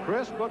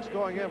 Chris Brooks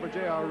going in for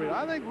J.R. Reid.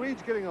 I think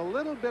Reid's getting a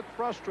little bit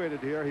frustrated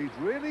here. He's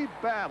really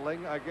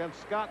battling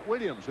against Scott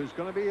Williams, who's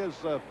going to be his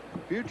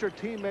future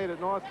teammate at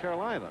North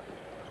Carolina.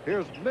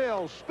 Here's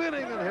Mills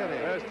spinning and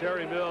hitting. There's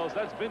Terry Mills.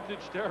 That's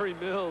vintage Terry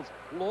Mills.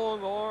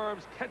 Long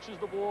arms, catches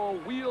the ball,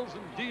 wheels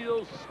and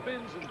deals,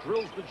 spins and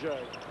drills the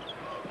J.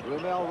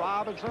 Rumel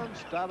Robinson,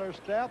 stutter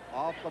step,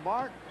 off the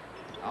mark.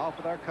 Off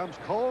of there comes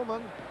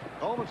Coleman.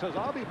 Coleman says,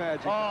 I'll be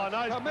magic. Oh,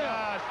 nice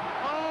pass.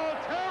 Oh,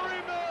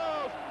 Terry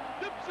Mills.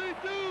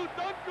 Dipsy-doo,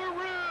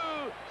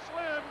 dunkaroo.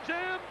 Slam,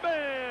 jam,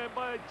 bam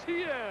by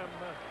TM.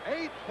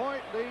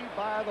 8-point lead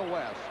by the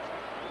West.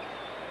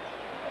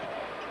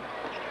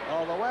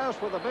 Oh, the West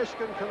with a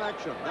Michigan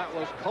connection. That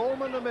was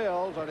Coleman to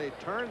Mills, and he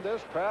turned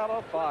this crowd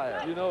on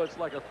fire. You know, it's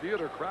like a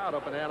theater crowd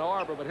up in Ann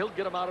Arbor, but he'll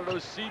get them out of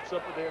those seats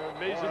up there.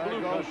 Amazing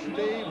blue goes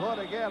Steve Hood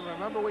again.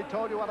 Remember we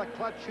told you what a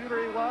clutch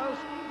shooter he was?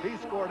 He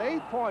scored 8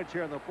 points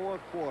here in the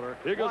fourth quarter.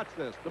 Here goes Watch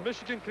this. The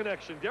Michigan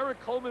connection. Derek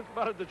Coleman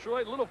from out of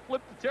Detroit. Little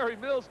flip to Terry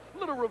Mills.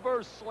 Little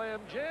reverse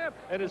slam jam.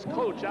 And his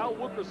coach, Al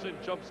Wilkerson,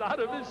 jumps out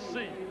of his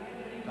seat.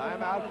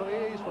 Timeout for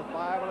the East with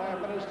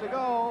 5.5 minutes to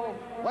go.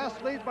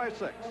 West leads by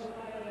 6.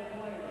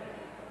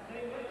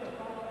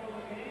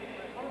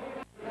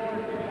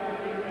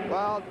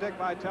 Well, Dick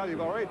Vitale,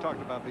 you've already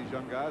talked about these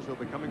young guys who'll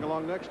be coming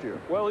along next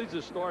year. Well, these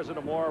are stars of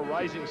tomorrow,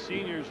 rising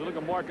seniors. You look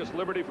at Marcus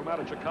Liberty from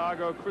out of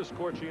Chicago, Chris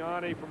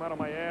Corciani from out of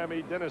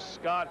Miami, Dennis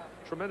Scott,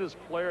 tremendous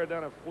player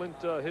down at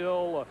Flint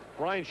Hill,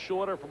 Brian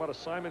Shorter from out of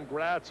Simon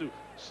Gratz,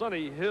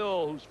 Sonny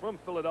Hill, who's from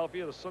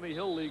Philadelphia, the Sonny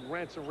Hill League,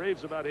 rants and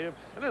raves about him.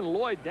 And then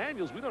Lloyd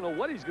Daniels, we don't know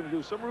what he's going to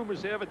do. Some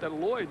rumors have it that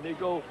Lloyd may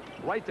go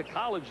right to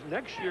college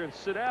next year and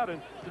sit out.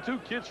 And the two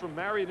kids from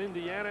Marion,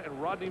 Indiana,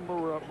 and Rodney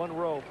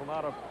Monroe from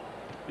out of,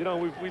 you know,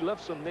 we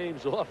left some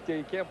names off there.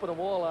 You can't put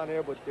them all on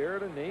there, but they're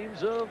the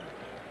names of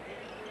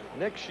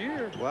next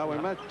year. Well, we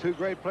met two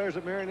great players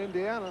at Marion,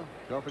 Indiana.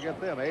 Don't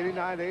forget them.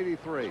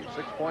 89-83.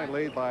 6-point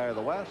lead by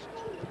the West.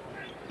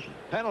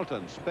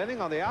 Pendleton spinning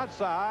on the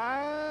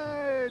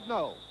outside.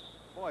 No.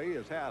 Boy, he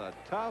has had a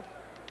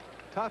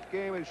tough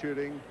game in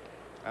shooting.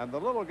 And the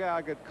little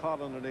guy gets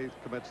caught underneath,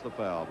 commits the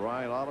foul.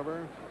 Brian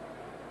Oliver,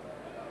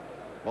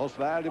 most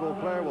valuable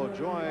player, will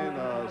join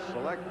a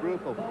select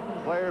group of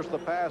players of the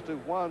past who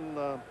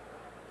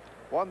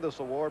won this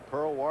award.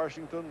 Pearl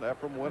Washington,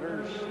 Ephraim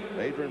Winters,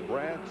 Adrian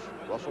Branch,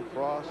 Russell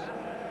Cross.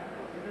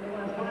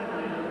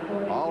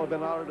 All have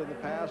been honored in the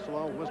past,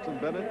 along with Winston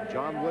Bennett,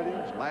 John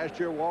Williams, last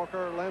year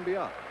Walker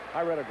Lambion.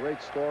 I read a great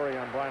story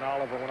on Brian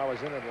Oliver when I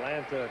was in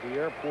Atlanta at the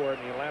airport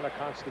in the Atlanta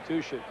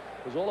Constitution.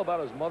 It was all about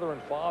his mother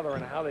and father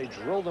and how they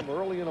drilled him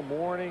early in the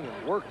morning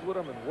and worked with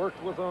him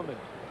and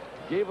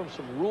gave him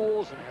some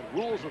rules and had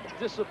rules of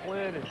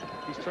discipline, and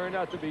he's turned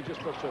out to be just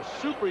such a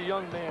super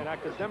young man,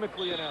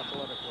 academically and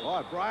athletically.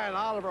 Boy, Brian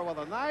Oliver with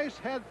a nice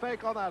head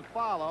fake on that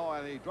follow,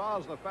 and he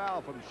draws the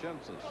foul from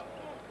Shensis.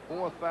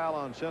 Fourth foul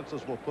on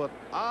Shensis will put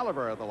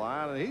Oliver at the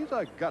line, and he's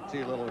a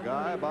gutsy little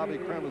guy. Bobby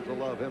Cremins will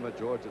love him at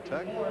Georgia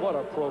Tech. What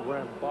a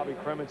program Bobby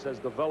Cremins has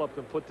developed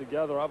and put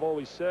together. I've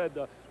always said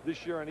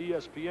this year on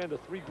ESPN, the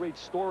three great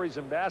stories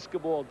in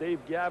basketball: Dave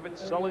Gavitt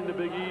selling the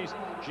Big East,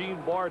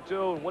 Gene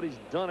Bartow and what he's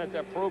done at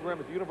that program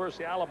at the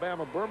University of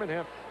Alabama,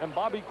 Birmingham, and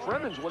Bobby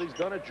Cremins, what he's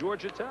done at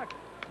Georgia Tech.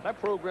 That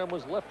program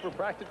was left for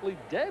practically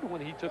dead when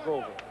he took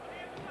over.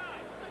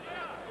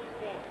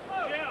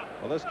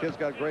 Well, this kid's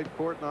got great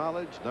court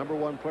knowledge,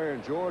 #1 player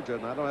in Georgia,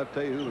 and I don't have to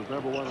tell you who was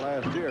 #1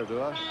 last year, do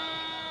I?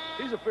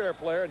 He's a fair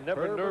player,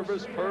 never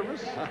nervous.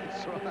 Purvis.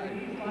 That's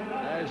right.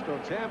 National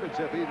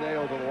championship, he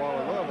nailed to the wall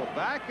in Louisville.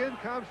 Back in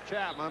comes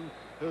Chapman,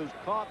 who's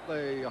caught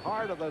the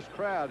heart of this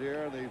crowd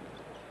here, and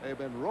they've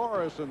been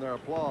roarous in their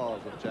applause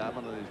of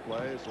Chapman in these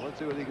plays. So let's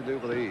see what he can do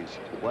for the East.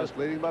 West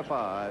leading by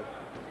 5.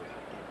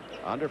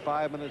 Under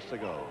 5 minutes to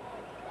go.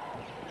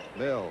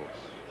 Mills.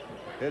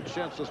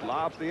 Hitchens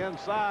lobs the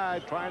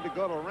inside, trying to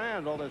go to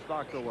Randall. It's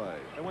knocked away.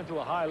 They went to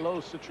a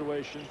high-low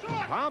situation.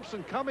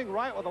 Thompson coming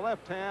right with the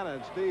left hand,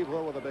 and Steve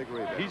Will with a big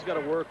rebound. He's got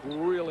to work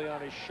really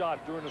on his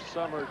shot during the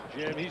summer,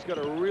 Jim. He's got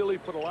to really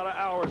put a lot of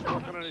hours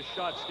working on his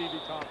shot,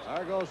 Stevie Thompson.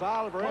 There goes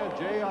Oliver in.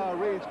 J.R.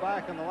 Reid's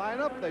back in the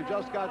lineup. They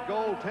just got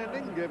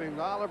goaltending, giving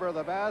Oliver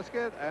the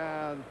basket,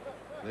 and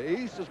the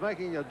East is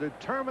making a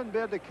determined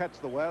bid to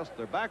catch the West.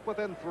 They're back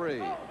within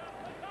 3.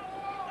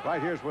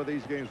 Right here's where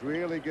these games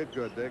really get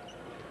good, Dick.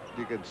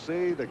 You can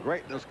see the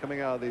greatness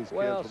coming out of these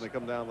kids when they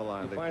come down the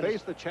line. They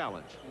face the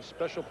challenge. These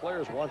special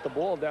players want the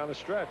ball down the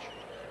stretch.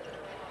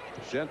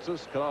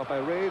 Shensis cut off by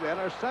Reid,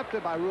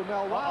 intercepted by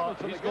Rumel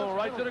Robinson. He's going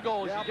right to the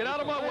goal. Get out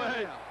of my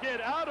way.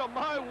 Get out of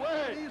my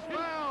way. He's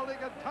fouled. He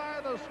can tie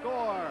the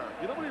score.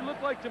 You know what he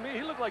looked like to me?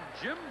 He looked like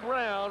Jim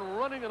Brown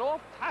running an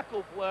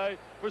off-tackle play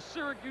for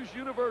Syracuse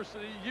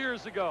University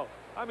years ago.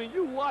 I mean,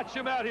 you watch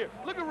him out here.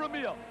 Look at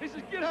Ramil. He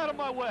says, get out of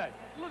my way.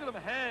 Look at him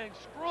hang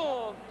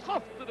strong,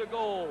 tough to the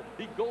goal.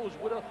 He goes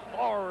with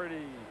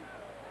authority.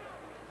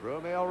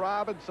 Rumel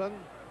Robinson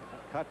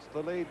cuts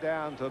the lead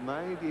down to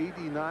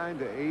 89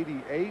 to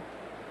 88.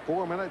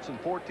 4 minutes and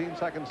 14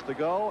 seconds to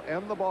go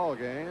in the ball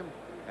game.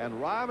 And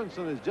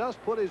Robinson has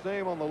just put his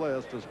name on the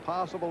list as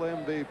possible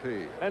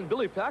MVP. And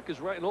Billy Pack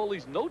is writing all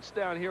these notes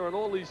down here on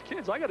all these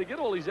kids. I got to get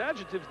all these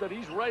adjectives that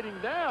he's writing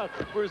down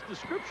for his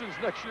descriptions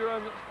next year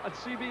on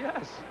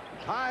CBS.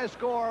 High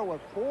score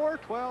with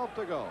 4:12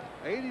 to go.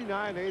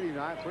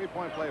 89-89.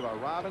 3-point play by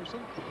Robinson.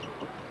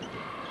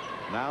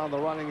 Now in the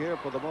running here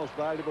for the most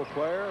valuable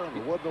player and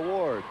the Wooden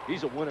Award.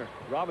 He's a winner.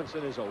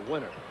 Robinson is a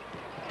winner.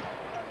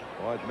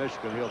 Boy, at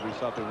Michigan, he'll be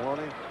something,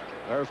 won't he?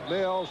 There's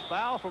Mills.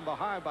 Foul from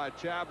behind by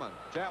Chapman.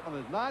 Chapman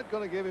is not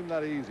going to give him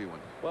that easy one.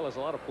 Well, there's a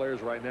lot of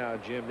players right now,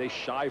 Jim. They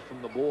shy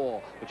from the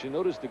ball. But you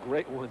notice the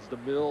great ones, the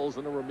Mills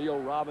and the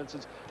Ramil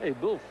Robinsons. Hey,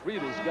 Bill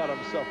Frieda's got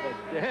himself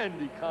a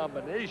dandy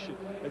combination.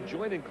 And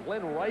joining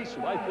Glenn Rice,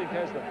 who I think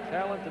has the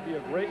talent to be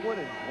a great one,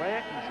 and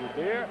Grant and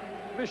Joubert.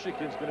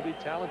 Michigan's going to be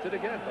talented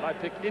again. But I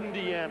pick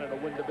Indiana to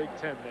win the Big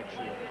Ten next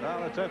year. Now,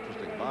 that's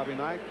interesting. Bobby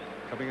Knight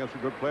coming up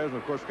some good players, and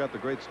of course got the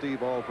great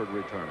Steve Alford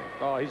returning.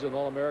 Oh, he's an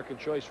All-American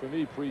choice for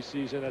me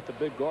preseason at the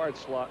big guard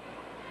slot.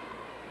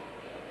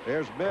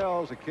 There's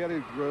Mills, a kid who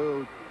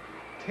grew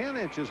 10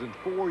 inches in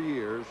 4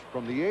 years.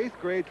 From the 8th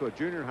grade to a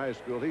junior high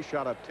school, he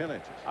shot up 10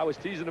 inches. I was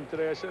teasing him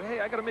today. I said,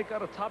 hey, I got to make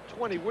out a top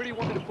 20. Where do you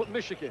want me to put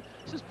Michigan?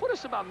 He says, put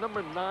us about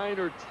number 9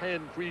 or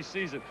 10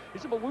 preseason. He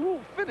said, but we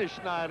won't finish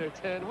 9 or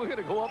 10. We're going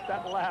to go up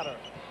that ladder.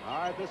 All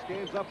right, this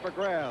game's up for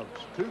grabs.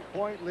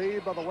 2-point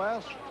lead by the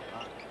West.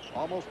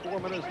 Almost 4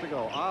 minutes to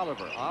go.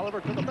 Oliver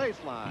to the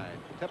baseline.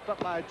 Tipped up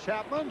by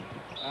Chapman.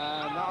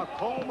 And now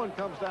Coleman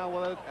comes down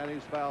with it, and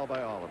he's fouled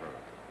by Oliver.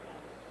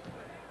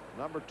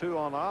 Number 2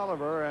 on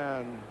Oliver,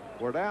 and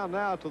we're down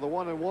now to the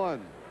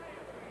 1-and-1.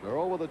 They're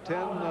over the 10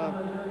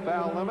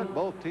 foul limit.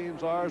 Both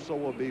teams are, so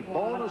we'll be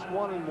bonus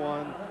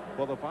 1-and-1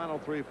 for the final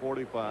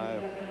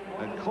 3:45.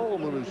 And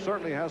Coleman, who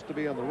certainly has to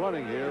be in the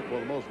running here for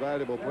the most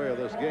valuable player of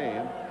this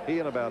game, he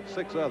and about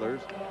 6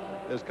 others,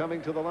 is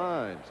coming to the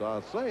line. So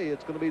I'll say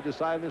it's going to be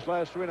decided in this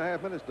last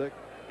 3.5 minutes, Dick.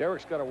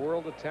 Derek's got a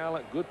world of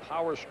talent, good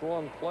power,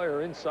 strong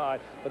player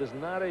inside, but is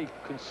not a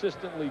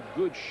consistently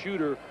good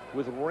shooter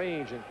with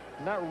range, and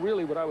not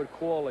really what I would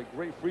call a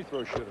great free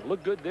throw shooter.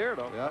 Looked good there,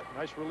 though. Yep.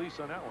 Nice release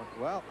on that one.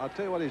 Well, I'll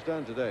tell you what he's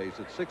done today. He's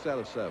at 6 out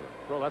of 7.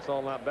 Well, that's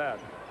all not bad.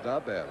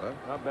 Not bad, huh?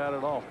 Not bad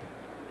at all.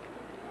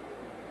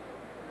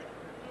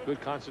 Good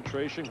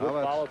concentration, good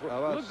follow-through.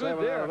 Looked good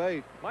 7 there. out of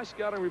 8? My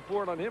scouting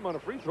report on him on a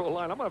free throw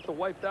line, I'm going to have to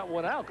wipe that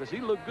one out because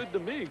he looked good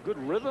to me. Good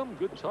rhythm,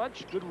 good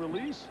touch, good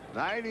release.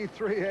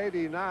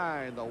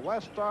 93-89. The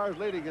West Stars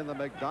leading in the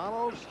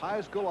McDonald's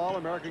High School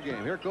All-American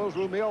game. Here goes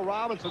Rumil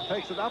Robinson,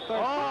 takes it up there.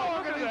 Oh,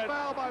 look at his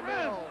foul by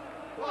Mills.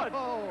 What?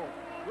 Oh,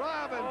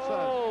 Robinson.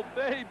 Oh,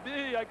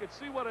 baby. I could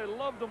see what I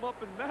loved him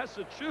up in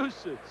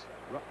Massachusetts.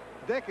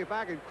 Dick, if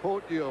I could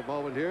quote you a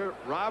moment here,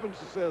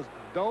 Robinson says,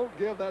 don't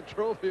give that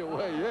trophy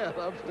away yet.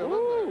 I'm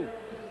still in there.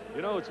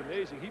 You know, it's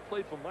amazing. He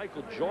played for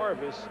Michael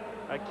Jarvis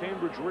at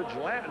Cambridge Ridge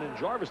Latin, and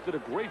Jarvis did a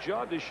great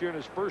job this year in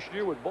his first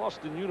year with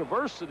Boston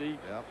University.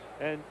 Yep.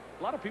 And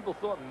a lot of people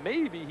thought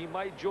maybe he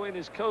might join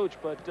his coach,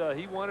 but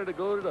he wanted to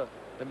go to the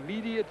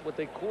immediate, what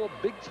they call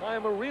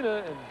big-time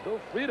arena, and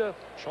Bill Frieda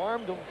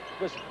charmed him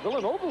because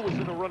Villanova was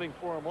in the running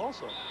for him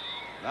also.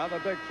 Now the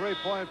big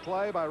 3-point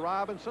play by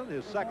Robinson,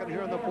 his second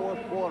here in the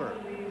 4th quarter.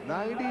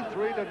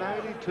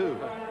 93-92.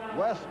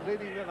 West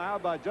leading it now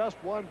by just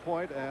 1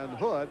 point, and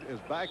Hood is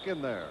back in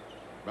there.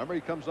 Remember,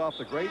 he comes off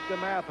the great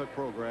DeMatha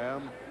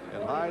program in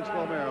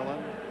Hyattsville,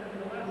 Maryland.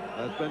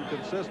 That's been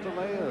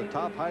consistently the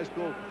top high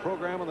school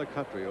program in the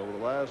country over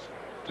the last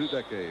 2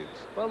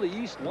 decades. Well, the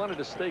East wanted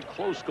to stay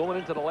close going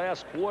into the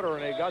last quarter,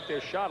 and they got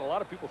their shot. A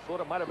lot of people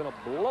thought it might have been a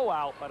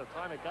blowout by the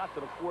time it got to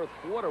the 4th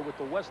quarter with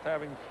the West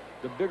having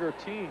the bigger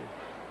team.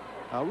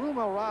 Now,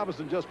 Rumel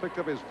Robinson just picked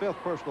up his 5th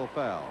personal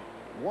foul.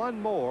 One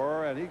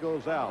more, and he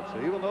goes out.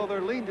 So even though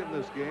they're lenient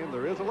in this game,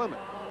 there is a limit.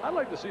 I'd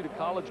like to see the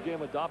college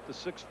game adopt the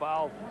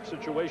 6-foul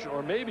situation,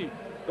 or maybe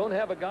don't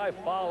have a guy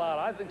foul out.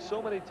 I think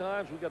so many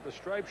times we've got the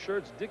striped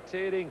shirts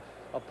dictating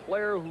a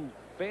player who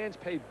fans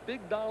pay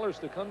big dollars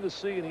to come to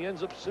see, and he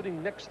ends up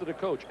sitting next to the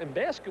coach. And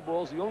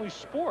basketball is the only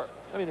sport.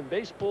 I mean, in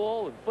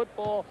baseball and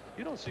football,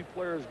 you don't see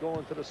players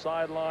going to the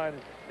sideline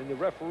and the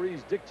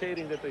referees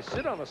dictating that they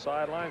sit on the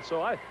sideline.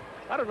 So I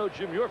don't know,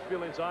 Jim, your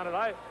feelings on it.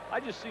 I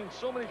just seen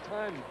so many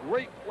times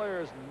great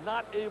players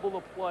not able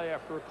to play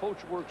after a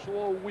coach works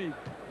all week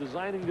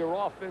designing their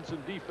offense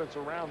and defense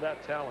around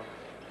that talent.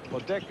 Well,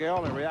 Dick, the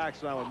only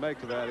reaction I would make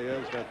to that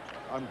is that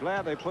I'm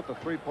glad they put the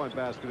three-point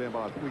basket in.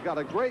 But we got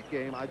a great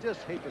game. I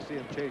just hate to see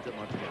him change it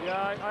much more.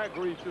 Yeah, I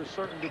agree to a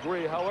certain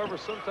degree. However,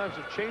 sometimes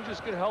if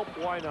changes can help,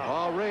 why not?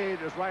 Oh, Reid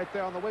is right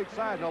there on the weak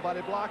side. Nobody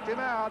blocked him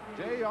out.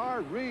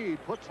 J.R.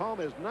 Reid puts home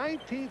his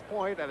 19th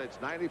point, and it's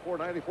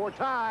 94-94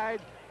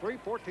 tied.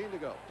 3:14 to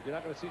go. You're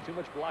not going to see too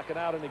much blocking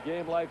out in a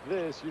game like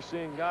this. You're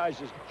seeing guys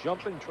just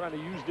jumping, trying to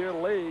use their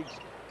legs.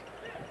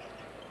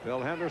 Bill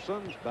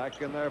Henderson's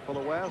back in there for the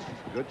West.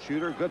 Good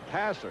shooter, good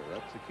passer.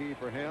 That's the key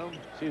for him.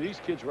 See,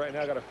 these kids right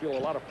now got to feel a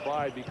lot of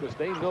pride because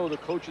they know the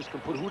coaches can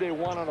put who they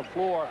want on the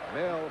floor.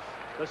 Mills.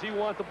 Does he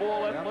want the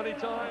ball at money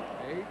time?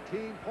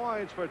 18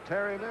 points for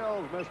Terry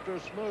Mills,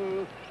 Mr.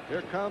 Smooth.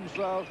 Here comes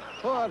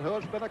Hood.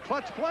 Hood's been a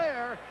clutch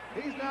player.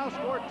 He's now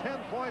scored 10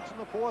 points in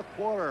the fourth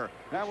quarter.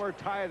 And we're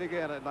tied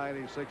again at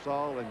 96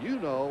 all. And you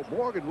know,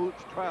 Morgan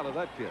Woot's proud of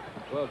that kid.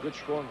 Well, good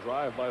strong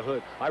drive by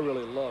Hood. I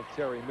really love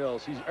Terry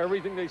Mills. He's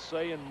everything they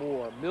say and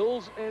more.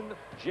 Mills and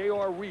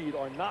J.R. Reid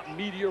are not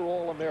meteor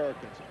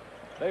All-Americans.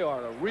 They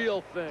are a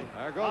real thing.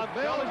 There goes I'm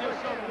Mills. telling you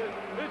something.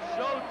 It's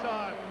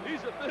showtime.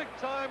 He's a big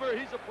timer.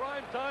 He's a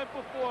prime time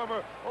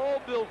performer.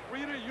 Oh, Bill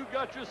Frieder, you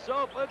got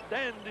yourself a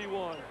dandy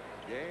one.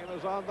 Game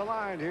is on the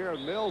line here,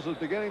 and Mills is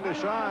beginning to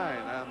shine.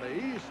 And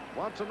the East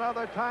wants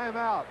another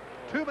timeout.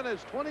 2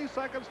 minutes, 20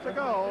 seconds to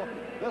go.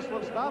 This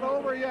one's not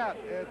over yet.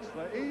 It's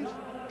the East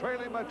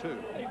trailing by 2.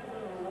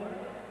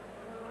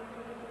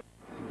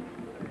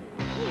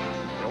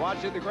 You're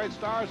watching the great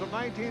stars of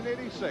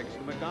 1986,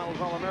 the McDonald's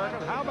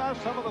All-American. How about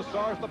some of the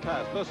stars of the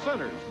past? The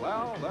Sinners.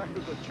 Well, that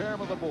was the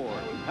chairman of the board,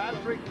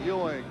 Patrick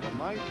Ewing, from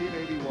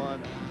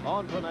 1981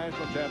 on to a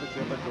national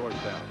championship at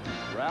Georgetown.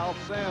 Ralph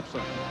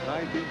Sampson,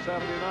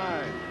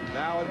 1979,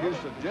 now in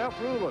Houston. Jeff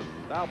Rulin,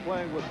 now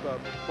playing with the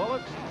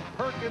Bullets,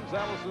 Perkins,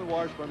 Ellison,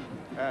 Washburn,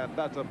 and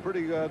that's a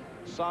pretty good,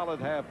 solid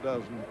half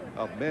dozen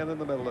of men in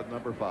the middle at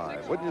number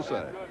 5. Wouldn't you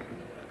say?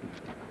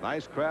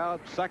 Nice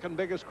crowd. Second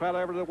biggest crowd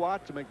ever to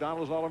watch the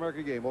McDonald's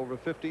All-American game. Over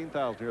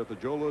 15,000 here at the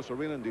Joe Louis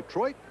Arena in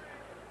Detroit.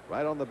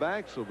 Right on the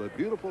banks of the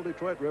beautiful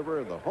Detroit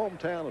River in the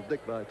hometown of Dick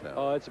Vitale.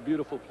 Oh, it's a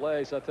beautiful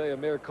place. I tell you,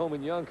 Mayor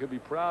Coleman Young could be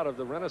proud of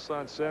the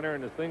Renaissance Center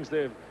and the things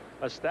they've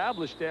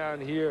established down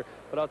here.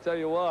 But I'll tell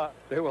you what,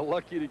 they were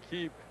lucky to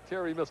keep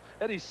Terry Mills.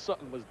 Eddie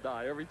Sutton must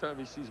die every time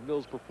he sees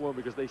Mills perform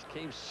because they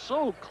came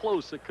so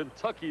close at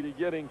Kentucky to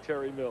getting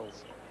Terry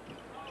Mills.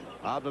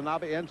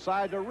 Abdelnaby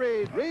inside to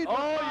Reid. Reid.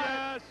 Oh,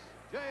 yes.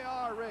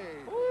 J.R.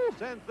 Reid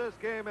sends this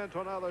game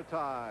into another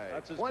tie.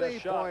 That's his 20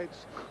 best shot.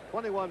 points,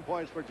 21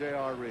 points for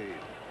J.R. Reid.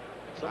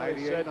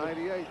 Somebody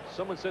 98-98.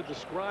 Someone said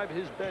describe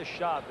his best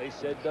shot. They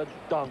said the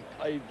dunk,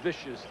 a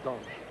vicious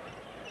dunk.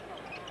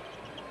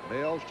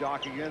 Mills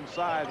jockeying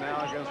inside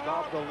now against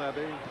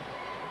Abdelnaby.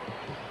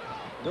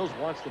 Mills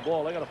wants the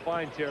ball. They got to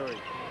find Terry.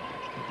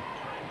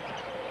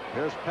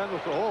 Here's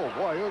Pendleton. Oh,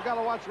 boy, you've got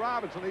to watch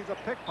Robinson. He's a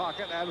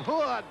pickpocket, and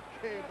Hood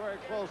came very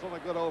close on a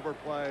good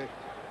overplay,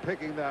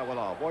 picking that one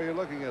off. Boy, you're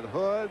looking at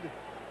Hood,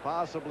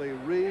 possibly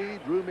Reid,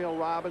 Rumeal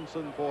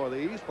Robinson for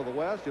the East. For the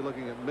West, you're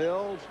looking at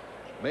Mills,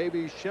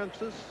 maybe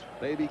Shinsis,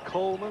 maybe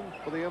Coleman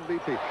for the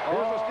MVP. Here's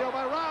a steal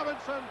by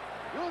Robinson.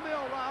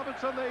 Rumeal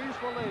Robinson, the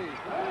East will lead.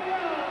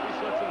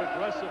 He's such an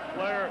aggressive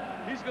player.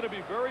 He's going to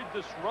be very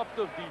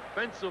disruptive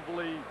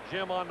defensively,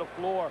 Jim, on the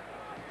floor.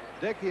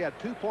 Dick, he had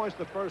 2 points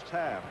the first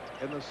half.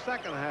 In the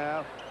second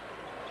half,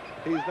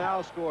 he's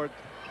now scored,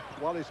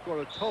 well, he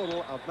scored a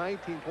total of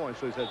 19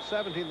 points. So he's had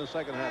 17 in the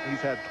second half.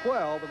 He's had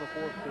 12 in the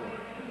fourth quarter.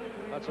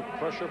 That's a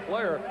pressure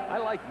player. I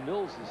like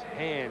Mills'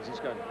 hands. He's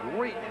got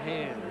great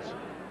hands.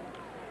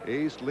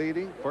 East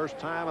leading, first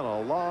time in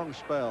a long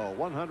spell,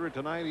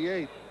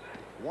 100-98.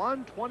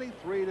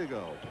 1:23 to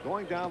go.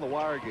 Going down the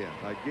wire again.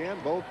 Again,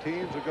 both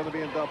teams are going to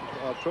be in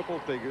triple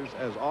figures,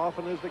 as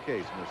often is the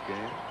case in this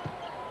game.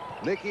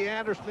 Nicky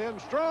Anderson in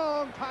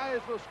strong,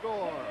 ties the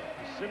score.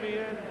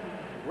 Simeon,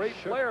 great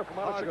player from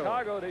out of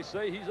Chicago. They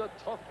say he's a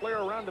tough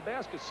player around the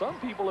basket. Some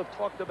people have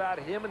talked about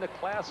him in the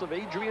class of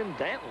Adrian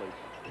Dantley.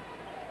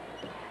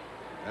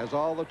 Has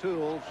all the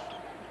tools.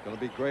 Going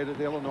to be great at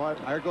Illinois.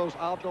 There goes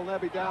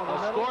Abdelnaby down the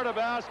middle. Scored a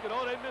basket.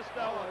 Oh, they missed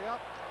that one. Yep.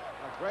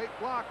 A great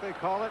block, they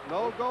call it.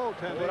 No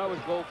goaltending. But I was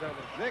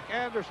goaltending. Nick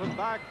Anderson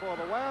back for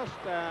the West.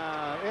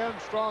 In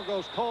strong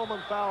goes Coleman,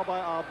 fouled by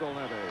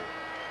Abdelnaby.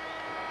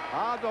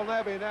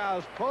 Abdelnaby now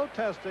is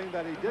protesting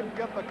that he didn't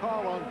get the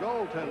call on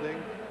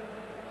goaltending.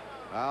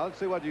 Now, let's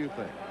see what you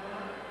think.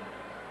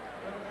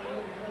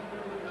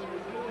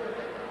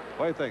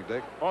 What do you think,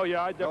 Dick? Oh,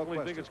 yeah, I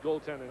definitely think it's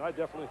goaltending. I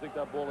definitely think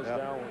that ball is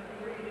downward.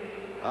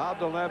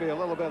 Abdelnaby a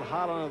little bit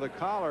hot under the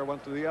collar,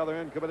 went to the other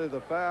end, committed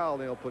the foul.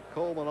 They'll put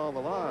Coleman on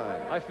the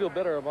line. I feel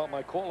better about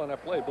my call on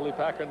that play. Billy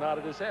Packer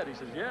nodded his head. He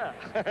says,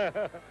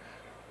 yeah.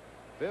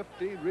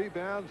 15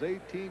 rebounds,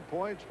 18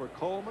 points for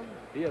Coleman.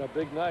 He had a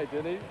big night,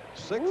 didn't he?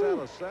 6 out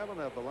of 7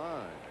 at the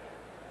line.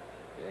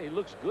 Yeah, he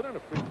looks good on a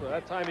free throw.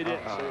 That time he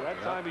didn't. See,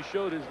 that time he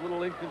showed his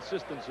little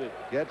inconsistency.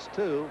 Gets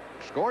 2.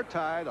 Score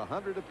tied,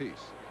 100 apiece.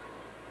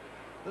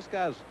 This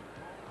guy's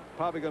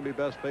probably going to be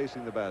best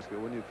facing the basket,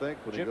 wouldn't you think,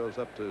 when he goes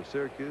up to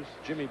Syracuse?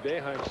 Jimmy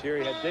Boeheim's here.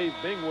 He had Dave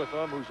Bing with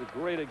him, who's a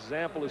great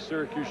example of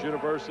Syracuse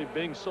University.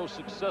 Bing's so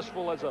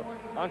successful as an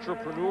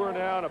entrepreneur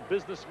now and a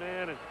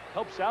businessman, and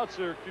helps out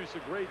Syracuse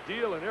a great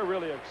deal, and they're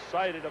really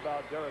excited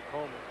about Derek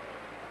Coleman.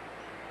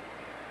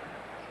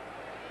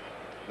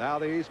 Now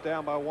the East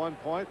down by 1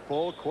 point.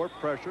 Full court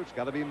pressure. It's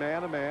got to be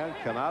man-to-man.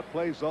 Cannot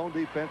play zone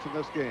defense in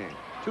this game.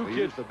 Two kids.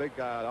 Use the big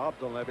guy,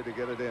 Abdelnaby, to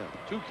get it in.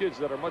 2 kids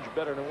that are much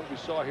better than what we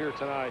saw here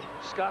tonight.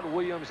 Scott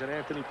Williams and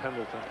Anthony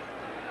Pendleton.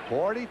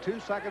 42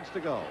 seconds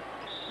to go.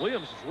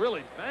 Williams is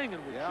really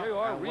banging with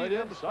J.R. Reid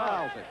Williams inside.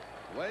 fouls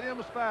it.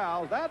 Williams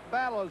fouls. That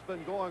battle has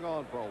been going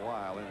on for a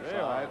while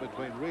inside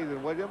between Reid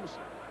and Williams.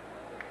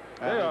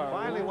 And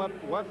finally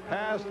went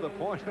past the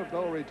point of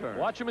no return.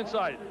 Watch him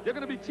inside. They're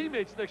going to be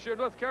teammates next year in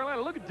North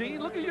Carolina. Look at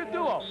Dean. Look at your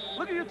duo.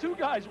 Look at your 2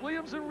 guys,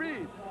 Williams and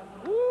Reid.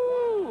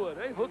 Woo!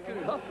 They hooking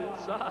it up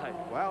inside.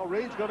 Well,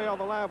 Reid's going to be on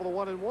the line for the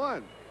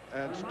 1-and-1.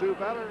 And Stu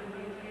Better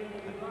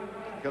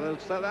going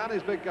to set out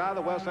his big guy.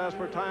 The West asks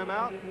for a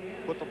timeout.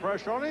 Put the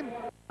pressure on him.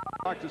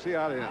 Watch to see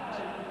how it ends.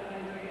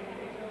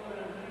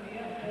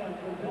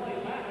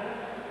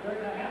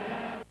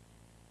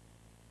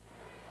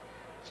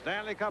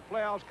 Stanley Cup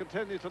playoffs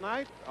continue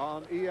tonight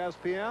on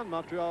ESPN.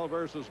 Montreal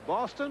versus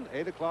Boston,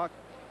 8 o'clock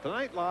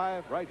tonight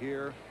live right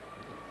here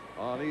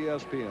on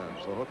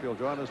ESPN. So hope you'll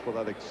join us for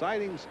that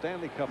exciting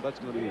Stanley Cup. That's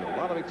going to be a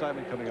lot of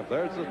excitement coming up.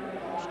 There's the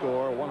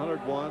score,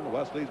 101.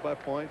 West leads by a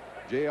point.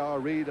 J.R.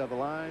 Reid on the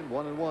line,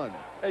 1-and-1.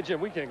 Hey, Jim,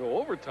 we can't go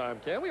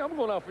overtime, can we? I'm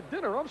going out for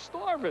dinner. I'm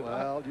starving.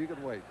 Well, you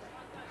can wait.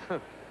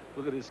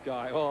 Look at this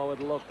guy. Oh, I'd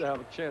love to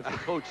have a chance to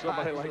coach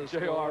somebody like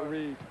J.R.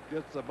 Reid.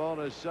 Gets a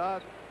bonus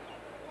shot.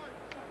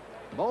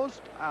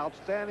 Most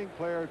outstanding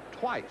player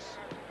twice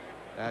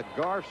at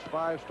Garf's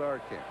 5-star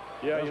camp.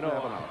 Yeah, you know,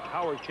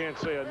 Howard can't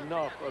say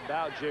enough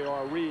about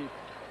J.R. Reid.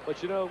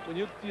 But, you know, when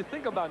you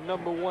think about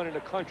 #1 in the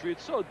country,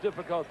 it's so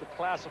difficult to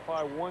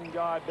classify one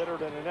guy better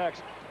than the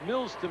next.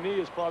 Mills, to me,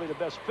 is probably the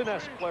best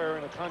finesse player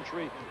in the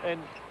country.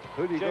 And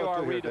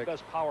J.R. Reid, the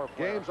best power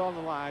player. Game's on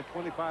the line,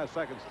 25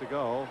 seconds to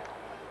go.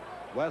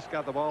 West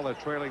got the ball. They're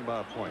trailing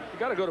by a point. You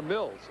got to go to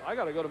Mills. I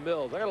got to go to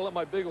Mills. I got to let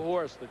my big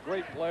horse, the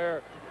great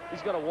player,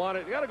 he's got to want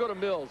it. You got to go to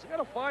Mills. You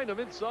got to find him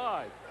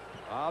inside.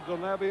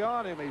 Abdelnaby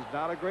on him. He's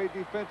not a great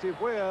defensive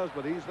whiz,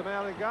 but he's the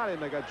man that got him.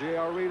 They got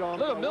J.R. Reid on.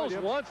 Look, Mills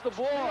wants the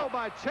ball. Steal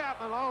by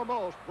Chapman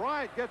almost.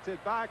 Bryant gets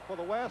it back for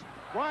the West.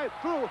 Bryant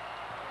threw.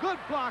 Good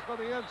block on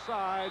the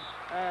inside.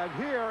 And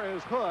here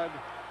is Hood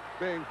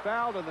being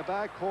fouled in the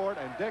backcourt.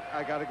 And Dick,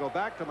 I got to go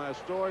back to my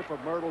story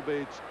from Myrtle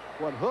Beach.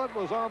 When Hood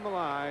was on the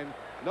line,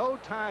 no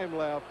time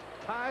left,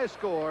 tie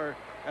score.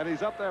 And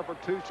he's up there for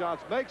 2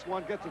 shots, makes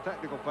one, gets a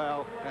technical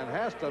foul, and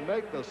has to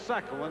make the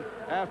second one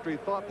after he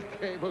thought the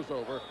game was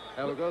over.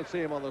 And we're going to see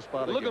him on the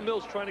spot again. Look at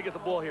Mills trying to get the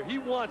ball here. He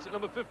wants it,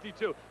 number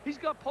 52. He's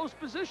got post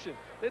position.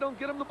 They don't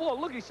get him the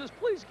ball. Look, he says,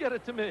 please get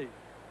it to me.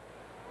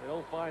 They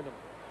don't find him.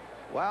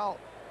 Well,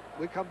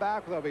 we come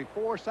back. There'll be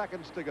 4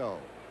 seconds to go.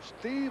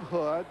 Steve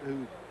Hood,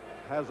 who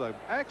has an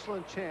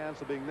excellent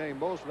chance of being named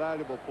most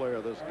valuable player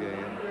of this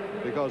game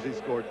because he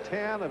scored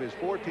 10 of his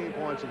 14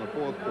 points in the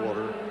 4th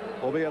quarter,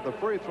 will be at the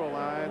free throw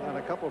line, and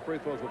a couple of free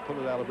throws will put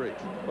it out of reach.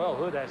 Well,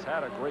 Hood has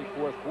had a great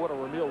 4th quarter.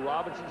 Ramil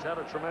Robinson's had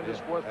a tremendous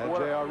 4th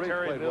quarter.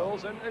 Terry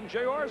Mills and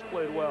JR's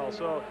played well.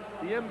 So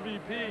the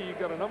MVP, you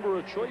got a number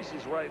of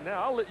choices right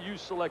now. I'll let you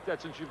select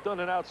that since you've done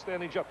an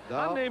outstanding job. No.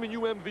 I'm naming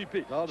you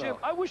MVP. No, Jim,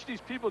 I wish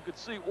these people could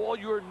see all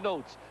your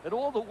notes and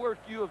all the work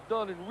you have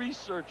done in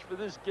research for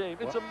this game.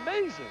 It's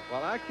amazing.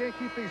 Well, I can't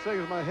keep these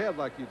things in my head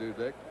like you do,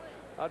 Dick.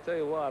 I'll tell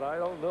you what, I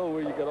don't know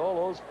where you get all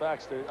those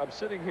facts there. I'm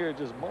sitting here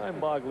just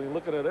mind-boggling,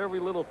 looking at every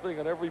little thing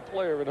and every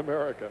player in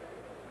America.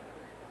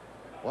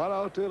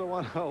 102 to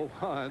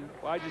 101.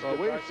 Well,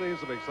 we've seen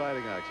some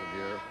exciting action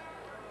here.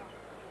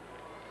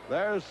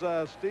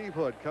 There's Steve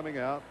Hood coming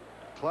out,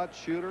 clutch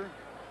shooter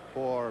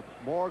for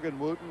Morgan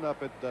Wooten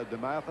up at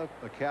DeMatha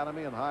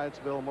Academy in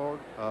Hyattsville,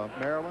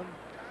 Maryland.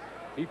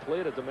 He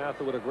played at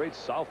DeMatha with a great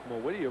sophomore.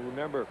 What do you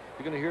remember?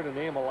 You're going to hear the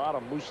name a lot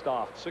of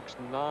Mustaf,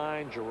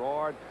 6'9",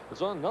 Gerard.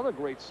 There's another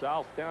great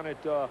South down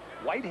at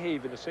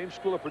Whitehaven, the same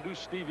school that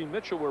produced Stevie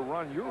Mitchell, where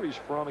Ron Urie's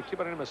from, and keep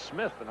by the name of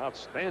Smith, an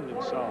outstanding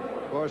South.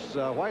 Of course,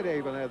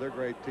 Whitehaven had their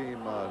great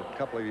team a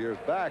couple of years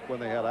back when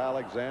they had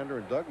Alexander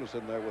and Douglas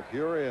in there with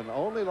Urie, and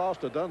only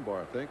lost to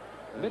Dunbar, I think.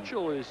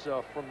 Mitchell is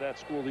from that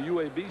school, the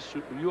UAB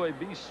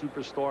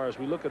superstar. As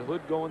we look at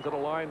Hood going to the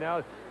line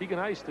now, he can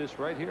ice this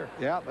right here.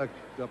 Yeah,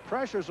 the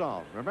pressure's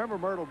on. Remember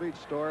Myrtle Beach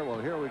story?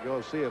 Well, here we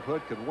go. See if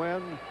Hood can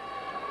win.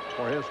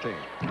 for his team.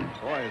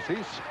 Boy, is he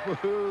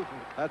smooth.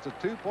 That's a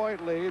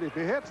 2-point lead. If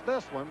he hits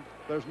this one,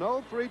 there's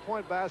no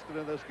 3-point basket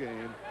in this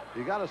game.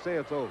 You got to say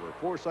it's over.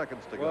 4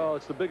 seconds to go. Well,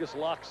 it's the biggest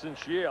lock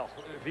since Yale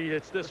if he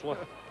hits this one.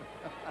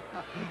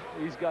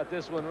 He's got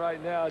this one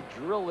right now.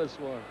 Drill this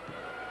one.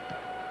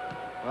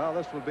 Well,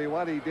 this would be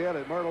what he did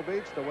at Myrtle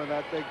Beach to win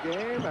that big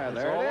game, and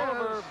there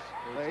it is.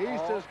 The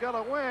East is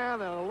going to win,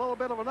 and a little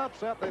bit of an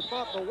upset. They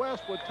thought the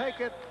West would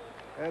take it.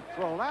 It's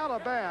thrown out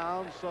of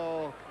bounds,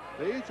 so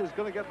the East is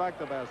going to get back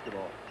to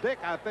basketball. Dick,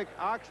 I think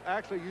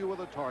actually you were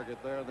the target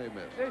there, and they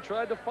missed. They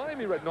tried to find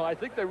me right. No, I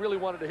think they really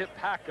wanted to hit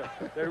Packer.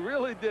 They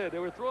really did. They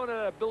were throwing it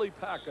at Billy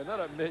Packer, not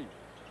at me.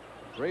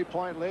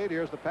 3-point lead.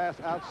 Here's the pass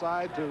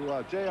outside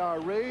to J.R.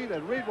 Reid,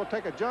 and Reid will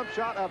take a jump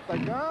shot at the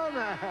gun,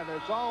 and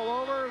it's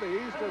all over.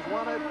 The East has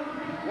won it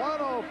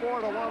 104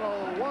 to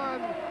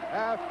 101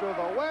 after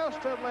the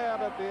West had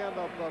led at the end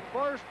of the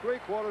first 3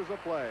 quarters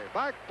of play.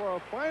 Back for a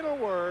final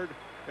word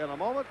in a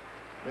moment.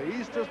 The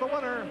East is the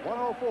winner,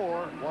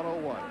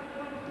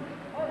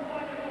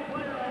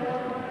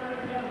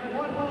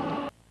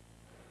 104-101.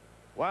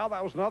 Well,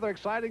 that was another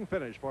exciting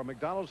finish for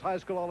McDonald's High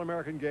School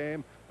All-American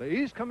game. The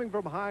East coming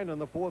from behind in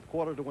the 4th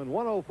quarter to win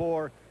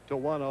 104 to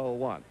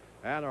 101.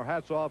 And our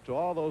hats off to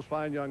all those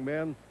fine young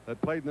men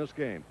that played in this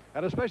game.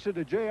 And especially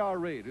to J.R.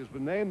 Reid, who's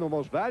been named the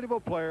most valuable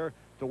player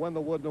to win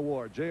the Wooden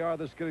Award. J.R.,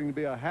 this is getting to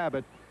be a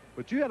habit.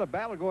 But you had a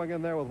battle going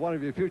in there with one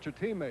of your future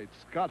teammates,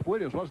 Scott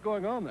Williams. What's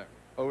going on there?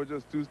 Oh, we're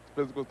just 2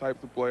 physical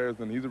types of players,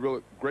 and he's a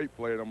real great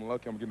player. And I'm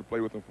lucky I'm getting to play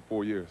with him for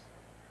 4 years.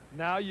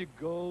 Now you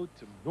go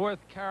to North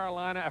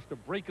Carolina after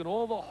breaking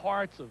all the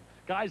hearts of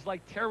guys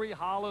like Terry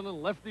Holland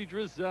and Lefty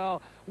Drizel.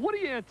 What are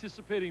you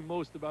anticipating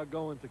most about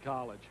going to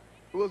college?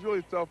 It was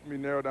really tough for me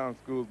to narrow down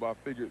schools, but I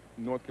figured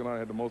North Carolina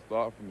had the most to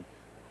offer me.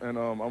 And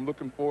I'm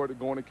looking forward to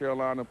going to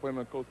Carolina and playing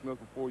on Coach Smith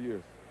for 4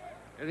 years.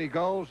 Any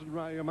goals in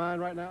your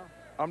mind right now?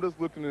 I'm just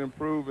looking to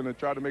improve and to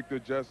try to make the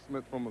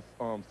adjustment from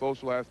a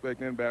social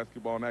aspect in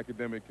basketball and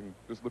academic, and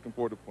just looking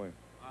forward to playing.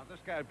 This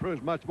guy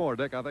proves much more,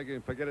 Dick. I think you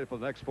can forget it for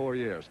the next 4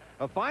 years.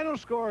 A final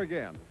score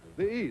again.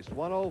 The East,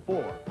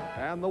 104,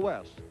 and the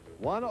West,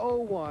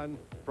 101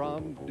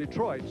 from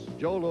Detroit's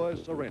Joe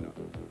Louis Arena.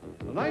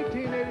 The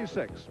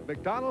 1986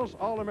 McDonald's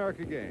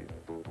All-America game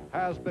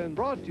has been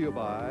brought to you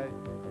by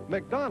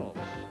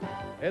McDonald's.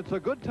 It's a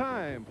good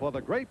time for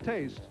the great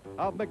taste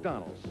of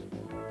McDonald's.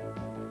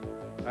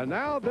 And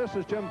now this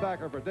is Jim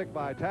Thacker for Dick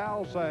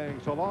Vitale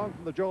saying so long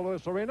from the Joe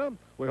Louis Arena.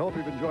 We hope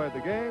you've enjoyed the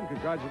game.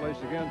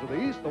 Congratulations again to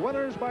the East, the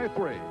winners by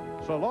 3.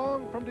 So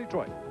long from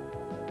Detroit.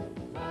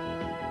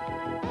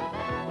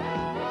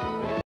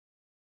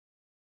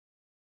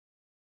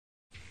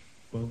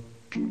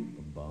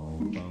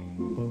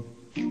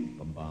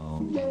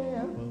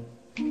 Yeah.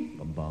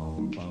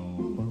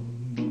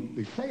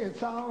 They say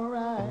it's all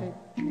right.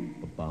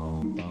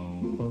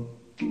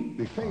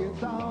 They say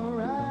it's all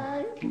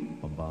right.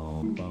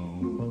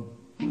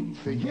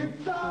 Say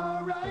it's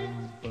all right.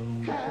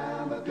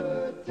 Have a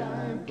good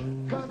time,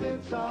 'cause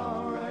it's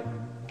all right.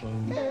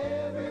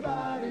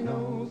 Everybody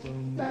knows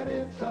that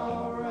it's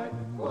all right.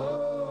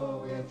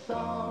 Whoa, it's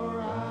all right.